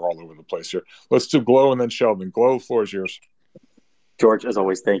where we are. We're all over the place here. Let's do Glow and then Sheldon. Glow, the floor is yours. George, as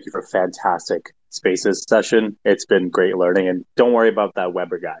always, thank you for a fantastic Spaces session. It's been great learning, and don't worry about that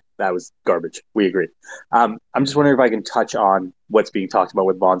Weber guy. That was garbage. We agree. I'm just wondering if I can touch on what's being talked about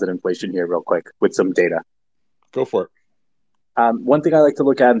with bonds and inflation here real quick with some data. Go for it. One thing I like to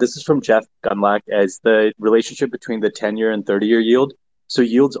look at, and this is from Jeff Gunlack, is the relationship between the 10-year and 30-year yield. So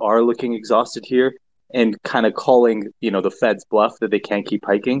yields are looking exhausted here and kind of calling, the Fed's bluff that they can't keep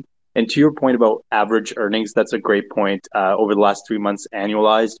hiking. And to your point about average earnings, that's a great point. Over the last 3 months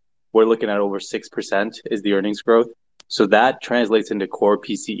annualized, we're looking at over 6% is the earnings growth. So that translates into core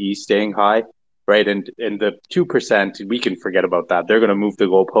PCE staying high, right? And the 2%, we can forget about that. They're going to move the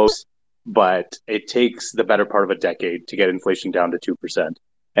goalposts, but it takes the better part of a decade to get inflation down to 2%.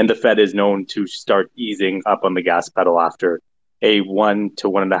 And the Fed is known to start easing up on the gas pedal after a 1 to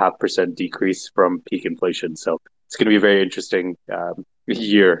 1.5% decrease from peak inflation. So it's going to be a very interesting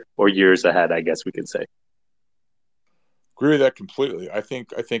year or years ahead, I guess we could say. Agree with that completely. I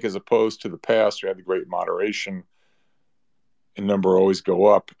think as opposed to the past, we had the great moderation and number always go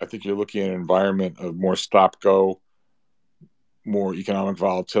up. I think you're looking at an environment of more stop-go, more economic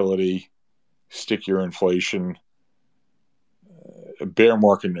volatility, stickier inflation, a bear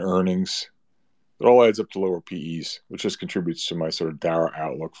market in earnings. It all adds up to lower PEs, which just contributes to my sort of dour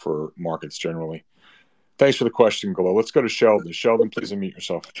outlook for markets generally. Thanks for the question, Glow. Let's go to Sheldon. Sheldon, please unmute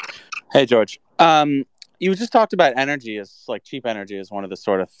yourself. Hey, George. You just talked about energy as like cheap energy is one of the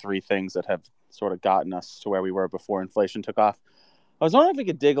sort of three things that have sort of gotten us to where we were before inflation took off. I was wondering if we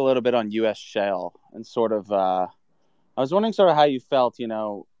could dig a little bit on U.S. shale and sort of, I was wondering sort of how you felt,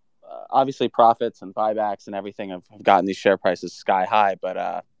 obviously profits and buybacks and everything have gotten these share prices sky high.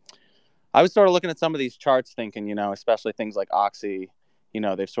 But I was sort of looking at some of these charts thinking, especially things like Oxy,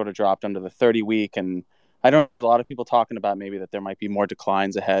 they've sort of dropped under the 30-week. And I don't know, a lot of people talking about maybe that there might be more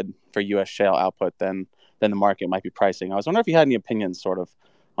declines ahead for U.S. shale output than the market might be pricing. I was wondering if you had any opinions sort of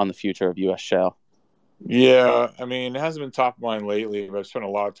on the future of U.S. shale. Yeah, I mean, it hasn't been top of mind lately, but I've spent a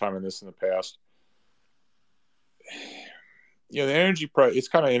lot of time on this in the past. The energy price, it's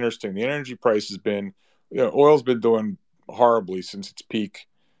kind of interesting. The energy price has been, oil's been doing horribly since its peak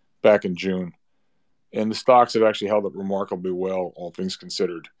back in June. And the stocks have actually held up remarkably well, all things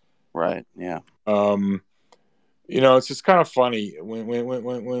considered. Right, yeah. It's just kind of funny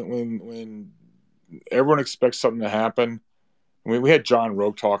when everyone expects something to happen. I mean, we had John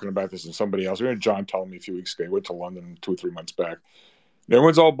Roque talking about this and somebody else. We had John telling me a few weeks ago. He went to London 2 or 3 months back.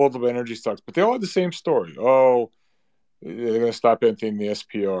 Everyone's all built up energy stocks, but they all have the same story. Oh, they're going to stop anything in the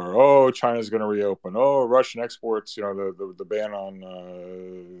SPR. Oh, China's going to reopen. Oh, Russian exports, the ban on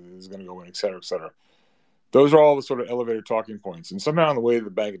is going to go in, et cetera, et cetera. Those are all the sort of elevator talking points. And somehow in the way of the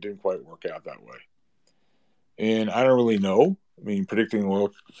bank, it didn't quite work out that way. And I don't really know. I mean,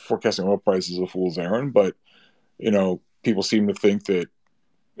 forecasting oil prices is a fool's errand, but, people seem to think that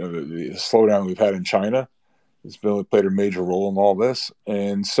the slowdown we've had in China has played a major role in all this.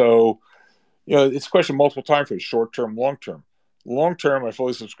 And so, it's a question of multiple time frames, short term, long term. Long term, I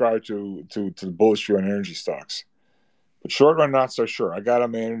fully subscribe to the bullish view on energy stocks. But short run, not so sure. I got on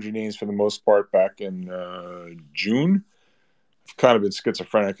my energy names for the most part back in June. I've kind of been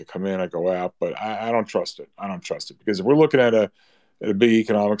schizophrenic. I come in, I go out, but I don't trust it. I don't trust it because if we're looking at a big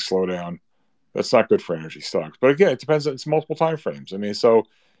economic slowdown, that's not good for energy stocks. But again, it depends. It's multiple time frames. I mean, so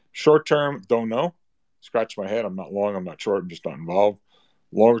short term, don't know. Scratch my head. I'm not long. I'm not short. I'm just not involved.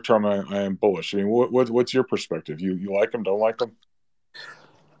 Longer term, I am bullish. I mean, what's your perspective? You like them? Don't like them?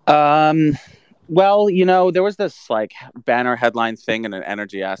 Well, there was this like banner headline thing in an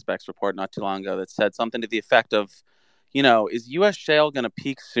energy aspects report not too long ago that said something to the effect of, is U.S. shale going to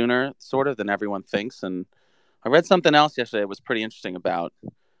peak sooner, sort of, than everyone thinks? And I read something else yesterday that was pretty interesting about,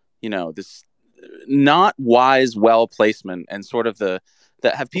 this not wise well placement and sort of that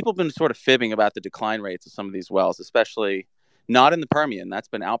have people been sort of fibbing about the decline rates of some of these wells, especially not in the Permian. That's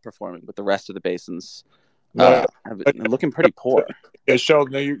been outperforming, but the rest of the basins have been looking pretty poor. Yeah,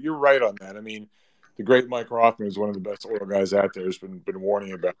 Sheldon, no, you're right on that. I mean, the great Mike Rothman is one of the best oil guys out there. Has been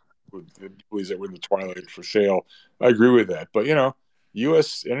warning about the buoys that were in the twilight for shale. I agree with that, but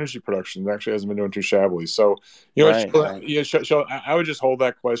U.S. energy production actually hasn't been doing too shabbily. So, Right. Sheldon, I would just hold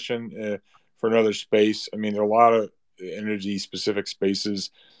that question for another space. I mean, there are a lot of energy-specific spaces.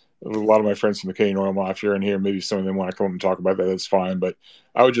 A lot of my friends from the Canadian Oil Mafia are in here. Maybe some of them want to come up and talk about that. That's fine. But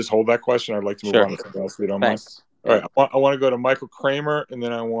I would just hold that question. I'd like to move on to something else if you don't mind. All right. I want to go to Michael Kramer, and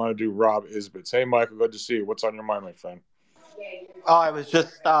then I want to do Rob Isbitz. Hey, Michael, good to see you. What's on your mind, my friend? Oh, I was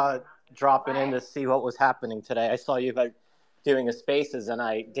just dropping in to see what was happening today. I saw you doing a Spaces, and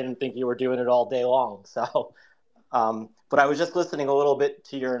I didn't think you were doing it all day long. So, but I was just listening a little bit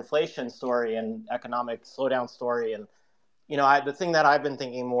to your inflation story and economic slowdown story, and the thing that I've been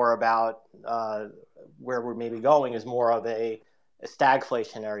thinking more about where we're maybe going is more of a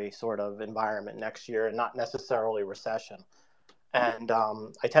stagflationary sort of environment next year, and not necessarily recession. And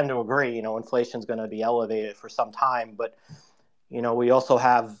I tend to agree. Inflation is going to be elevated for some time, but we also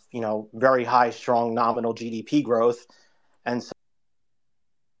have very high, strong nominal GDP growth, and so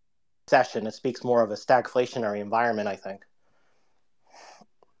recession. It speaks more of a stagflationary environment, I think.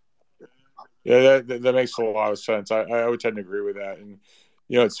 Yeah, that makes a lot of sense. I would tend to agree with that. And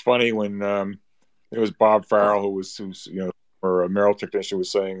it's funny when it was Bob Farrell who's or a Merrill technician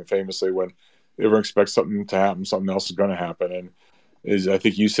was saying famously, when everyone expects something to happen, something else is going to happen. And I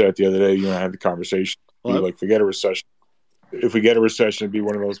think you said it the other day. I had the conversation. Like, forget a recession. If we get a recession, it'd be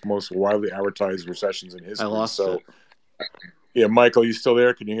one of those most widely advertised recessions in history. I lost it. Yeah, Michael, you still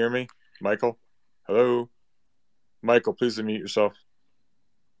there? Can you hear me, Michael? Hello, Michael. Please unmute yourself.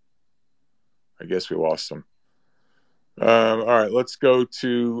 I guess we lost him. All right, let's go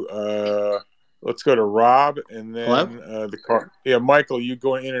to Rob, and then the car. Yeah, Michael, you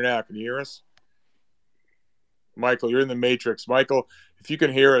going in and out? Can you hear us? Michael, you're in the matrix. Michael, if you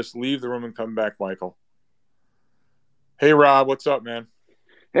can hear us, leave the room and come back, Michael. Hey, Rob, what's up, man?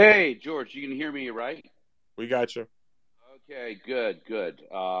 Hey, George, you can hear me, right? We got you. Okay, good.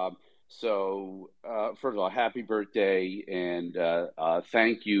 So, first of all, happy birthday, and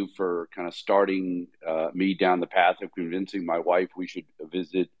thank you for kind of starting me down the path of convincing my wife we should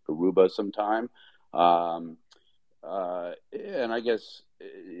visit Aruba sometime. Um, and I guess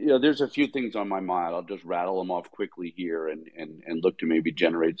there's a few things on my mind. I'll just rattle them off quickly here and look to maybe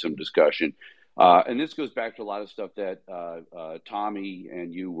generate some discussion. And this goes back to a lot of stuff that Tommy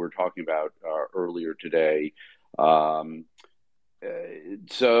and you were talking about earlier today. Um,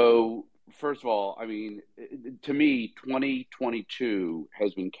 so first of all, I mean, to me, 2022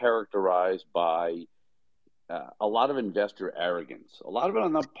 has been characterized by a lot of investor arrogance, a lot of it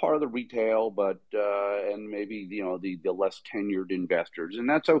on the part of the retail, but and maybe the less tenured investors, and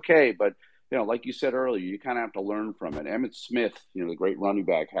that's okay. But like you said earlier, you kind of have to learn from it. Emmett Smith, the great running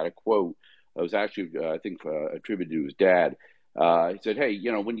back, had a quote that was actually I think attributed to his dad. He said, "Hey,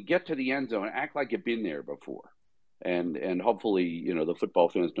 when you get to the end zone, act like you've been there before." And hopefully, the football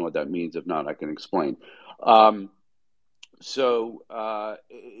fans know what that means. If not, I can explain. So,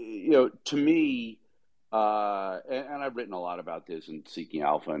 to me, and I've written a lot about this in Seeking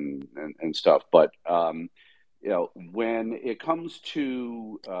Alpha and stuff, but, when it comes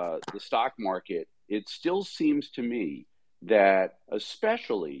to the stock market, it still seems to me that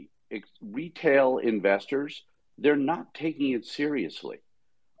especially retail investors, they're not taking it seriously.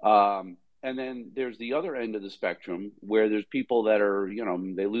 And then there's the other end of the spectrum where there's people that are,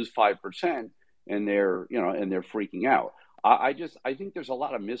 they lose 5% and they're freaking out. I think there's a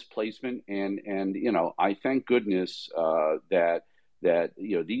lot of misplacement and I thank goodness that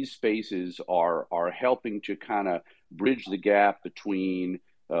these spaces are helping to kind of bridge the gap between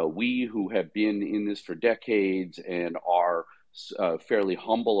we who have been in this for decades and are fairly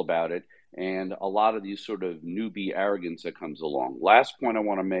humble about it, and a lot of these sort of newbie arrogance that comes along. Last point I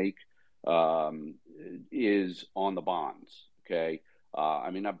want to make is on the bonds. Okay. I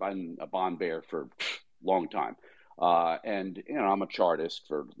mean, I've been a bond bear for a long time. And I'm a chartist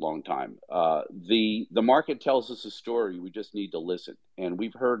for a long time. The market tells us a story. We just need to listen. And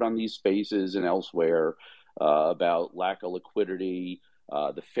we've heard on these spaces and elsewhere about lack of liquidity,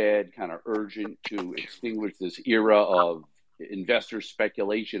 the Fed kind of urgent to extinguish this era of investor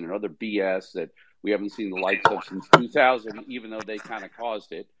speculation and other BS that we haven't seen the likes of since 2000, even though they kind of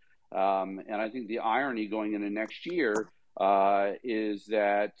caused it. And I think the irony going into next year is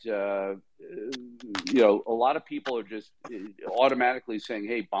that a lot of people are just automatically saying,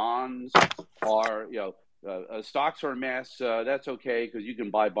 "Hey, bonds are stocks are a mess. That's okay because you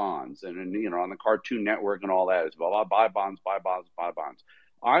can buy bonds." And on the Cartoon Network and all that as well, I buy bonds, buy bonds, buy bonds.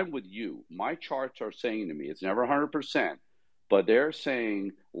 I'm with you. My charts are saying to me, it's never 100%, but they're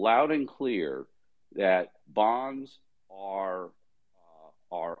saying loud and clear that bonds are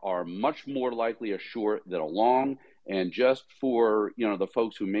much more likely a short than a long. And just for the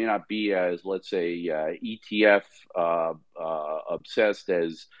folks who may not be as, let's say, ETF obsessed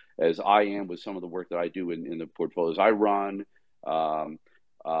as I am with some of the work that I do in the portfolios I run, there's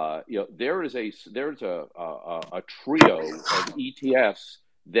a trio of ETFs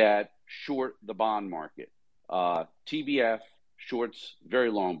that short the bond market. TBF shorts very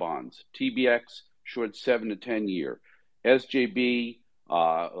long bonds. TBX shorts 7 to 10 year. SJB,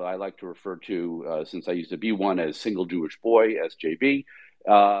 I like to refer to, since I used to be one, as Single Jewish Boy, SJB,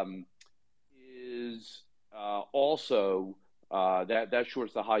 is also that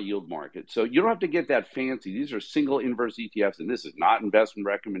shorts the high yield market. So you don't have to get that fancy. These are single inverse ETFs, and this is not investment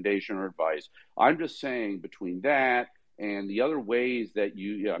recommendation or advice. I'm just saying between that and the other ways that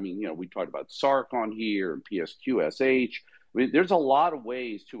we talked about SARC on here and PSQSH. I mean, there's a lot of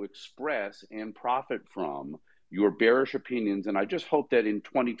ways to express and profit from your bearish opinions. And I just hope that in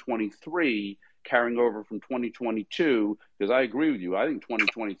 2023, carrying over from 2022, because I agree with you, I think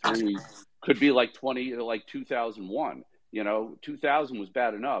 2023 could be like 2001. 2000 was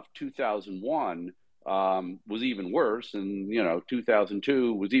bad enough. 2001 was even worse. And,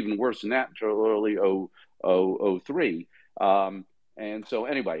 2002 was even worse than that until early 2003. And so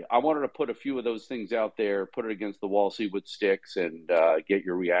anyway, I wanted to put a few of those things out there, put it against the wall, see what sticks, and get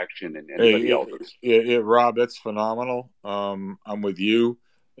your reaction and anybody else's. Yeah, Rob, that's phenomenal. I'm with you.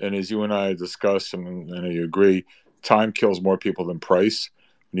 And as you and I discussed, and I know you agree, time kills more people than price.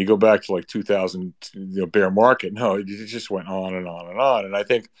 When you go back to like 2000, bear market, no, it just went on and on and on. And I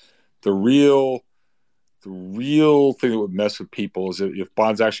think the real thing that would mess with people is if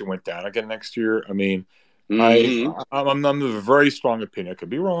bonds actually went down again next year. I mean, I'm of a very strong opinion. I could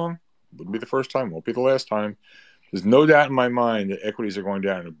be wrong. Wouldn't be the first time. Won't be the last time. There's no doubt in my mind that equities are going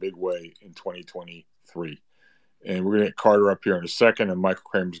down in a big way in 2023. And we're going to get Carter up here in a second, and Michael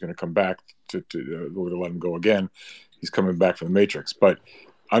Kramer's going to come back we're going to let him go again. He's coming back from the Matrix. But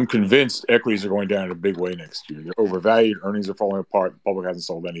I'm convinced equities are going down in a big way next year. They're overvalued. Earnings are falling apart. The public hasn't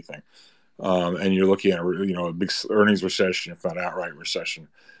sold anything. And you're looking at, a big earnings recession, if not outright recession.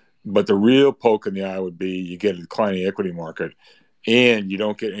 But the real poke in the eye would be you get a declining equity market and you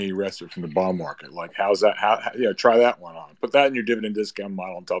don't get any respite from the bond market. Like, how's that? Try that one on. Put that in your dividend discount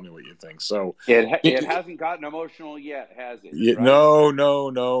model and tell me what you think. So it hasn't gotten emotional yet, has it? Yeah, Brian? no,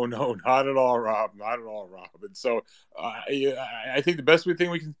 not at all, Rob. Not at all, Rob. And so I think the best thing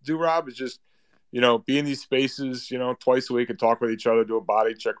we can do, Rob, is just, be in these spaces, twice a week and talk with each other, do a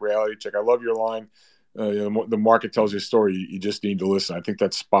body check, reality check. I love your line. The market tells you a story. You just need to listen. I think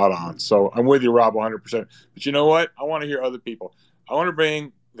that's spot on. So I'm with you, Rob, 100%. But you know what? I want to hear other people. I want to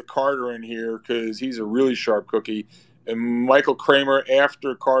bring the Carter in here because he's a really sharp cookie. And Michael Kramer,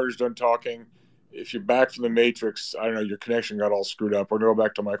 after Carter's done talking, if you're back from the Matrix, I don't know, your connection got all screwed up. We're going to go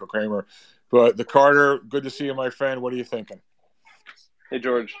back to Michael Kramer. But the Carter, good to see you, my friend. What are you thinking? Hey,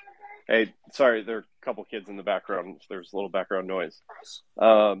 George. Hey, sorry, there are a couple kids in the background. There's a little background noise.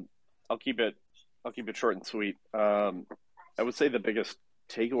 I'll keep it short and sweet. I would say the biggest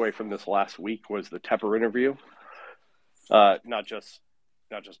takeaway from this last week was the Tepper interview. Not just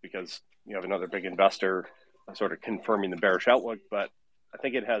because you have another big investor sort of confirming the bearish outlook, but I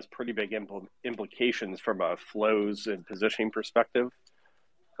think it has pretty big implications from a flows and positioning perspective.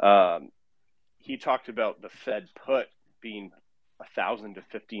 He talked about the Fed put being 1,000 to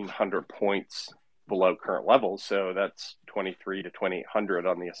 1,500 points below current levels, so that's 23 to 2,800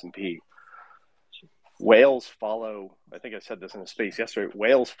 on the S&P. Whales follow. I think I said this in a space yesterday.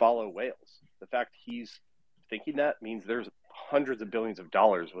 Whales follow whales. The fact he's thinking that means there's hundreds of billions of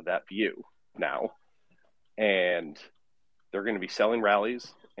dollars with that view now, and they're going to be selling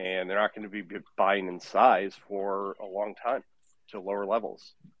rallies, and they're not going to be buying in size for a long time to lower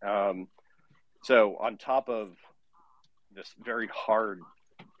levels. So on top of this very hard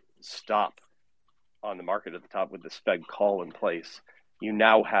stop on the market at the top with this Fed call in place, you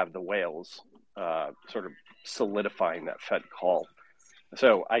now have the whales sort of solidifying that Fed call.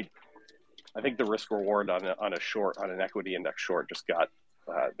 So I think the risk reward on an equity index short just got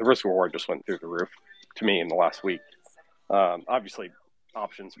the risk reward just went through the roof to me in the last week. Obviously,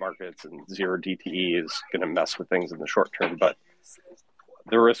 options markets and zero DTE is going to mess with things in the short term, but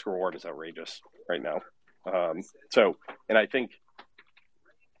the risk reward is outrageous right now. And I think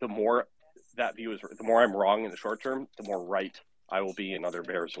the more that view is, the more I'm wrong in the short term, the more right I will be, and other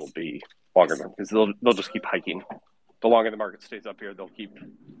bears will be longer term, because they'll just keep hiking. The longer the market stays up here, they'll keep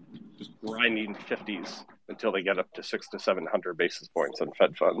just grinding 50s until they get up to 600 to 700 basis points on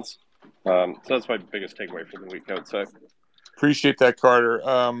Fed funds. So that's my biggest takeaway for the week, I would say. Appreciate that, Carter.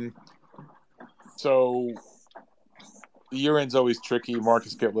 So the year end's always tricky.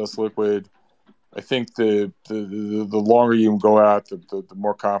 Markets get less liquid. I think the longer you go out, the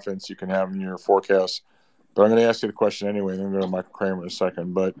more confidence you can have in your forecast. But I'm going to ask you the question anyway, and then I'm going to go to Michael Kramer in a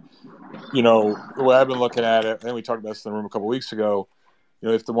second. But, the way I've been looking at it, I think we talked about this in the room a couple of weeks ago,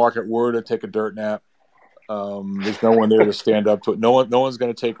 if the market were to take a dirt nap, there's no one there to stand up to it. No one's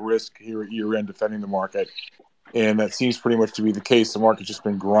going to take risk here at year end defending the market. And that seems pretty much to be the case. The market's just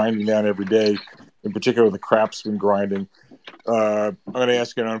been grinding down every day. In particular, the crap's been grinding. I'm going to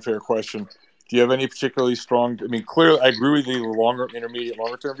ask you an unfair question. Do you have any particularly strong – clearly I agree with you, the intermediate,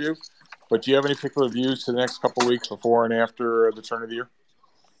 longer-term view. But do you have any particular views to the next couple of weeks before and after the turn of the year?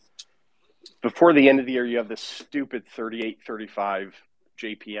 Before the end of the year, you have this stupid 38-35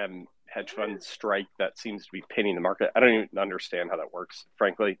 JPM hedge fund strike that seems to be pinning the market. I don't even understand how that works,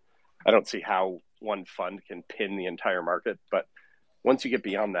 frankly. I don't see how one fund can pin the entire market. But once you get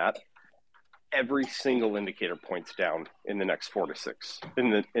beyond that, every single indicator points down in the next 4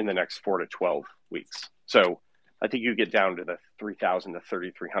 to 12 weeks. So I think you get down to the 3,000 to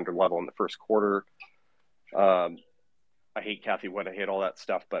 3,300 level in the first quarter. I hate Kathy Wood. I hate all that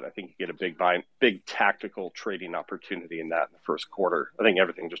stuff, but I think you get a big tactical trading opportunity in that in the first quarter. I think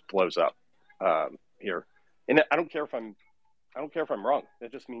everything just blows up here, and I don't care if I'm wrong.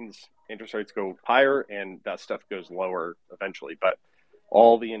 It just means interest rates go higher and that stuff goes lower eventually. But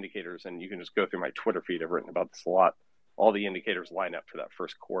all the indicators, and you can just go through my Twitter feed, I've written about this a lot, all the indicators line up for that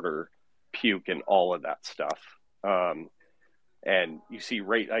first quarter puke and all of that stuff. And you see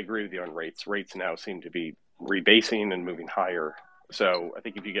I agree with you on rates. Rates now seem to be rebasing and moving higher. So I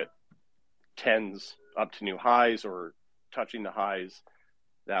think if you get 10s up to new highs or touching the highs,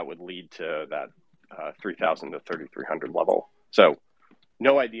 that would lead to that 3,000 to 3,300 level. So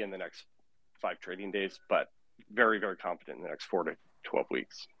no idea in the next 5 trading days, but very, very confident in the next 4 to 12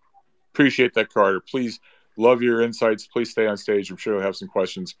 weeks. Appreciate that, Carter. Please, love your insights. Please stay on stage. I'm sure you'll have some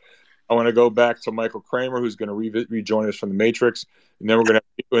questions. I want to go back to Michael Kramer, who's going to rejoin us from the Matrix, and then we're going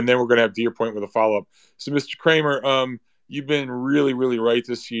to have Deer Point with a follow up. So, Mr. Kramer, you've been really, really right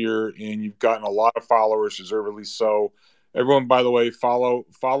this year, and you've gotten a lot of followers, deservedly so. Everyone, by the way, follow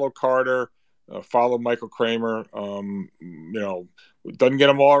Carter, follow Michael Kramer. Doesn't get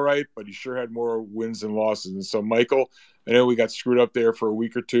them all right, but he sure had more wins than losses. And so, Michael, I know we got screwed up there for a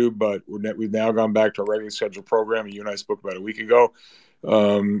week or two, but we've now gone back to our regularly scheduled program, and you and I spoke about a week ago.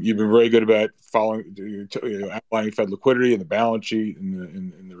 You've been very good about outlining Fed liquidity and the balance sheet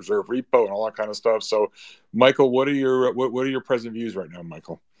and the reserve repo and all that kind of stuff. So, Michael, what are your present views right now,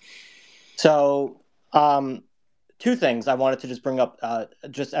 Michael? So, two things I wanted to just bring up,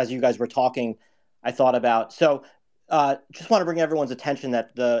 just as you guys were talking, I thought about. So, just want to bring everyone's attention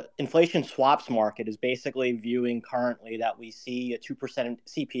that the inflation swaps market is basically viewing currently that we see a 2%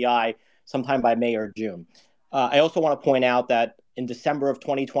 CPI sometime by May or June. I also want to point out that in December of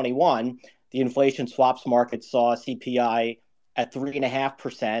 2021, the inflation swaps market saw a CPI at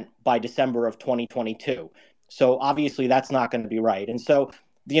 3.5% by December of 2022. So obviously that's not going to be right. And so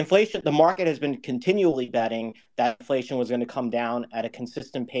the market has been continually betting that inflation was going to come down at a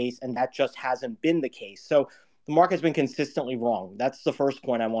consistent pace, and that just hasn't been the case. So the market's been consistently wrong. That's the first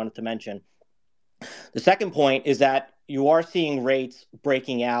point I wanted to mention. The second point is that you are seeing rates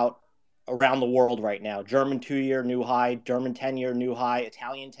breaking out around the world right now. German 2-year new high, German 10-year new high,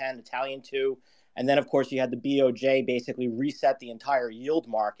 Italian 10, Italian 2. And then, of course, you had the BOJ basically reset the entire yield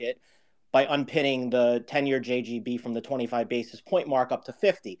market by unpinning the 10-year JGB from the 25 basis point mark up to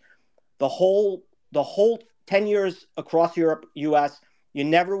 50. The whole 10 years across Europe, US, you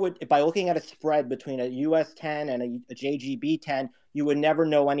never would, by looking at a spread between a US 10 and a JGB 10, you would never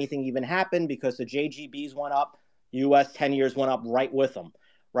know anything even happened because the JGBs went up, US 10 years went up right with them,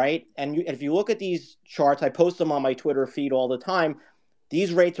 right? And if you look at these charts, I post them on my Twitter feed all the time,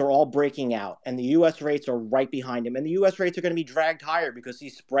 these rates are all breaking out, and the U.S. rates are right behind them. And the U.S. rates are going to be dragged higher because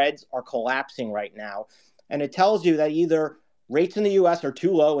these spreads are collapsing right now. And it tells you that either rates in the U.S. are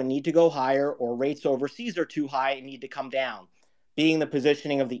too low and need to go higher, or rates overseas are too high and need to come down. Being the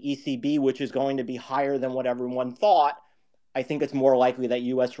positioning of the ECB, which is going to be higher than what everyone thought, I think it's more likely that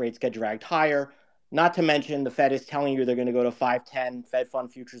U.S. rates get dragged higher. Not to mention the Fed is telling you they're going to go to 510. Fed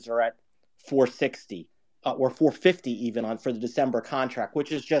fund futures are at 460. Or 450 even for the December contract,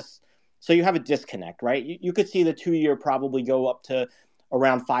 which is just, so you have a disconnect, right? You could see the 2-year probably go up to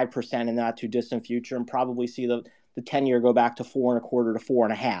around 5% in the not too distant future, and probably see the 10-year go back to 4.25 to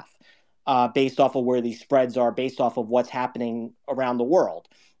 4.5, based off of where these spreads are, based off of what's happening around the world.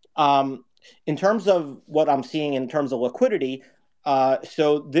 In terms of what I'm seeing in terms of liquidity,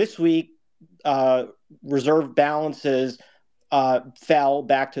 so this week, reserve balances fell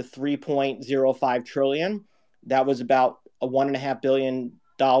back to $3.05 trillion. That was about a $1.5 billion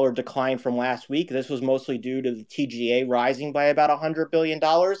decline from last week. This was mostly due to the TGA rising by about $100 billion.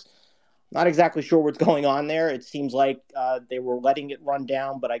 Not exactly sure what's going on there. It seems like they were letting it run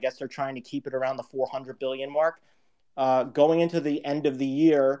down, but I guess they're trying to keep it around the $400 billion mark. Going into the end of the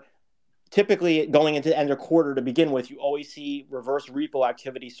year, typically going into the end of quarter to begin with, you always see reverse repo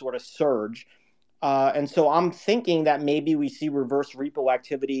activity sort of surge. And so I'm thinking that maybe we see reverse repo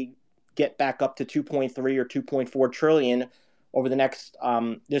activity get back up to 2.3 or 2.4 trillion over the next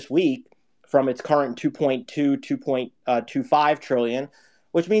this week from its current 2.2, 2.25 trillion,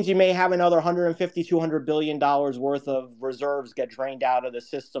 which means you may have another 150, $200 billion worth of reserves get drained out of the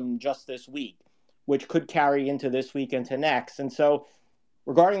system just this week, which could carry into this week into next. And so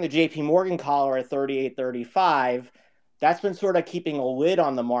regarding the JP Morgan collar at 38.35, that's been sort of keeping a lid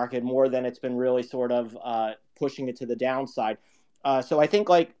on the market more than it's been really sort of pushing it to the downside. So I think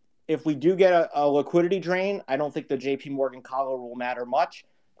like if we do get a liquidity drain, I don't think the JP Morgan collar will matter much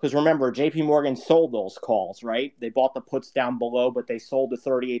because remember, JP Morgan sold those calls, right? They bought the puts down below, but they sold the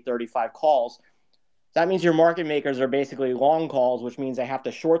 38.35 calls. That means your market makers are basically long calls, which means they have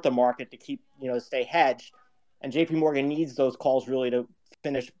to short the market to keep, to stay hedged. And JP Morgan needs those calls really to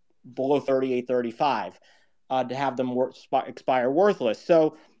finish below 38.35. To have them expire worthless.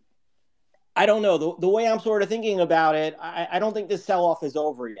 So I don't know. The way I'm sort of thinking about it, I don't think this sell-off is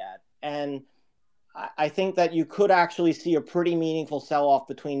over yet. And I think that you could actually see a pretty meaningful sell-off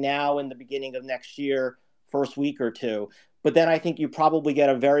between now and the beginning of next year, first week or two. But then I think you probably get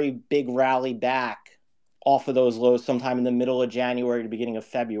a very big rally back off of those lows sometime in the middle of January to beginning of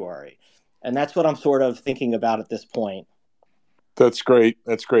February. And that's what I'm sort of thinking about at this point. That's great.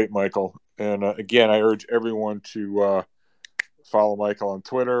 That's great, Michael. And again, I urge everyone to follow Michael on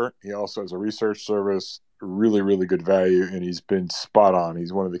Twitter. He also has a research service, really, really good value, and he's been spot on.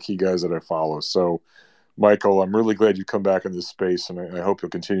 He's one of the key guys that I follow. So, Michael, I'm really glad you come back in this space, and I hope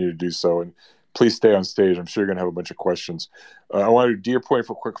you'll continue to do so. And please stay on stage. I'm sure you're going to have a bunch of questions. I want to do Deer Point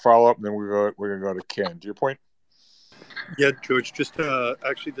for a quick follow-up, and then we're going to go to Ken. Deer Point? Yeah, George, just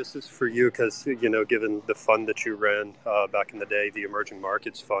actually, this is for you because, given the fund that you ran back in the day, the Emerging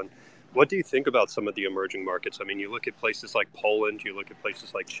Markets Fund, what do you think about some of the emerging markets? I mean, you look at places like Poland, you look at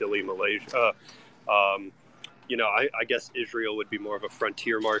places like Chile, Malaysia. I guess Israel would be more of a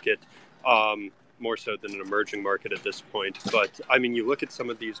frontier market, more so than an emerging market at this point. But, I mean, you look at some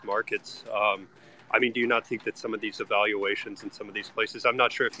of these markets. Do you not think that some of these evaluations in some of these places, I'm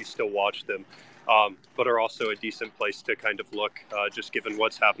not sure if you still watch them, but are also a decent place to kind of look, just given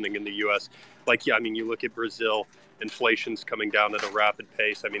what's happening in the U.S. You look at Brazil, inflation's coming down at a rapid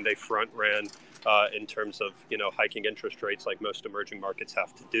pace. I mean, they front ran in terms of, hiking interest rates like most emerging markets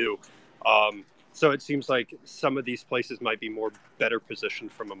have to do. So it seems like some of these places might be more better positioned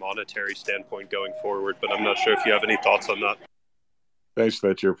from a monetary standpoint going forward, but I'm not sure if you have any thoughts on that. Thanks for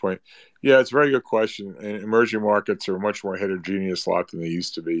that, to your point. Yeah, it's a very good question. And emerging markets are a much more heterogeneous lot than they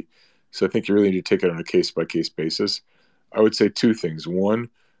used to be. So I think you really need to take it on a case-by-case basis. I would say two things. One,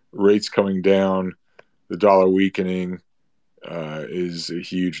 rates coming down, the dollar weakening is a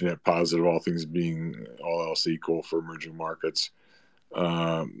huge net positive, all else equal for emerging markets.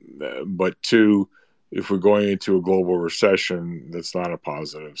 But two, if we're going into a global recession, that's not a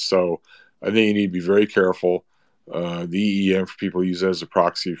positive. So I think you need to be very careful. The EEM, for people who use it as a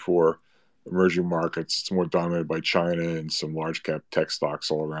proxy for emerging markets, it's more dominated by China and some large cap tech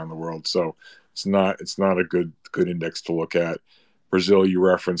stocks all around the world. So it's not a good index to look at. Brazil, you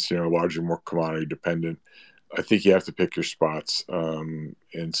referenced, largely more commodity dependent. I think you have to pick your spots, and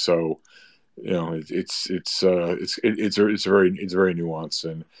so it's very nuanced.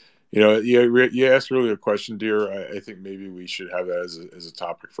 And you asked really a question, dear. I think maybe we should have that as a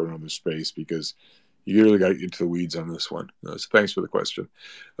topic for another space, because you really got into the weeds on this one. So thanks for the question.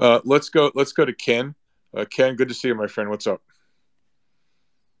 Let's go to Ken. Ken, good to see you, my friend. What's up?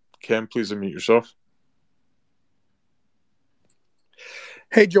 Ken, please unmute yourself.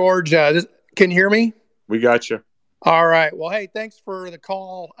 Hey, George. Can you hear me? We got you. All right. Well, hey, thanks for the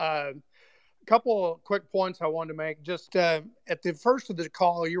call. A couple of quick points I wanted to make. Just at the first of the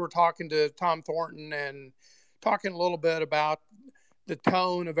call, you were talking to Tom Thornton and talking a little bit about the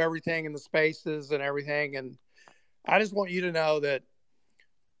tone of everything in the spaces and everything. And I just want you to know that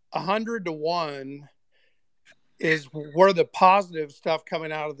 100 to 1 is where the positive stuff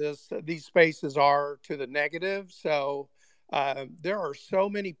coming out of these spaces are to the negative. So there are so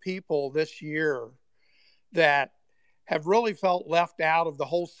many people this year that have really felt left out of the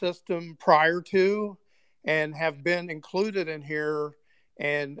whole system prior to and have been included in here.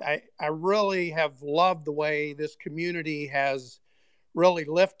 And I really have loved the way this community has really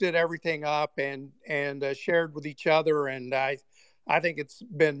lifted everything up and shared with each other. And I think it's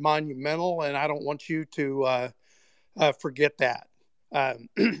been monumental, and I don't want you to forget that.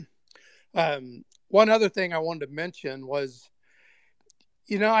 One other thing I wanted to mention was,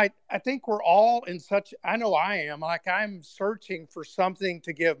 I think we're all I know I am, I'm searching for something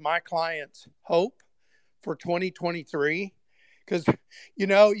to give my clients hope for 2023. Because,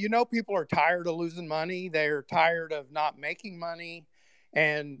 people are tired of losing money. They're tired of not making money.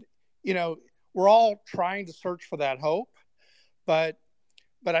 And, we're all trying to search for that hope. But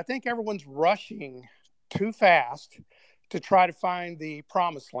I think everyone's rushing too fast to try to find the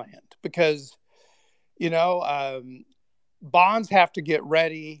promised land, because, bonds have to get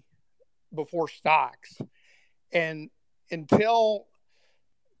ready before stocks. And until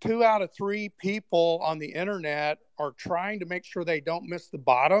 2 out of 3 people on the internet are trying to make sure they don't miss the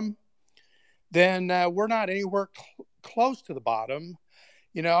bottom, then we're not anywhere close to the bottom.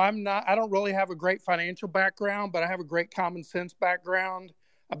 I don't really have a great financial background, but I have a great common sense background.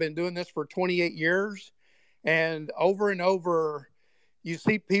 I've been doing this for 28 years, and over, you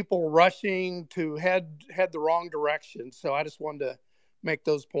see people rushing to head the wrong direction. So I just wanted to make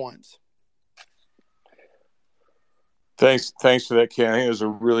those points. Thanks for that, Ken. I think those are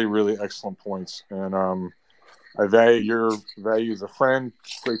really, really excellent points. And I value your value as a friend.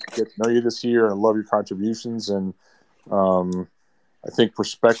 It's great to get to know you this year. I love your contributions. And I think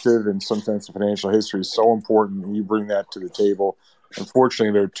perspective and sometimes the financial history is so important, and you bring that to the table.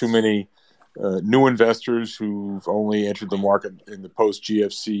 Unfortunately, there are too many new investors who've only entered the market in the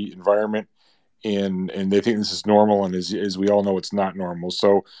post-GFC environment, and they think this is normal, and as we all know, it's not normal.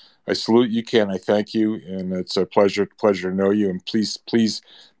 So I salute you, Ken. I thank you, and it's a pleasure to know you. And please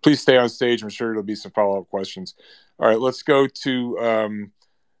stay on stage. I'm sure there'll be some follow-up questions. All right, let's go to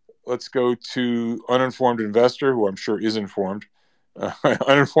uninformed investor, who I'm sure is informed.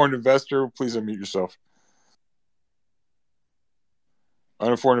 Uninformed investor, please unmute yourself.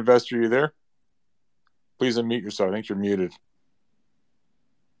 Uninformed investor, you there? Please unmute yourself. I think you're muted.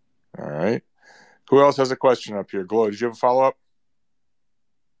 All right. Who else has a question up here? Glow, did you have a follow-up?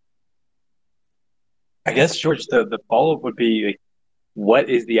 I guess, George, the follow-up would be, like, what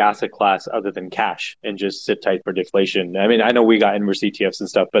is the asset class other than cash and just sit tight for deflation? I mean, I know we got inverse ETFs and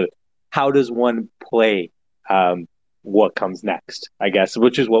stuff, but how does one play what comes next, I guess,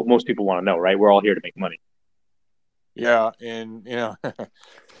 which is what most people want to know, right? We're all here to make money. Yeah, and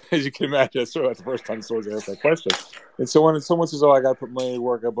as you can imagine, that's sort of the first time someone's asked that question. And so when someone says, "Oh, I got to put money to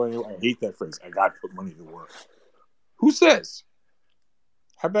work," I hate that phrase. I got to put money to work. Who says?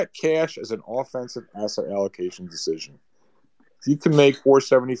 How about cash as an offensive asset allocation decision? If you can make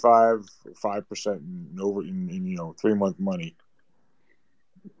 4.75 or 5% in 3-month money,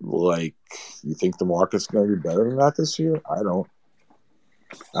 like, you think the market's going to be better than that this year? I don't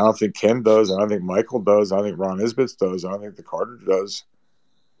think Ken does. I don't think Michael does. I don't think Ron Isbitz does. I don't think the Carter does.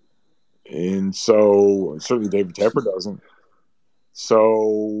 And so certainly David Tepper doesn't.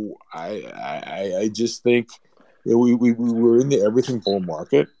 So I just think we're in the everything bull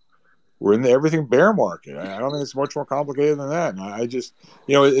market. We're in the everything bear market. I don't think it's much more complicated than that. And I just,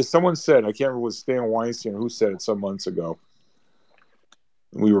 as someone said, I can't remember, was Stan Weinstein who said it some months ago.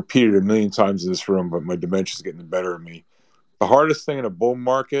 We repeated it a million times in this room, but my dementia's getting the better of me. The hardest thing in a bull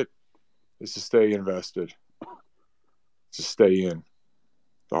market is to stay invested, to stay in.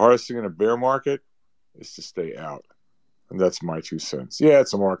 The hardest thing in a bear market is to stay out. And that's my 2 cents. Yeah,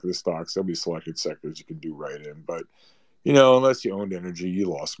 it's a market of stocks. There'll be selected sectors you can do right in. But, unless you owned energy, you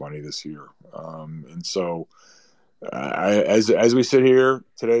lost money this year. And so as we sit here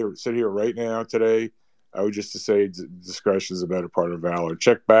right now today, I would just to say discretion is a better part of valor.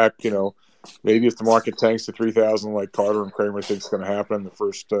 Check back, maybe if the market tanks to 3,000 like Carter and Kramer think it's going to happen in the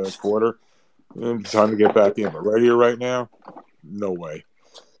first quarter, time to get back in. But right here, right now, no way.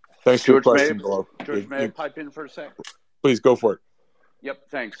 Thanks for your question, Glow. George, may I pipe in for a sec? Please go for it. Yep,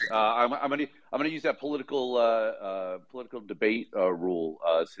 thanks. I'm gonna use that political debate rule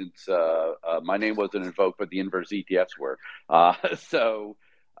since my name wasn't invoked, but the inverse ETFs were.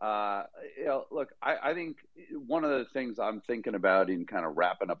 Look, I think one of the things I'm thinking about in kind of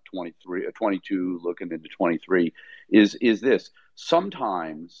wrapping up 22, looking into 23, is this.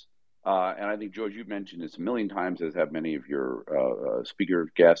 Sometimes, and I think, George, you've mentioned this a million times, as have many of your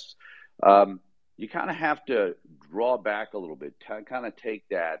speaker guests, you kind of have to draw back a little bit, kind of take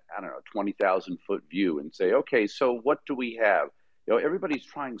that, 20,000 foot view and say, okay, so what do we have? Everybody's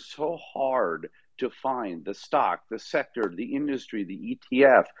trying so hard to find the stock, the sector, the industry, the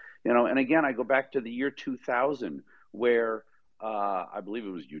ETF, and again, I go back to the year 2000 where I believe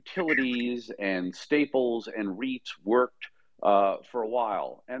it was utilities and staples and REITs worked for a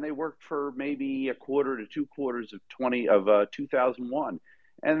while, and they worked for maybe a quarter to 2 quarters of 2001.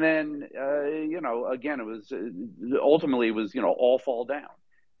 And then, again, it was ultimately it was, all fall down.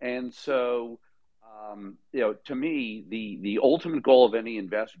 And so, to me, the ultimate goal of any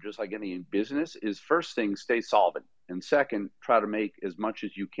investor, just like any business, is first thing, stay solvent. And second, try to make as much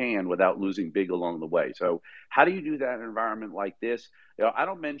as you can without losing big along the way. So how do you do that in an environment like this? I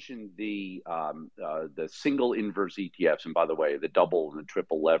don't mention the single inverse ETFs. And by the way, the double and the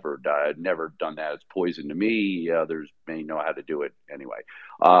triple levered, I've never done that. It's poison to me. Others may know how to do it anyway.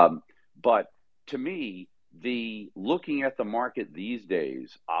 But to me, looking at the market these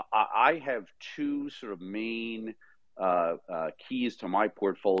days, I have 2 sort of main keys to my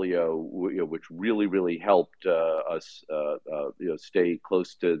portfolio, which really helped us stay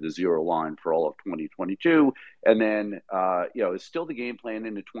close to the zero line for all of 2022, and then it's still the game plan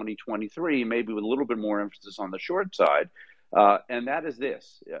into 2023, maybe with a little bit more emphasis on the short side, and that is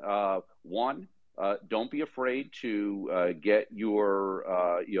this: one, don't be afraid to get your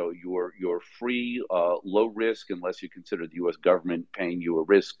free low risk, unless you consider the U.S. government paying you a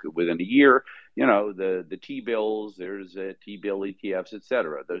risk within a year. The T-bills, there's T-bill ETFs, et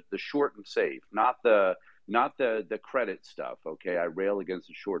cetera. The short and safe, not the credit stuff. Okay, I rail against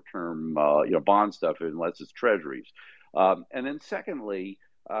the short-term bond stuff unless it's treasuries. And then secondly,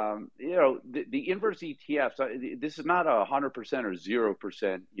 the inverse ETFs. This is not 100% or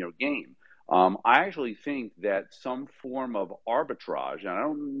 0% game. I actually think that some form of arbitrage, and I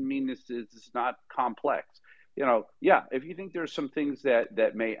don't mean this is not complex. If you think there's some things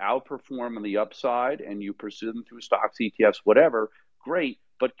that may outperform on the upside and you pursue them through stocks, ETFs, whatever, great,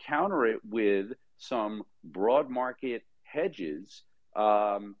 but counter it with some broad market hedges.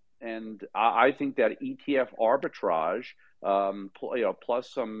 And I think that ETF arbitrage,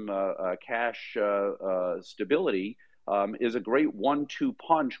 plus some cash stability, is a great 1-2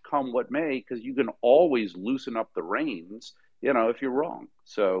 punch, come what may, because you can always loosen up the reins if you're wrong.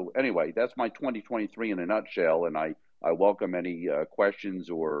 So anyway, that's my 2023 in a nutshell, and I welcome any questions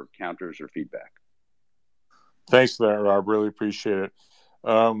or counters or feedback. Thanks for that, Rob. Really appreciate it.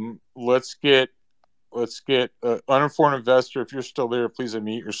 Let's get uninformed investor. If you're still there, please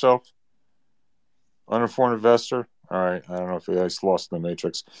unmute yourself. Uninformed investor. All right. I don't know if I just lost in the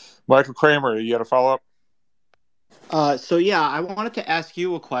matrix. Michael Kramer, you got a follow up? So yeah, I wanted to ask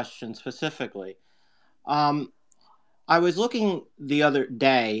you a question specifically. I was looking the other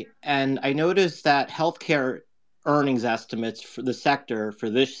day, and I noticed that healthcare earnings estimates for the sector for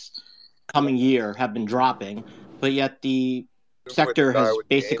this coming year have been dropping, but yet the sector has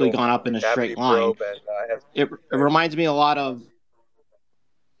basically gone up in a straight line. It reminds me a lot of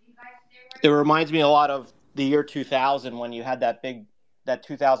the year 2000 when you had that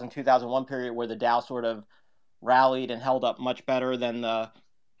 2001 period where the Dow sort of rallied and held up much better than the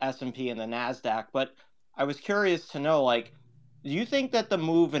S&P and the NASDAQ. But I was curious to know, do you think that the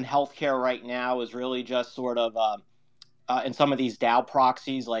move in healthcare right now is really just sort of in some of these Dow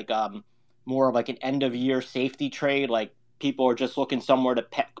proxies, more of like an end of year safety trade? Like people are just looking somewhere to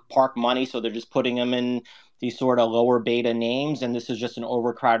park money, so they're just putting them in these sort of lower beta names, and this is just an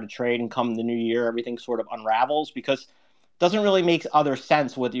overcrowded trade. And come the new year, everything sort of unravels because it doesn't really make other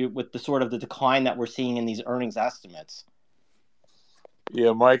sense with the sort of the decline that we're seeing in these earnings estimates.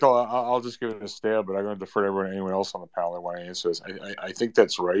 Yeah, Michael, I'll just give it a stab, but I'm going to defer to anyone else on the panel that want to answer this. I think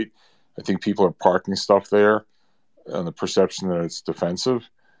that's right. I think people are parking stuff there on the perception that it's defensive.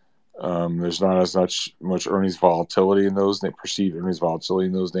 There's not as much earnings volatility in those, perceived earnings volatility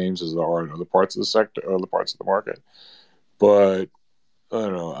in those names as there are in other parts of the sector, other parts of the market. But I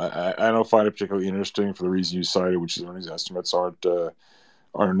don't know. I don't find it particularly interesting for the reason you cited, which is earnings estimates aren't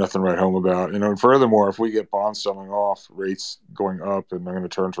nothing to write home about. And furthermore, if we get bonds selling off, rates going up, and I'm going to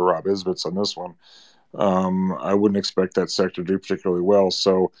turn to Rob Isbitz on this one, I wouldn't expect that sector to do particularly well.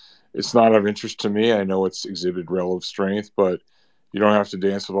 So it's not of interest to me. I know it's exhibited relative strength, but you don't have to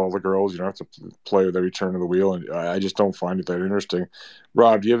dance with all the girls. You don't have to play with every turn of the wheel. And I just don't find it that interesting.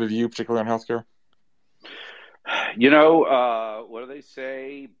 Rob, do you have a view particularly on healthcare? What do they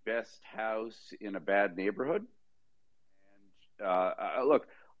say? Best house in a bad neighborhood. And look,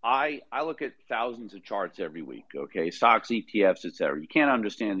 I look at thousands of charts every week. Okay, stocks, ETFs, etc. You can't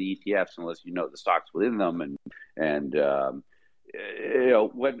understand the ETFs unless you know the stocks within them. And when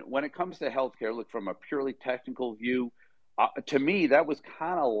it comes to healthcare, look, from a purely technical view, to me that was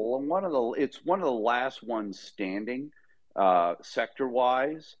kind of one of the last ones standing sector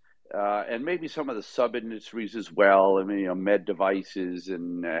wise. And maybe some of the sub industries as well. I mean, med devices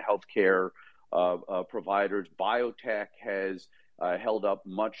and healthcare providers. Biotech has held up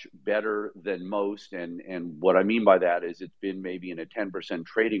much better than most, and what I mean by that is it's been maybe in a 10%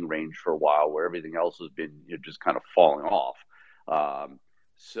 trading range for a while, where everything else has been just kind of falling off.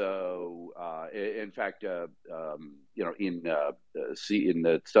 In fact, in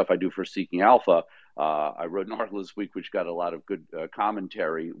the stuff I do for Seeking Alpha, I wrote an article this week which got a lot of good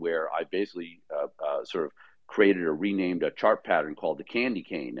commentary, where I basically sort of renamed a chart pattern called the candy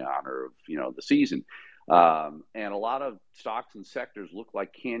cane in honor of the season. And a lot of stocks and sectors look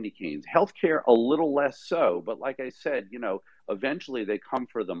like candy canes. Healthcare a little less so, but like I said, eventually they come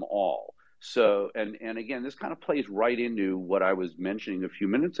for them all. So, and again, this kind of plays right into what I was mentioning a few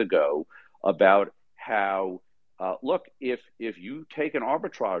minutes ago about how, look, if you take an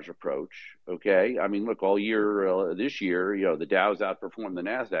arbitrage approach, okay, I mean, look, all year, this year, the Dow's outperformed the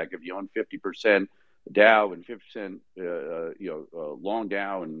NASDAQ. If you own 50% Dow and 50% long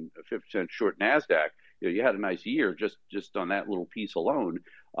Dow and 50% short NASDAQ, you had a nice year just on that little piece alone.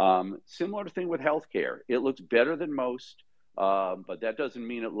 Similar thing with healthcare. It looks better than most. But that doesn't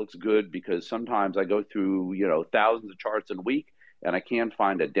mean it looks good, because sometimes I go through, thousands of charts in a week, and I can't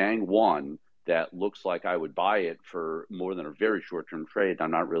find a dang one that looks like I would buy it for more than a very short-term trade.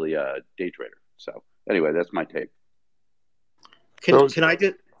 I'm not really a day trader. So anyway, that's my take. Can I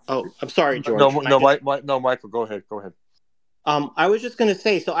just? Oh, I'm sorry, George. No, Michael, go ahead. I was just going to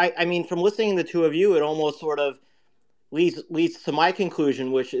say, so I mean, from listening to the two of you, it almost sort of leads to my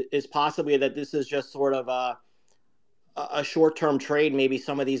conclusion, which is possibly that this is just sort of a short-term trade. Maybe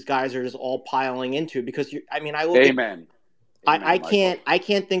some of these guys are just all piling into, because I look Amen. at, I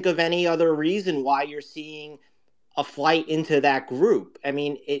can't think of any other reason why you're seeing a flight into that group. I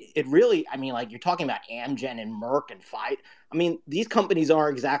mean, it really, like you're talking about Amgen and Merck and Pfizer. I mean, these companies are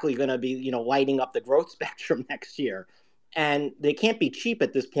exactly going to be, lighting up the growth spectrum next year, and they can't be cheap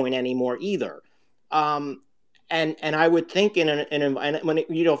at this point anymore either. And I would think for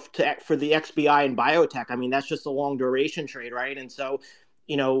the XBI and biotech, that's just a long duration trade, right? And so,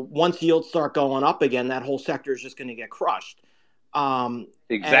 once yields start going up again, that whole sector is just going to get crushed.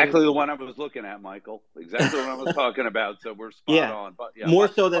 Exactly And the one I was looking at, Michael. Exactly what I was talking about. So we're spot yeah, on. But yeah, more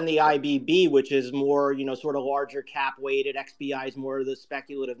so than the IBB, which is more, sort of larger cap weighted. XBI is more of the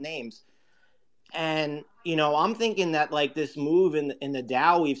speculative names. And, I'm thinking that like this move in the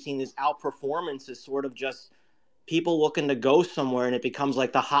Dow, we've seen this outperformance is sort of just people looking to go somewhere, and it becomes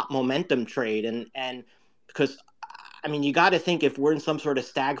like the hot momentum trade. And because, I mean, you got to think if we're in some sort of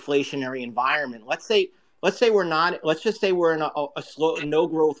stagflationary environment, we're not, let's just say we're in a slow, no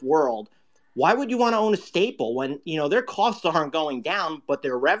growth world. Why would you want to own a staple when, their costs aren't going down, but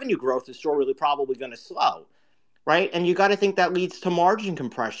their revenue growth is sure really probably going to slow? Right. And you got to think that leads to margin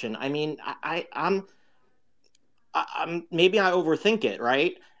compression. I mean, I'm maybe I overthink it.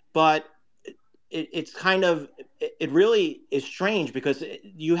 Right. But it's kind of, it really is strange because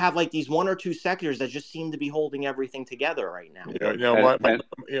you have like these one or two sectors that just seem to be holding everything together right now.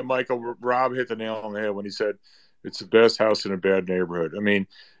 Yeah, Michael, Rob hit the nail on the head when he said it's the best house in a bad neighborhood. I mean,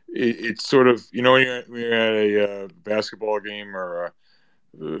 it's sort of, when you're at a basketball game or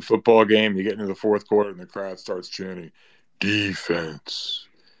a football game, you get into the fourth quarter and the crowd starts chanting, defense,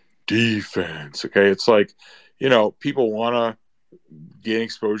 defense. Okay, it's like, people want to gain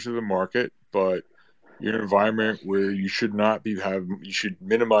exposure to the market, but you're in an environment where you should not be you should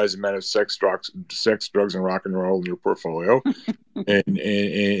minimize the amount of sex, drugs, and rock and roll in your portfolio,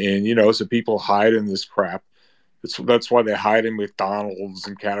 and so people hide in this crap. That's why they hide in McDonald's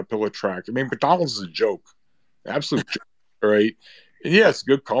and Caterpillar Track. I mean, McDonald's is a joke, absolute joke, right? And yeah, it's a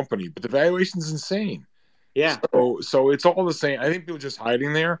good company, but the valuation's insane. Yeah. So it's all the same. I think people are just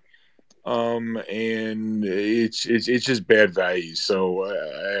hiding there. And it's just bad value. So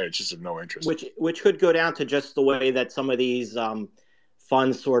it's just of no interest. Which could go down to just the way that some of these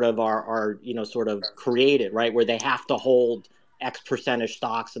funds sort of are sort of created, right? Where they have to hold X percentage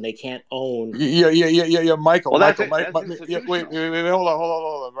stocks and they can't own. Yeah. Michael. Well, that's institutional. Wait. Hold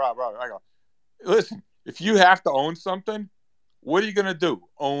on. Rob. Michael. Listen, if you have to own something, what are you going to do?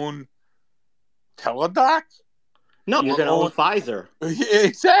 Own Teladoc? No, you're going to own Pfizer. Yeah,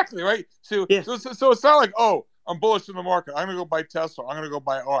 exactly, right? So it's not like, oh, I'm bullish in the market, I'm going to go buy Tesla, I'm going to go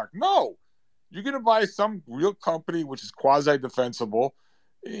buy ARK. No, you're going to buy some real company which is quasi-defensible.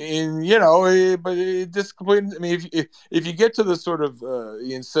 And, but it just completely, I mean, if you get to the sort of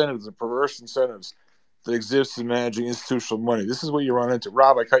the incentives, the perverse incentives that exist in managing institutional money, this is what you run into.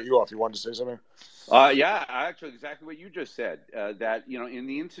 Rob, I cut you off. You wanted to say something? Yeah, actually, exactly what you just said. That in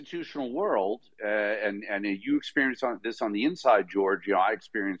the institutional world, and you experience this on the inside, George. I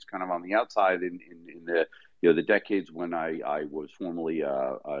experienced kind of on the outside in the the decades when I was formerly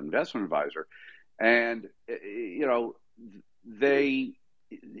an investment advisor, and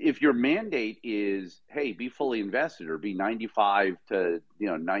if your mandate is, hey, be fully invested or be 95 to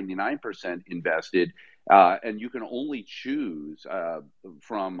 99% invested. And you can only choose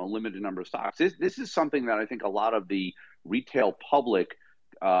from a limited number of stocks. This is something that I think a lot of the retail public,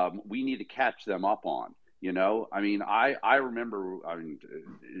 we need to catch them up on. I mean, I remember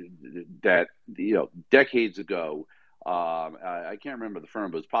that decades ago, I can't remember the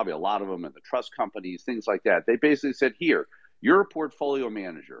firm, but it's probably a lot of them, and the trust companies, things like that. They basically said, here, you're a portfolio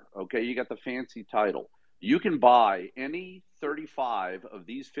manager. Okay, you got the fancy title. You can buy any 35 of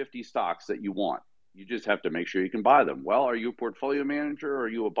these 50 stocks that you want. You just have to make sure you can buy them. Well, are you a portfolio manager or are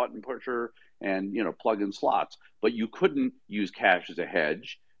you a button pusher and plug in slots? But you couldn't use cash as a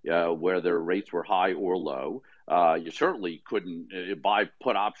hedge, whether rates were high or low. You certainly couldn't buy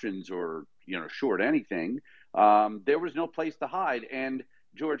put options or short anything. There was no place to hide. And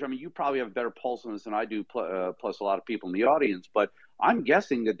George, I mean, you probably have a better pulse on this than I do, plus a lot of people in the audience. But I'm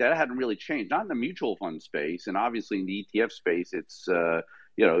guessing that hadn't really changed. Not in the mutual fund space, and obviously in the ETF space, it's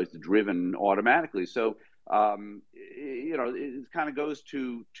it's driven automatically. So, it kind of goes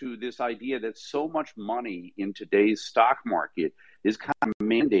to this idea that so much money in today's stock market is kind of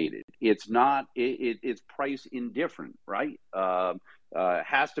mandated. It's not, it's price indifferent, right?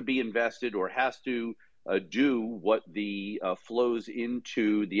 Has to be invested or has to do what the flows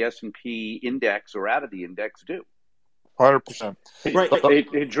into the S&P index or out of the index do. 100%. Right.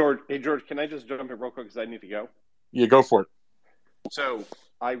 Hey, George, can I just jump in real quick because I need to go? Yeah, go for it. So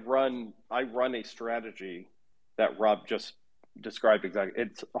I run a strategy that Rob just described exactly.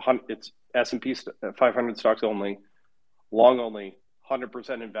 It's S&P 500 stocks only, long only,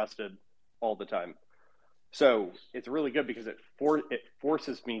 100% invested all the time. So it's really good because it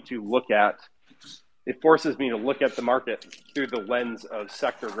forces me to look at the market through the lens of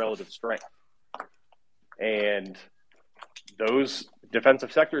sector relative strength. And those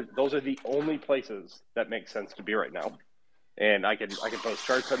defensive sectors, those are the only places that make sense to be right now. And I can post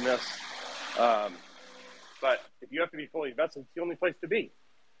charts on this. But if you have to be fully invested, it's the only place to be.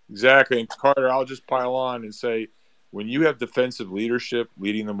 Exactly. And Carter, I'll just pile on and say, when you have defensive leadership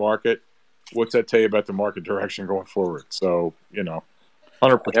leading the market, what's that tell you about the market direction going forward? So,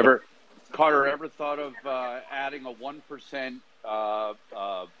 100%. Carter, ever thought of adding a 1%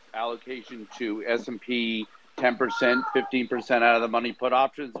 allocation to S&P 10%, 15% out of the money put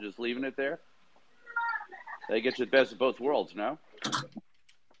options, and just leaving it there? They get you the best of both worlds, no?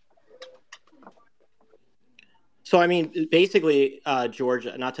 So, I mean, basically, George,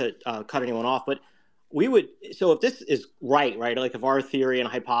 not to cut anyone off, but so if this is right, like if our theory and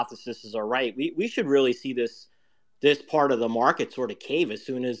hypotheses are right, we should really see this part of the market sort of cave as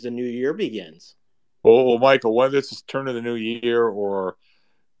soon as the new year begins. Well, Michael, whether it's a turn of the new year or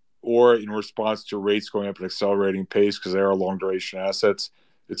in response to rates going up at an accelerating pace because they are long duration assets,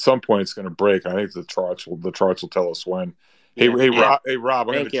 at some point it's going to break. I think the charts will tell us when. Yeah. Hey Rob,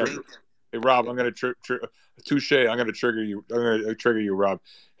 I'm going to trigger. Hey Rob, I'm going to touche. I'm going to trigger you. I'm going to trigger you, Rob.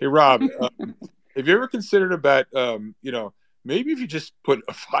 Hey Rob, have you ever considered about maybe if you just put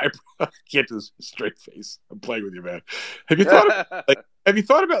a fiber? I can't do this straight face. I'm playing with you, man. Have you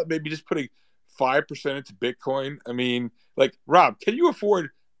thought about maybe just putting 5% into Bitcoin? I mean, like, Rob, can you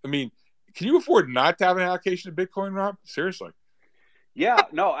afford not to have an allocation to Bitcoin, Rob? Seriously. Yeah,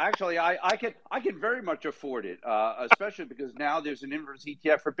 no, actually, I could very much afford it, especially because now there's an inverse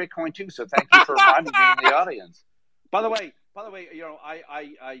ETF for Bitcoin too. So thank you for reminding me in the audience. By the way,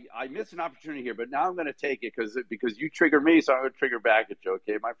 I missed an opportunity here, but now I'm going to take it because you triggered me, so I'm going to trigger back at you,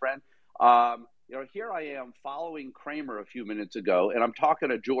 okay, my friend? Here I am following Kramer a few minutes ago, and I'm talking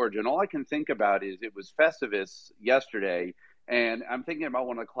to George, and all I can think about is it was Festivus yesterday, and I'm thinking about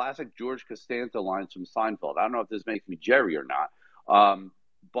one of the classic George Costanza lines from Seinfeld. I don't know if this makes me Jerry or not.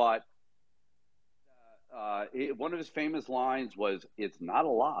 But one of his famous lines was, "It's not a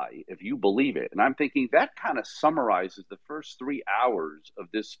lie if you believe it." And I'm thinking that kind of summarizes the first 3 hours of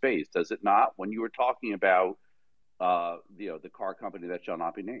this space, does it not? When you were talking about, the car company that shall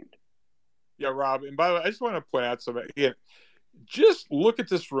not be named. Yeah, Rob. And by the way, I just want to point out something again. Just look at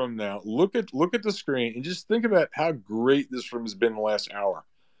this room now. Look at the screen and just think about how great this room has been the last hour.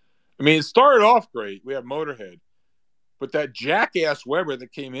 I mean, it started off great. We have Motorhead. But that jackass Weber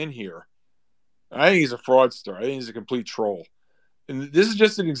that came in here, I think he's a fraudster. I think he's a complete troll. And this is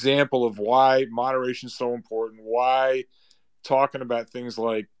just an example of why moderation is so important, why talking about things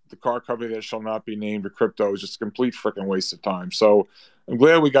like the car company that shall not be named or crypto is just a complete freaking waste of time. So I'm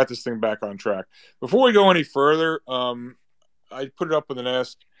glad we got this thing back on track. Before we go any further, I put it up in the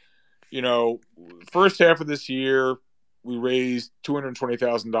nest. First half of this year, we raised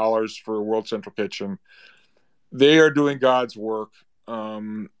 $220,000 for World Central Kitchen. They are doing God's work.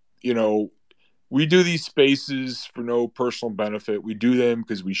 We do these spaces for no personal benefit. We do them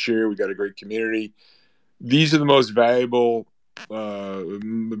because we share. We got a great community. These are the most valuable,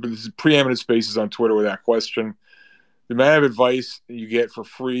 preeminent spaces on Twitter without question. The amount of advice you get for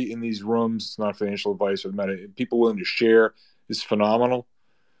free in these rooms, it's not financial advice, but the amount of people willing to share is phenomenal.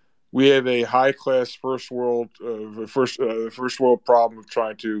 We have a high-class first world problem of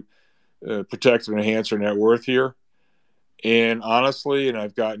trying to protect and enhance our net worth here. And honestly, and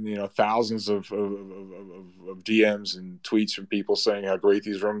I've gotten thousands of DMs and tweets from people saying how great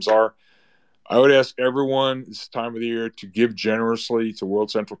these rooms are. I would ask everyone this time of the year to give generously to World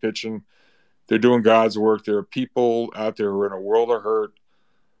Central Kitchen. They're doing God's work. There are people out there who are in a world of hurt,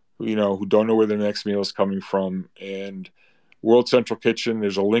 who don't know where their next meal is coming from. And World Central Kitchen,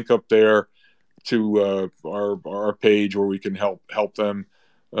 there's a link up there to our page where we can help them.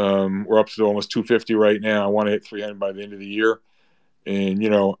 We're up to almost 250 right now. I want to hit 300 by the end of the year. And,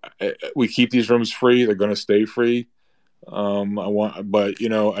 we keep these rooms free. They're going to stay free.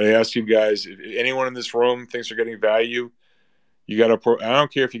 I ask you guys, if anyone in this room thinks they're getting value, I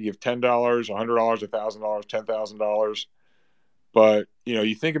don't care if you give $10, $100, $1,000, $10,000, but,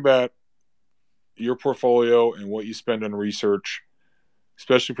 you think about your portfolio and what you spend on research,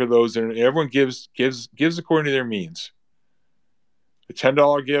 especially for those that everyone gives according to their means. A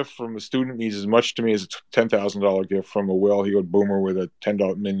 $10 gift from a student means as much to me as a $10,000 gift from a well-heeled boomer with a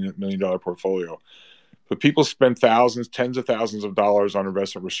 $10 million portfolio. But people spend tens of thousands of dollars on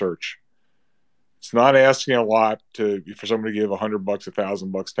investment research. It's not asking a lot for somebody to give $100,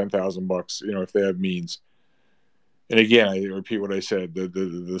 $1,000, $10,000, if they have means. And again, I repeat what I said: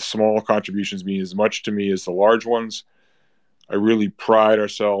 the small contributions mean as much to me as the large ones. I really pride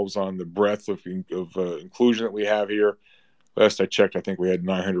ourselves on the breadth of inclusion that we have here. Last I checked, I think we had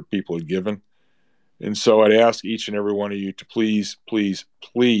 900 people had given. And so I'd ask each and every one of you to please, please,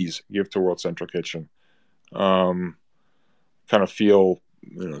 please give to World Central Kitchen. Kind of feel,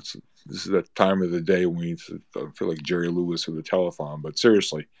 this is that time of the day when we feel like Jerry Lewis with the telethon. But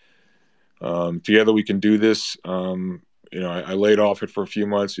seriously, together we can do this. I laid off it for a few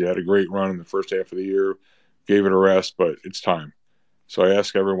months. You had a great run in the first half of the year, gave it a rest, but it's time. So I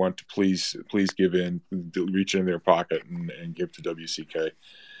ask everyone to please give in, reach in their pocket and give to WCK.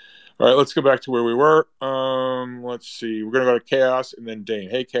 All right, let's go back to where we were. Let's see. We're going to go to Chaos and then Dane.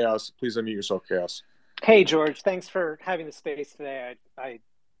 Hey, Chaos. Please unmute yourself, Chaos. Hey, George. Thanks for having the space today. I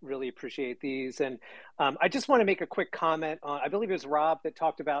really appreciate these. And I just want to make a quick comment on, I believe it was Rob that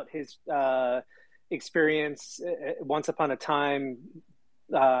talked about his experience once upon a time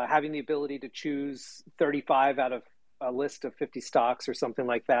having the ability to choose 35 out of a list of 50 stocks or something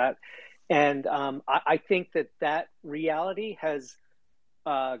like that. And I think that reality has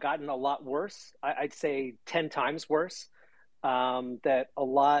gotten a lot worse. I'd say 10 times worse. That a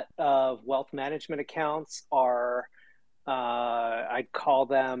lot of wealth management accounts are, I'd call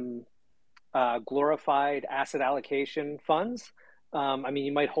them glorified asset allocation funds.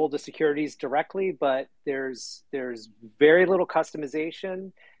 You might hold the securities directly, but there's very little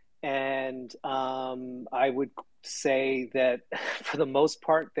customization. And I would say that for the most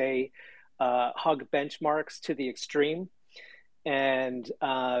part, they hug benchmarks to the extreme. And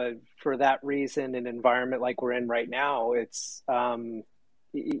for that reason, an environment like we're in right now, it's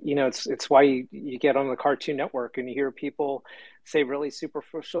it's why you get on the Cartoon Network and you hear people say really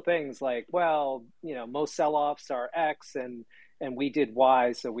superficial things like, well, most sell-offs are X and we did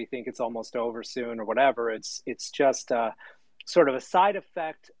Y, so we think it's almost over soon or whatever. It's just sort of a side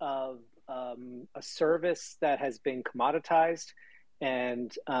effect of a service that has been commoditized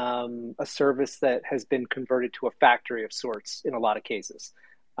and a service that has been converted to a factory of sorts in a lot of cases.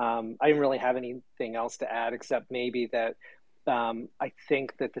 I didn't really have anything else to add except maybe that I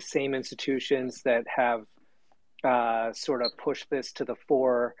think that the same institutions that have sort of pushed this to the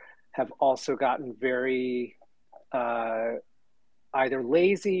fore have also gotten very either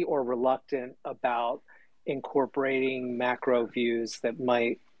lazy or reluctant about incorporating macro views that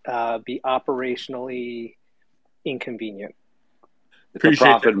might be operationally inconvenient. It's a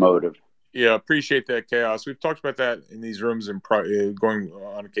profit motive. Yeah, appreciate that, Chaos. We've talked about that in these rooms and going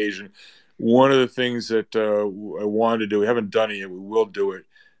on occasion. One of the things that I wanted to do, we haven't done it yet, we will do it.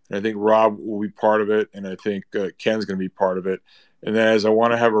 And I think Rob will be part of it, and I think Ken's going to be part of it. And that is, I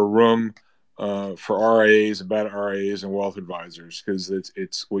want to have a room for RIAs, about RIAs and wealth advisors, because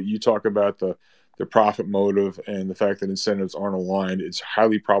it's what you talk about, the profit motive and the fact that incentives aren't aligned. It's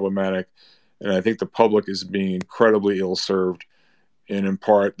highly problematic, and I think the public is being incredibly ill-served. And in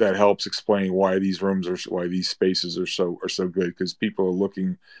part, that helps explain why these why these spaces are so good, because people are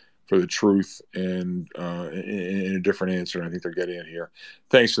looking for the truth and in a different answer. And I think they're getting it here.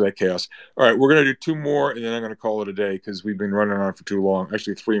 Thanks for that, Chaos. All right, we're going to do two more, and then I'm going to call it a day because we've been running on for too long.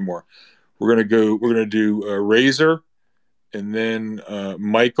 Actually, three more. We're going to do Razor, and then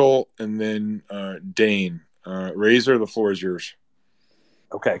Michael, and then Dane. Razor, the floor is yours.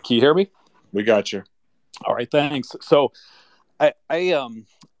 Okay, can you hear me? We got you. All right, thanks. So I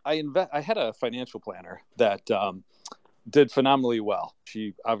had a financial planner that did phenomenally well.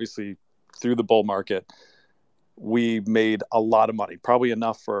 She obviously, through the bull market, we made a lot of money, probably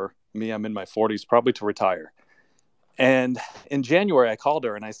enough for me. I'm in my 40s, probably to retire. And in January, I called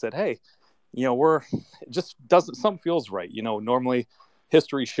her and I said, hey, it just doesn't, something feels right. Normally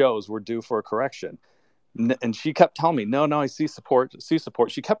history shows we're due for a correction. And she kept telling me, no, I see support.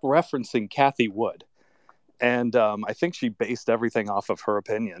 She kept referencing Cathie Wood. And I think she based everything off of her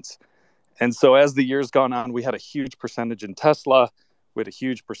opinions. And so as the years gone on, we had a huge percentage in Tesla. We had a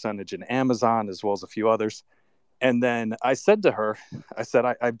huge percentage in Amazon, as well as a few others. And then I said to her,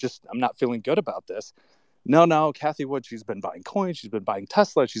 I'm not feeling good about this. No, Cathie Wood, she's been buying coins. She's been buying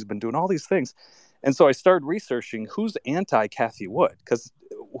Tesla. She's been doing all these things. And so I started researching who's anti-Cathie Wood, because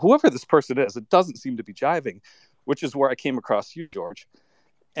whoever this person is, it doesn't seem to be jiving, which is where I came across you, George.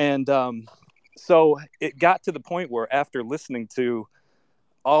 And so it got to the point where after listening to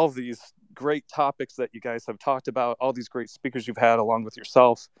all these great topics that you guys have talked about, all these great speakers you've had along with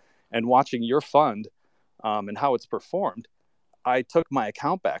yourself, and watching your fund and how it's performed, I took my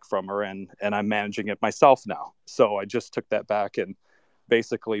account back from her and I'm managing it myself now. So I just took that back and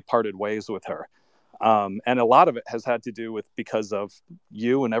basically parted ways with her. And a lot of it has had to do with because of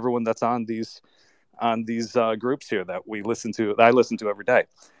you and everyone that's on these groups here that I listen to every day.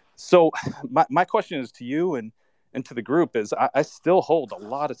 So my question is to you and to the group is I still hold a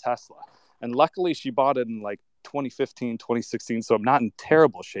lot of Tesla, and luckily she bought it in like 2015, 2016. So I'm not in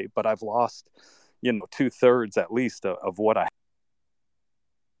terrible shape, but I've lost, 2/3 at least of what I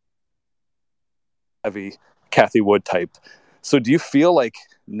heavy Cathie Wood type So do you feel like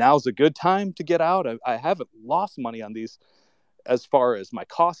now's a good time to get out? I haven't lost money on these as far as my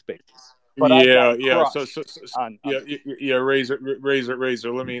cost basis, but I've got Yeah. So, crushed on yeah. Razor.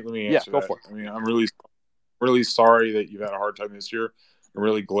 Let me yeah, answer go that. for it. I mean, I'm really sorry that you've had a hard time this year. I'm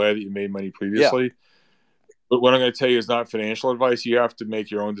really glad that you made money Yeah, previously. But what I'm going to tell you is not financial advice. You have to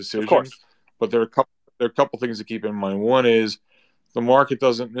make your own of decision. course. But there are a couple things to keep in mind. One is Mr. Market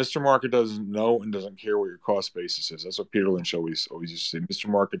doesn't know and doesn't care what your cost basis is. That's what Peter Lynch always used to say. Mr.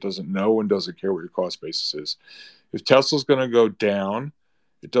 Market doesn't know and doesn't care what your cost basis is. If Tesla's going to go down,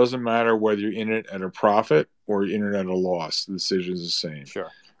 it doesn't matter whether you're in it at a profit or you're in it at a loss. The decision is the same. Sure.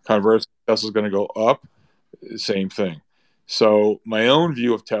 Conversely, Tesla's going to go up, same thing. So my own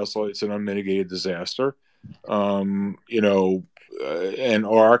view of Tesla, it's an unmitigated disaster. And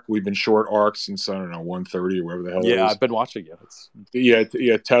ARC, we've been short ARC since, I don't know, 130 or whatever the hell it Yeah, is. I've been watching you.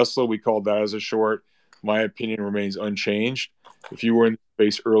 Yeah, Tesla, we called that as a short. My opinion remains unchanged. If you were in the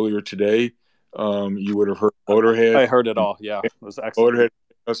space earlier today, you would have heard Motorhead. I heard it all. Yeah, it was excellent.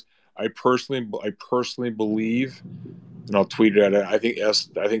 Motorhead. I personally believe, and I'll tweet it out. I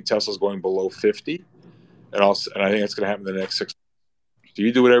think Tesla's going below 50, and I think it's going to happen in the next 6 months. Do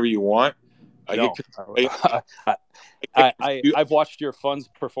you do whatever you want? No, I've watched your fund's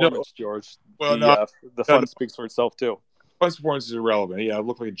performance, George. The fund speaks for itself too. Fund's performance is irrelevant. Yeah, I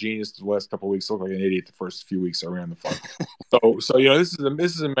looked like a genius the last couple of weeks. I looked like an idiot the first few weeks I ran the fund. So this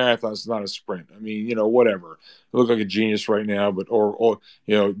is a marathon. It's not a sprint. I mean, whatever. You look like a genius right now, but or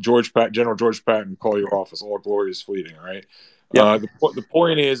General George Patton, call your office. All glory is fleeting. All right. Yep. The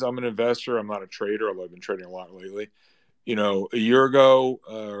point is, I'm an investor. I'm not a trader, although I've been trading a lot lately. A year ago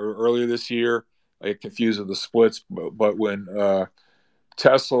or earlier this year, I get confused with the splits. But when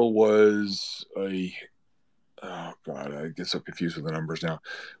Tesla was oh God, I get so confused with the numbers now.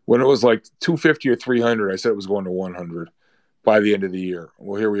 When it was like 250 or 300, I said it was going to 100 by the end of the year.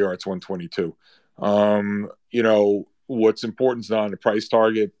 Well, here we are. It's 122. What's important is not the price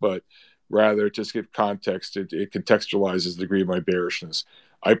target, but rather just give context. It contextualizes the degree of my bearishness.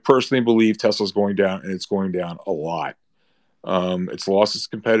 I personally believe Tesla's going down, and it's going down a lot. It's lost its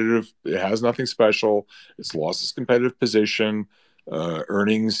competitive. It has nothing special. It's lost its competitive position.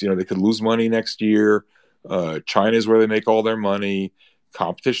 Earnings, they could lose money next year. China is where they make all their money.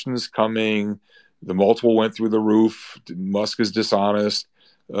 Competition is coming. The multiple went through the roof. Musk is dishonest.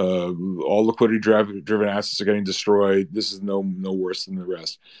 All liquidity driven assets are getting destroyed. This is no worse than the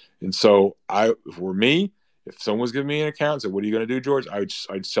rest. And so, for me, if someone was giving me an account and said, "What are you going to do, George?"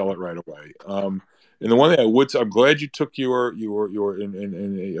 I'd sell it right away. And the one thing I'm glad you took and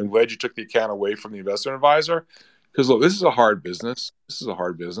I'm glad you took the account away from the investment advisor, because look, this is a hard business.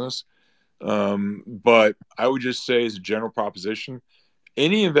 But I would just say, as a general proposition,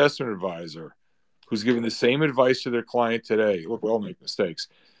 any investment advisor who's giving the same advice to their client today, look, we all make mistakes,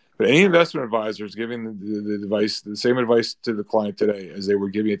 but any investment advisor is giving the same advice to the client today as they were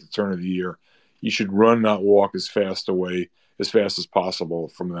giving at the turn of the year. You should run, not walk, as fast as possible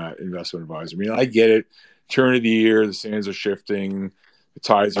from that investment advisor. I mean, I get it. Turn of the year, the sands are shifting, the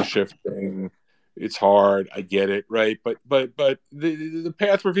tides are shifting. It's hard. I get it, right? But the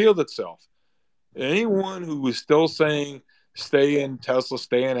path revealed itself. Anyone who was still saying stay in Tesla,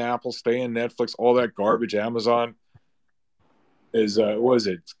 stay in Apple, stay in Netflix, all that garbage, Amazon, is what was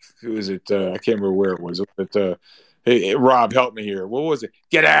it? I can't remember where it was. But hey, Rob, help me here. What was it?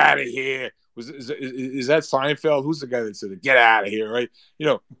 Get out of here. Is that Seinfeld? Who's the guy that said, "Get out of here"? Right?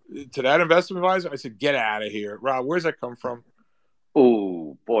 To that investment advisor, I said, "Get out of here." Rob, where's that come from?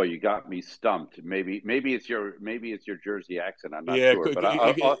 Oh boy, you got me stumped. Maybe it's your Jersey accent. I'm not sure,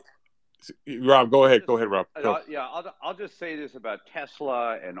 but Rob, go ahead. Go ahead, Rob. Go. I'll just say this about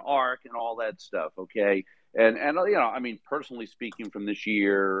Tesla and ARC and all that stuff. Okay, and I mean, personally speaking, from this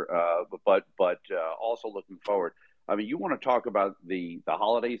year, but also looking forward. I mean, you want to talk about the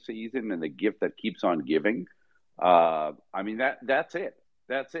holiday season and the gift that keeps on giving. I mean, that's it.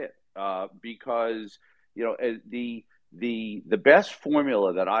 Because the best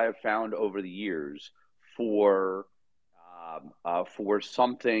formula that I have found over the years for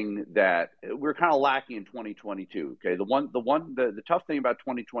something that we're kind of lacking in 2022. Okay, the tough thing about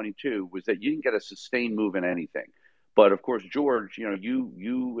 2022 was that you didn't get a sustained move in anything. But of course, George,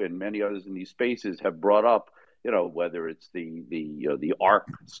 you and many others in these spaces have brought up, whether it's the ARC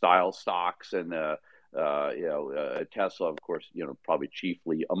style stocks and Tesla, of course, probably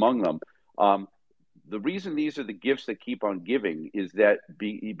chiefly among them. The reason these are the gifts that keep on giving is that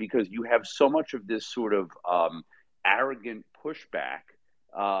because you have so much of this sort of arrogant pushback,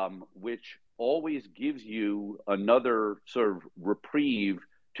 which always gives you another sort of reprieve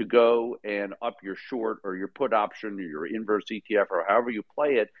to go and up your short or your put option or your inverse ETF or however you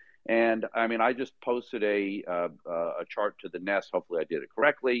play it. And I mean, I just posted a chart to the Nest. Hopefully, I did it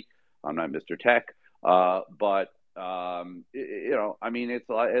correctly. I'm not Mr. Tech, but I mean,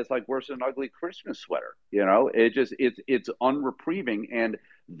 it's like worse than an ugly Christmas sweater. It's unreproving, and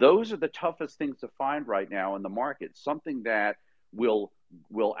those are the toughest things to find right now in the market. Something that will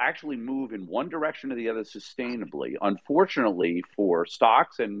actually move in one direction or the other sustainably. Unfortunately, for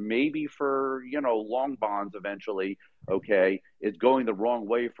stocks and maybe for long bonds eventually, okay, it's going the wrong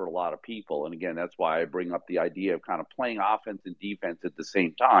way for a lot of people. And again, that's why I bring up the idea of kind of playing offense and defense at the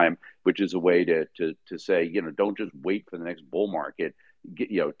same time, which is a way to say, don't just wait for the next bull market.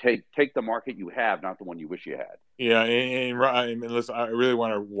 Take the market you have, not the one you wish you had. Yeah, and listen, I really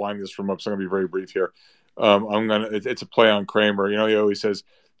want to wind this from up, so I'm going to be very brief here. It's a play on Kramer. He always says,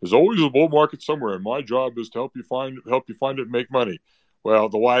 "There's always a bull market somewhere, and my job is to help you find it and make money." Well,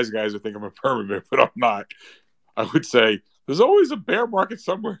 the wise guys would think I'm a permanent, but I'm not. I would say there's always a bear market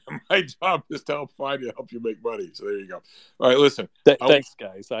somewhere, and my job is to help you make money. So there you go. All right, listen. Thanks,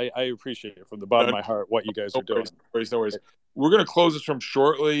 guys. I appreciate it from the bottom of my heart what you guys are doing. No worries. We're going to close this from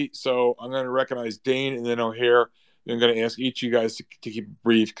shortly, so I'm going to recognize Dane and then O'Hare. I'm going to ask each of you guys to keep it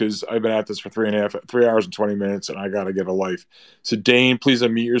brief because I've been at this for 3 hours and 20 minutes, and I got to get a life. So, Dane, please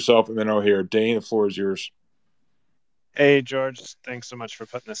unmute yourself, and then O'Hare. Dane, the floor is yours. Hey, George. Thanks so much for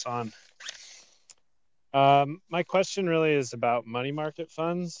putting this on. My question really is about money market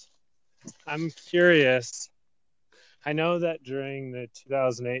funds. I'm curious. I know that during the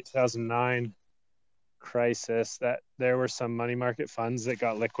 2008-2009 crisis that there were some money market funds that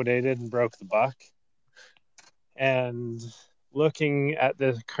got liquidated and broke the buck. And looking at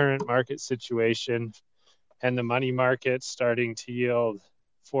the current market situation and the money market starting to yield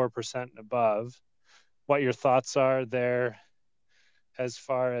 4% and above, what your thoughts are there as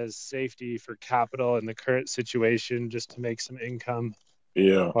far as safety for capital in the current situation, just to make some income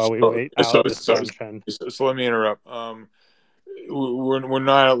while we wait out this downtrend. So let me interrupt. We're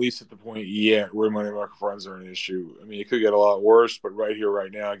not at least at the point yet where money market funds are an issue. I mean, it could get a lot worse, but right here,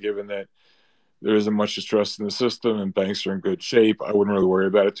 right now, given that there isn't much distress in the system and banks are in good shape, I wouldn't really worry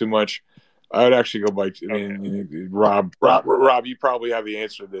about it too much. I would actually go by. I mean, Rob, you probably have the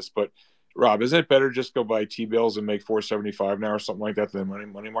answer to this, but Rob, isn't it better just go buy T-bills and make 4.75 now or something like that than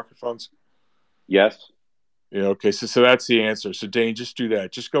money market funds? Yes. Yeah. Okay. So that's the answer. So Dane, just do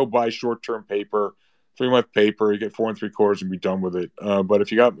that. Just go buy short-term paper, 3-month paper. You get 4 3/4 and be done with it. But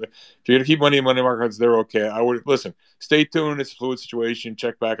if you're gonna keep money in money market funds, they're okay. I would listen. Stay tuned. It's a fluid situation.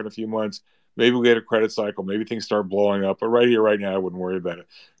 Check back in a few months. Maybe we'll get a credit cycle. Maybe things start blowing up. But right here, right now, I wouldn't worry about it.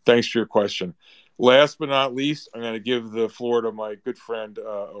 Thanks for your question. Last but not least, I'm going to give the floor to my good friend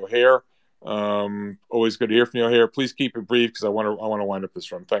O'Hare. Always good to hear from you, O'Hare. Please keep it brief because I want to wind up this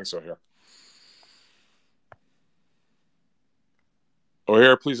room. Thanks, O'Hare.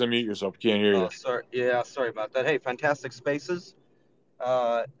 O'Hare, please unmute yourself. Can't hear you. Sorry about that. Hey, fantastic spaces.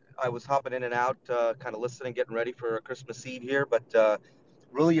 I was hopping in and out, kind of listening, getting ready for Christmas Eve here, but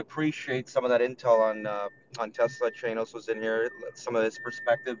really appreciate some of that intel on Tesla. Chanos was in here, some of his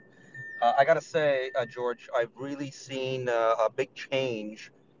perspective. I got to say, George, I've really seen a big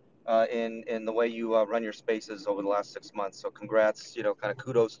change in the way you run your spaces over the last 6 months. So congrats, kind of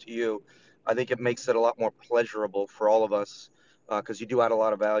kudos to you. I think it makes it a lot more pleasurable for all of us because you do add a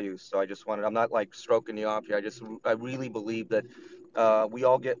lot of value. So I'm not like stroking you off here. I really believe that we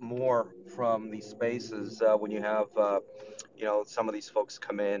all get more from these spaces when you have, some of these folks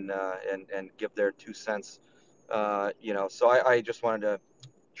come in and give their 2 cents, So I just wanted to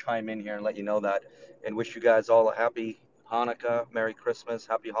chime in here and let you know that and wish you guys all a happy Hanukkah, Merry Christmas,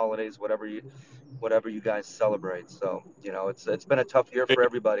 Happy Holidays, whatever you guys celebrate. So it's been a tough year for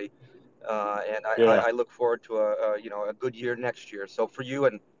everybody, and I look forward to a good year next year. So for you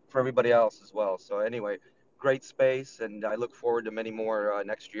and for everybody else as well. So anyway, great space, and I look forward to many more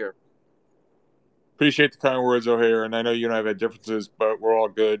next year. Appreciate the kind words, O'Hare, and I know you and I have had differences, but we're all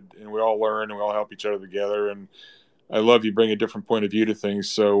good, and we all learn, and we all help each other together, and I love you bring a different point of view to things.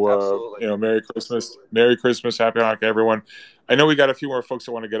 So, Merry Christmas. Merry Christmas. Happy Hanukkah, everyone. I know we got a few more folks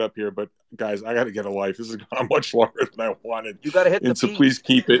that want to get up here, but guys, I got to get a life. This has gone much longer than I wanted. You got to hit the beach. Please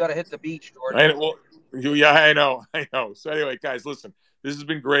keep it. You got to hit the beach, George. I know. So anyway, guys, listen, this has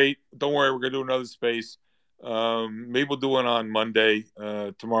been great. Don't worry. We're going to do another space. Maybe we'll do it on Monday.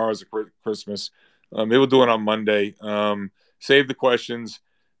 Tomorrow's Christmas. Maybe we'll do it on Monday. Save the questions.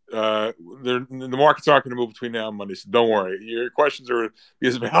 The markets aren't going to move between now and Monday, so don't worry. Your questions are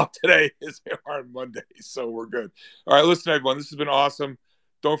as valid today as they are on Monday, so we're good. All right, listen, everyone, this has been awesome.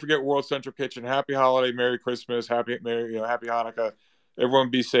 Don't forget World Central Kitchen. Happy holiday, Merry Christmas, Happy Hanukkah. Everyone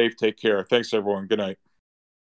be safe. Take care. Thanks, everyone. Good night.